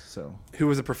Waffle House. So Who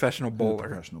was a professional bowler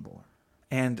professional bowler.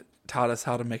 and taught us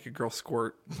how to make a girl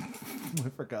squirt. I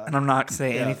forgot. And I'm not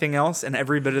saying Yeah. anything else, and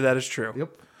every bit of that is true. Yep.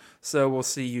 So we'll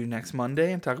see you next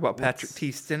Monday and talk about Patrick T.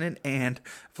 Stinnett and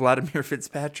Vladimir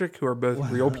Fitzpatrick, who are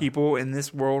both real people in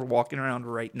this world walking around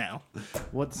right now.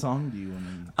 What song do you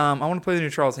want to? I want to play the new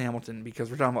Charles Hamilton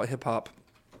because we're talking about hip hop.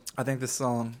 I think this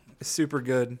song is super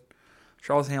good.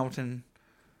 Charles Hamilton,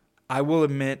 I will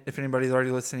admit, if anybody's already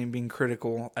listening, being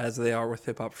critical as they are with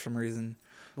hip hop for some reason.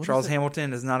 Charles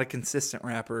Hamilton is not a consistent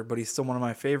rapper, but he's still one of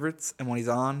my favorites. And when he's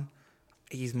on,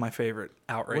 he's my favorite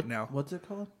out right now. What's it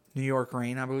called? New York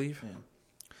Rain, I believe.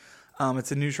 Yeah. It's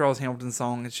a new Charles Hamilton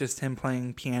song. It's just him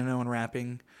playing piano and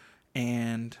rapping.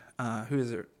 And who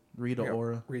is it? Rita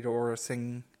Ora. Rita Ora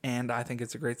singing. And I think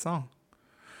it's a great song.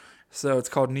 So it's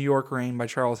called New York Rain by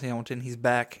Charles Hamilton. He's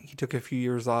back. He took a few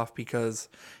years off because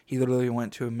he literally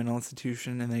went to a mental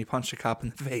institution and then he punched a cop in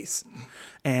the face.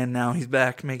 And now he's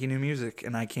back making new music.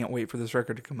 And I can't wait for this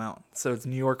record to come out. So it's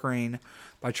New York Rain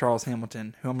by Charles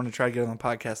Hamilton, who I'm going to try to get on the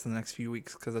podcast in the next few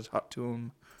weeks because I talked to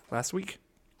him last week.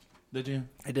 Did you?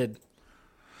 I did.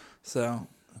 So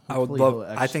I Hopefully would he'll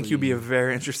love. I think you'd be a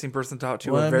very interesting person to talk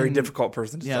to, Well, a I very mean, difficult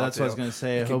person to Yeah, talk that's to. what I was gonna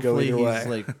say. It could go Hopefully, either he's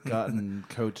way. like gotten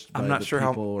coached. By I'm not the sure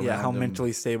people how around him.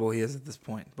 mentally stable he is at this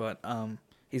point, but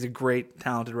he's a great,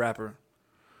 talented rapper.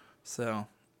 So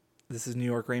this is New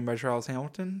York Rain by Charles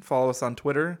Hamilton. Follow us on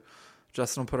Twitter.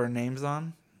 Justin will put our names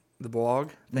on the blog.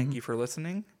 Thank you for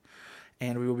listening,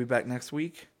 and we will be back next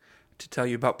week to tell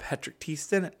you about Patrick T.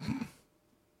 Stinnett.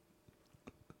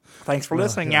 Thanks for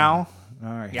listening, y'all.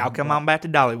 All right, Y'all come on back to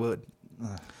Dollywood.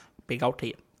 Big old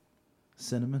tit.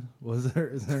 Cinnamon. Was there?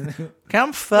 Is there? Any?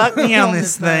 Come fuck me on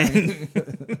this thing.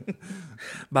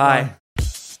 Bye.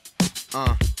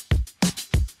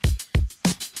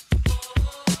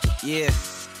 Yeah,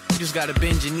 you just gotta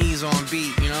bend your knees on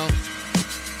beat, you know?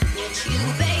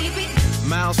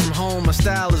 Miles from home, my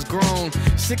style is grown.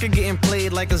 Sick of getting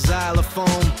played like a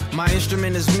xylophone. My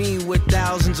instrument is me with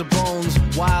thousands of bones.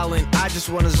 Wildin', I just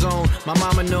wanna zone. My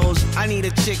mama knows I need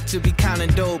a chick to be kinda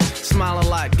dope. Smile a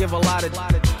lot, give a lot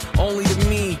of only to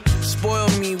me. Spoil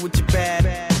me with your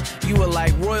bad. You are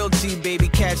like royalty, baby,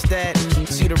 catch that.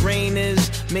 See, the rain is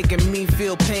making me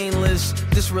feel painless.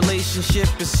 This relationship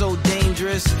is so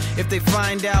dangerous. If they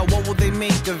find out, what will they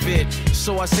make of it?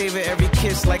 So I savor every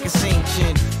kiss like it's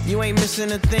ancient. You ain't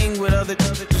missing a thing with other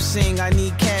you sing. I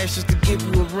need cash just to give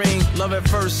you a ring. Love at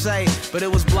first sight, but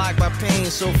it was blocked by pain.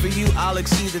 So for you, I'll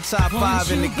exceed the top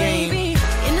 5 in the game. Baby,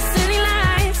 in the city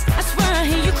lights, I swear I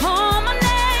hear you call my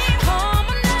name, call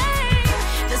my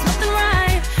name. There's nothing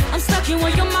right, I'm stuck in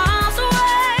where you're miles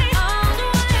away,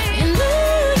 in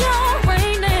New York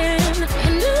raining,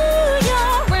 in New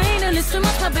York raining. It's too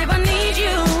much, my babe, I need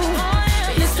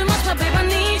you. It's too much, my babe, I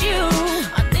need you.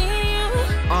 I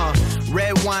need you.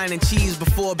 Red wine and cheese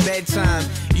before bedtime.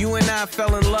 You and I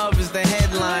fell in love is the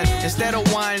headline. Instead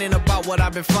of whining about what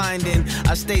I've been finding,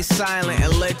 I stay silent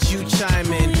and let you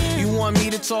chime in. You want me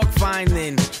to talk? Fine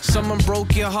then. Someone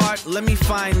broke your heart? Let me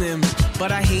find them.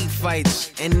 But I hate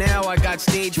fights, and now I got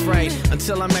stage fright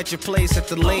until I'm at your place at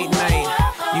the late night.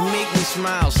 You make me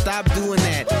smile, stop doing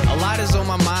that. A lot is on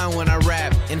my mind when I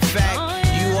rap. In fact,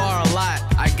 you are a lot.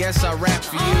 I guess I rap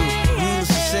for you. Needless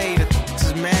to say that this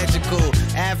is magical.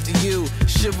 After you,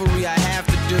 chivalry I have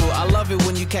to do. I love it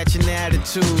when you catch an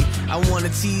attitude. I wanna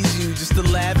tease you just to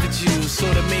laugh at you.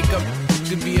 So to make up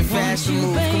could be a fashion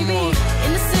move. Come on.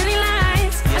 In the city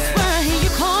lights, I swear I hear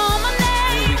you call my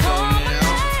name. Call my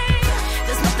name.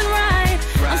 There's nothing right.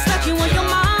 I'm stuck here when you're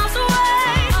miles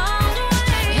away.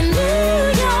 In New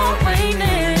York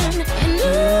raining. In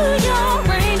New York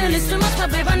raining. It's too much,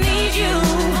 but babe, I need you.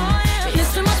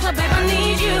 It's too much, but babe, I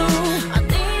need you.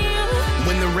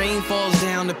 When the rain falls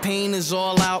down, the pain is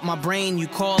all out my brain. You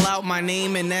call out my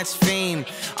name and that's fame.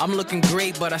 I'm looking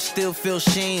great, but I still feel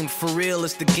shame. For real,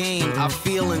 it's the game. I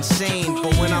feel insane,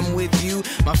 but when I'm with you,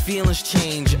 my feelings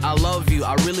change. I love you,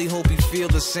 I really hope you feel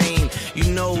the same. You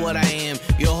know what I am,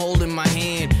 you're holding my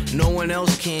hand. No one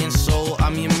else can, so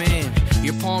I'm your man.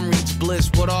 Your palm reads bliss,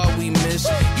 what are we miss?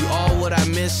 You are what I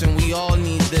miss, and we all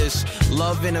need this.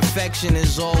 Love and affection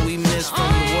is all we miss from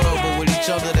the world, but with each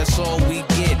other, that's all we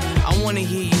get. I wanna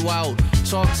hear you out,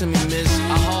 talk to me, miss.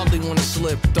 I hardly wanna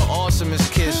slip, the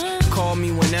awesomest kiss. Call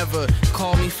me whenever,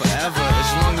 call me forever.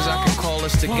 As long as I can call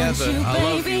us together, I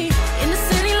love you. In the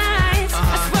city lights,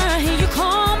 I swear I hear you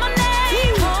call my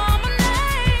name. Call my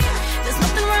name. There's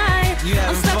nothing right. You I'm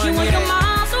having stuck fun here when yet? you're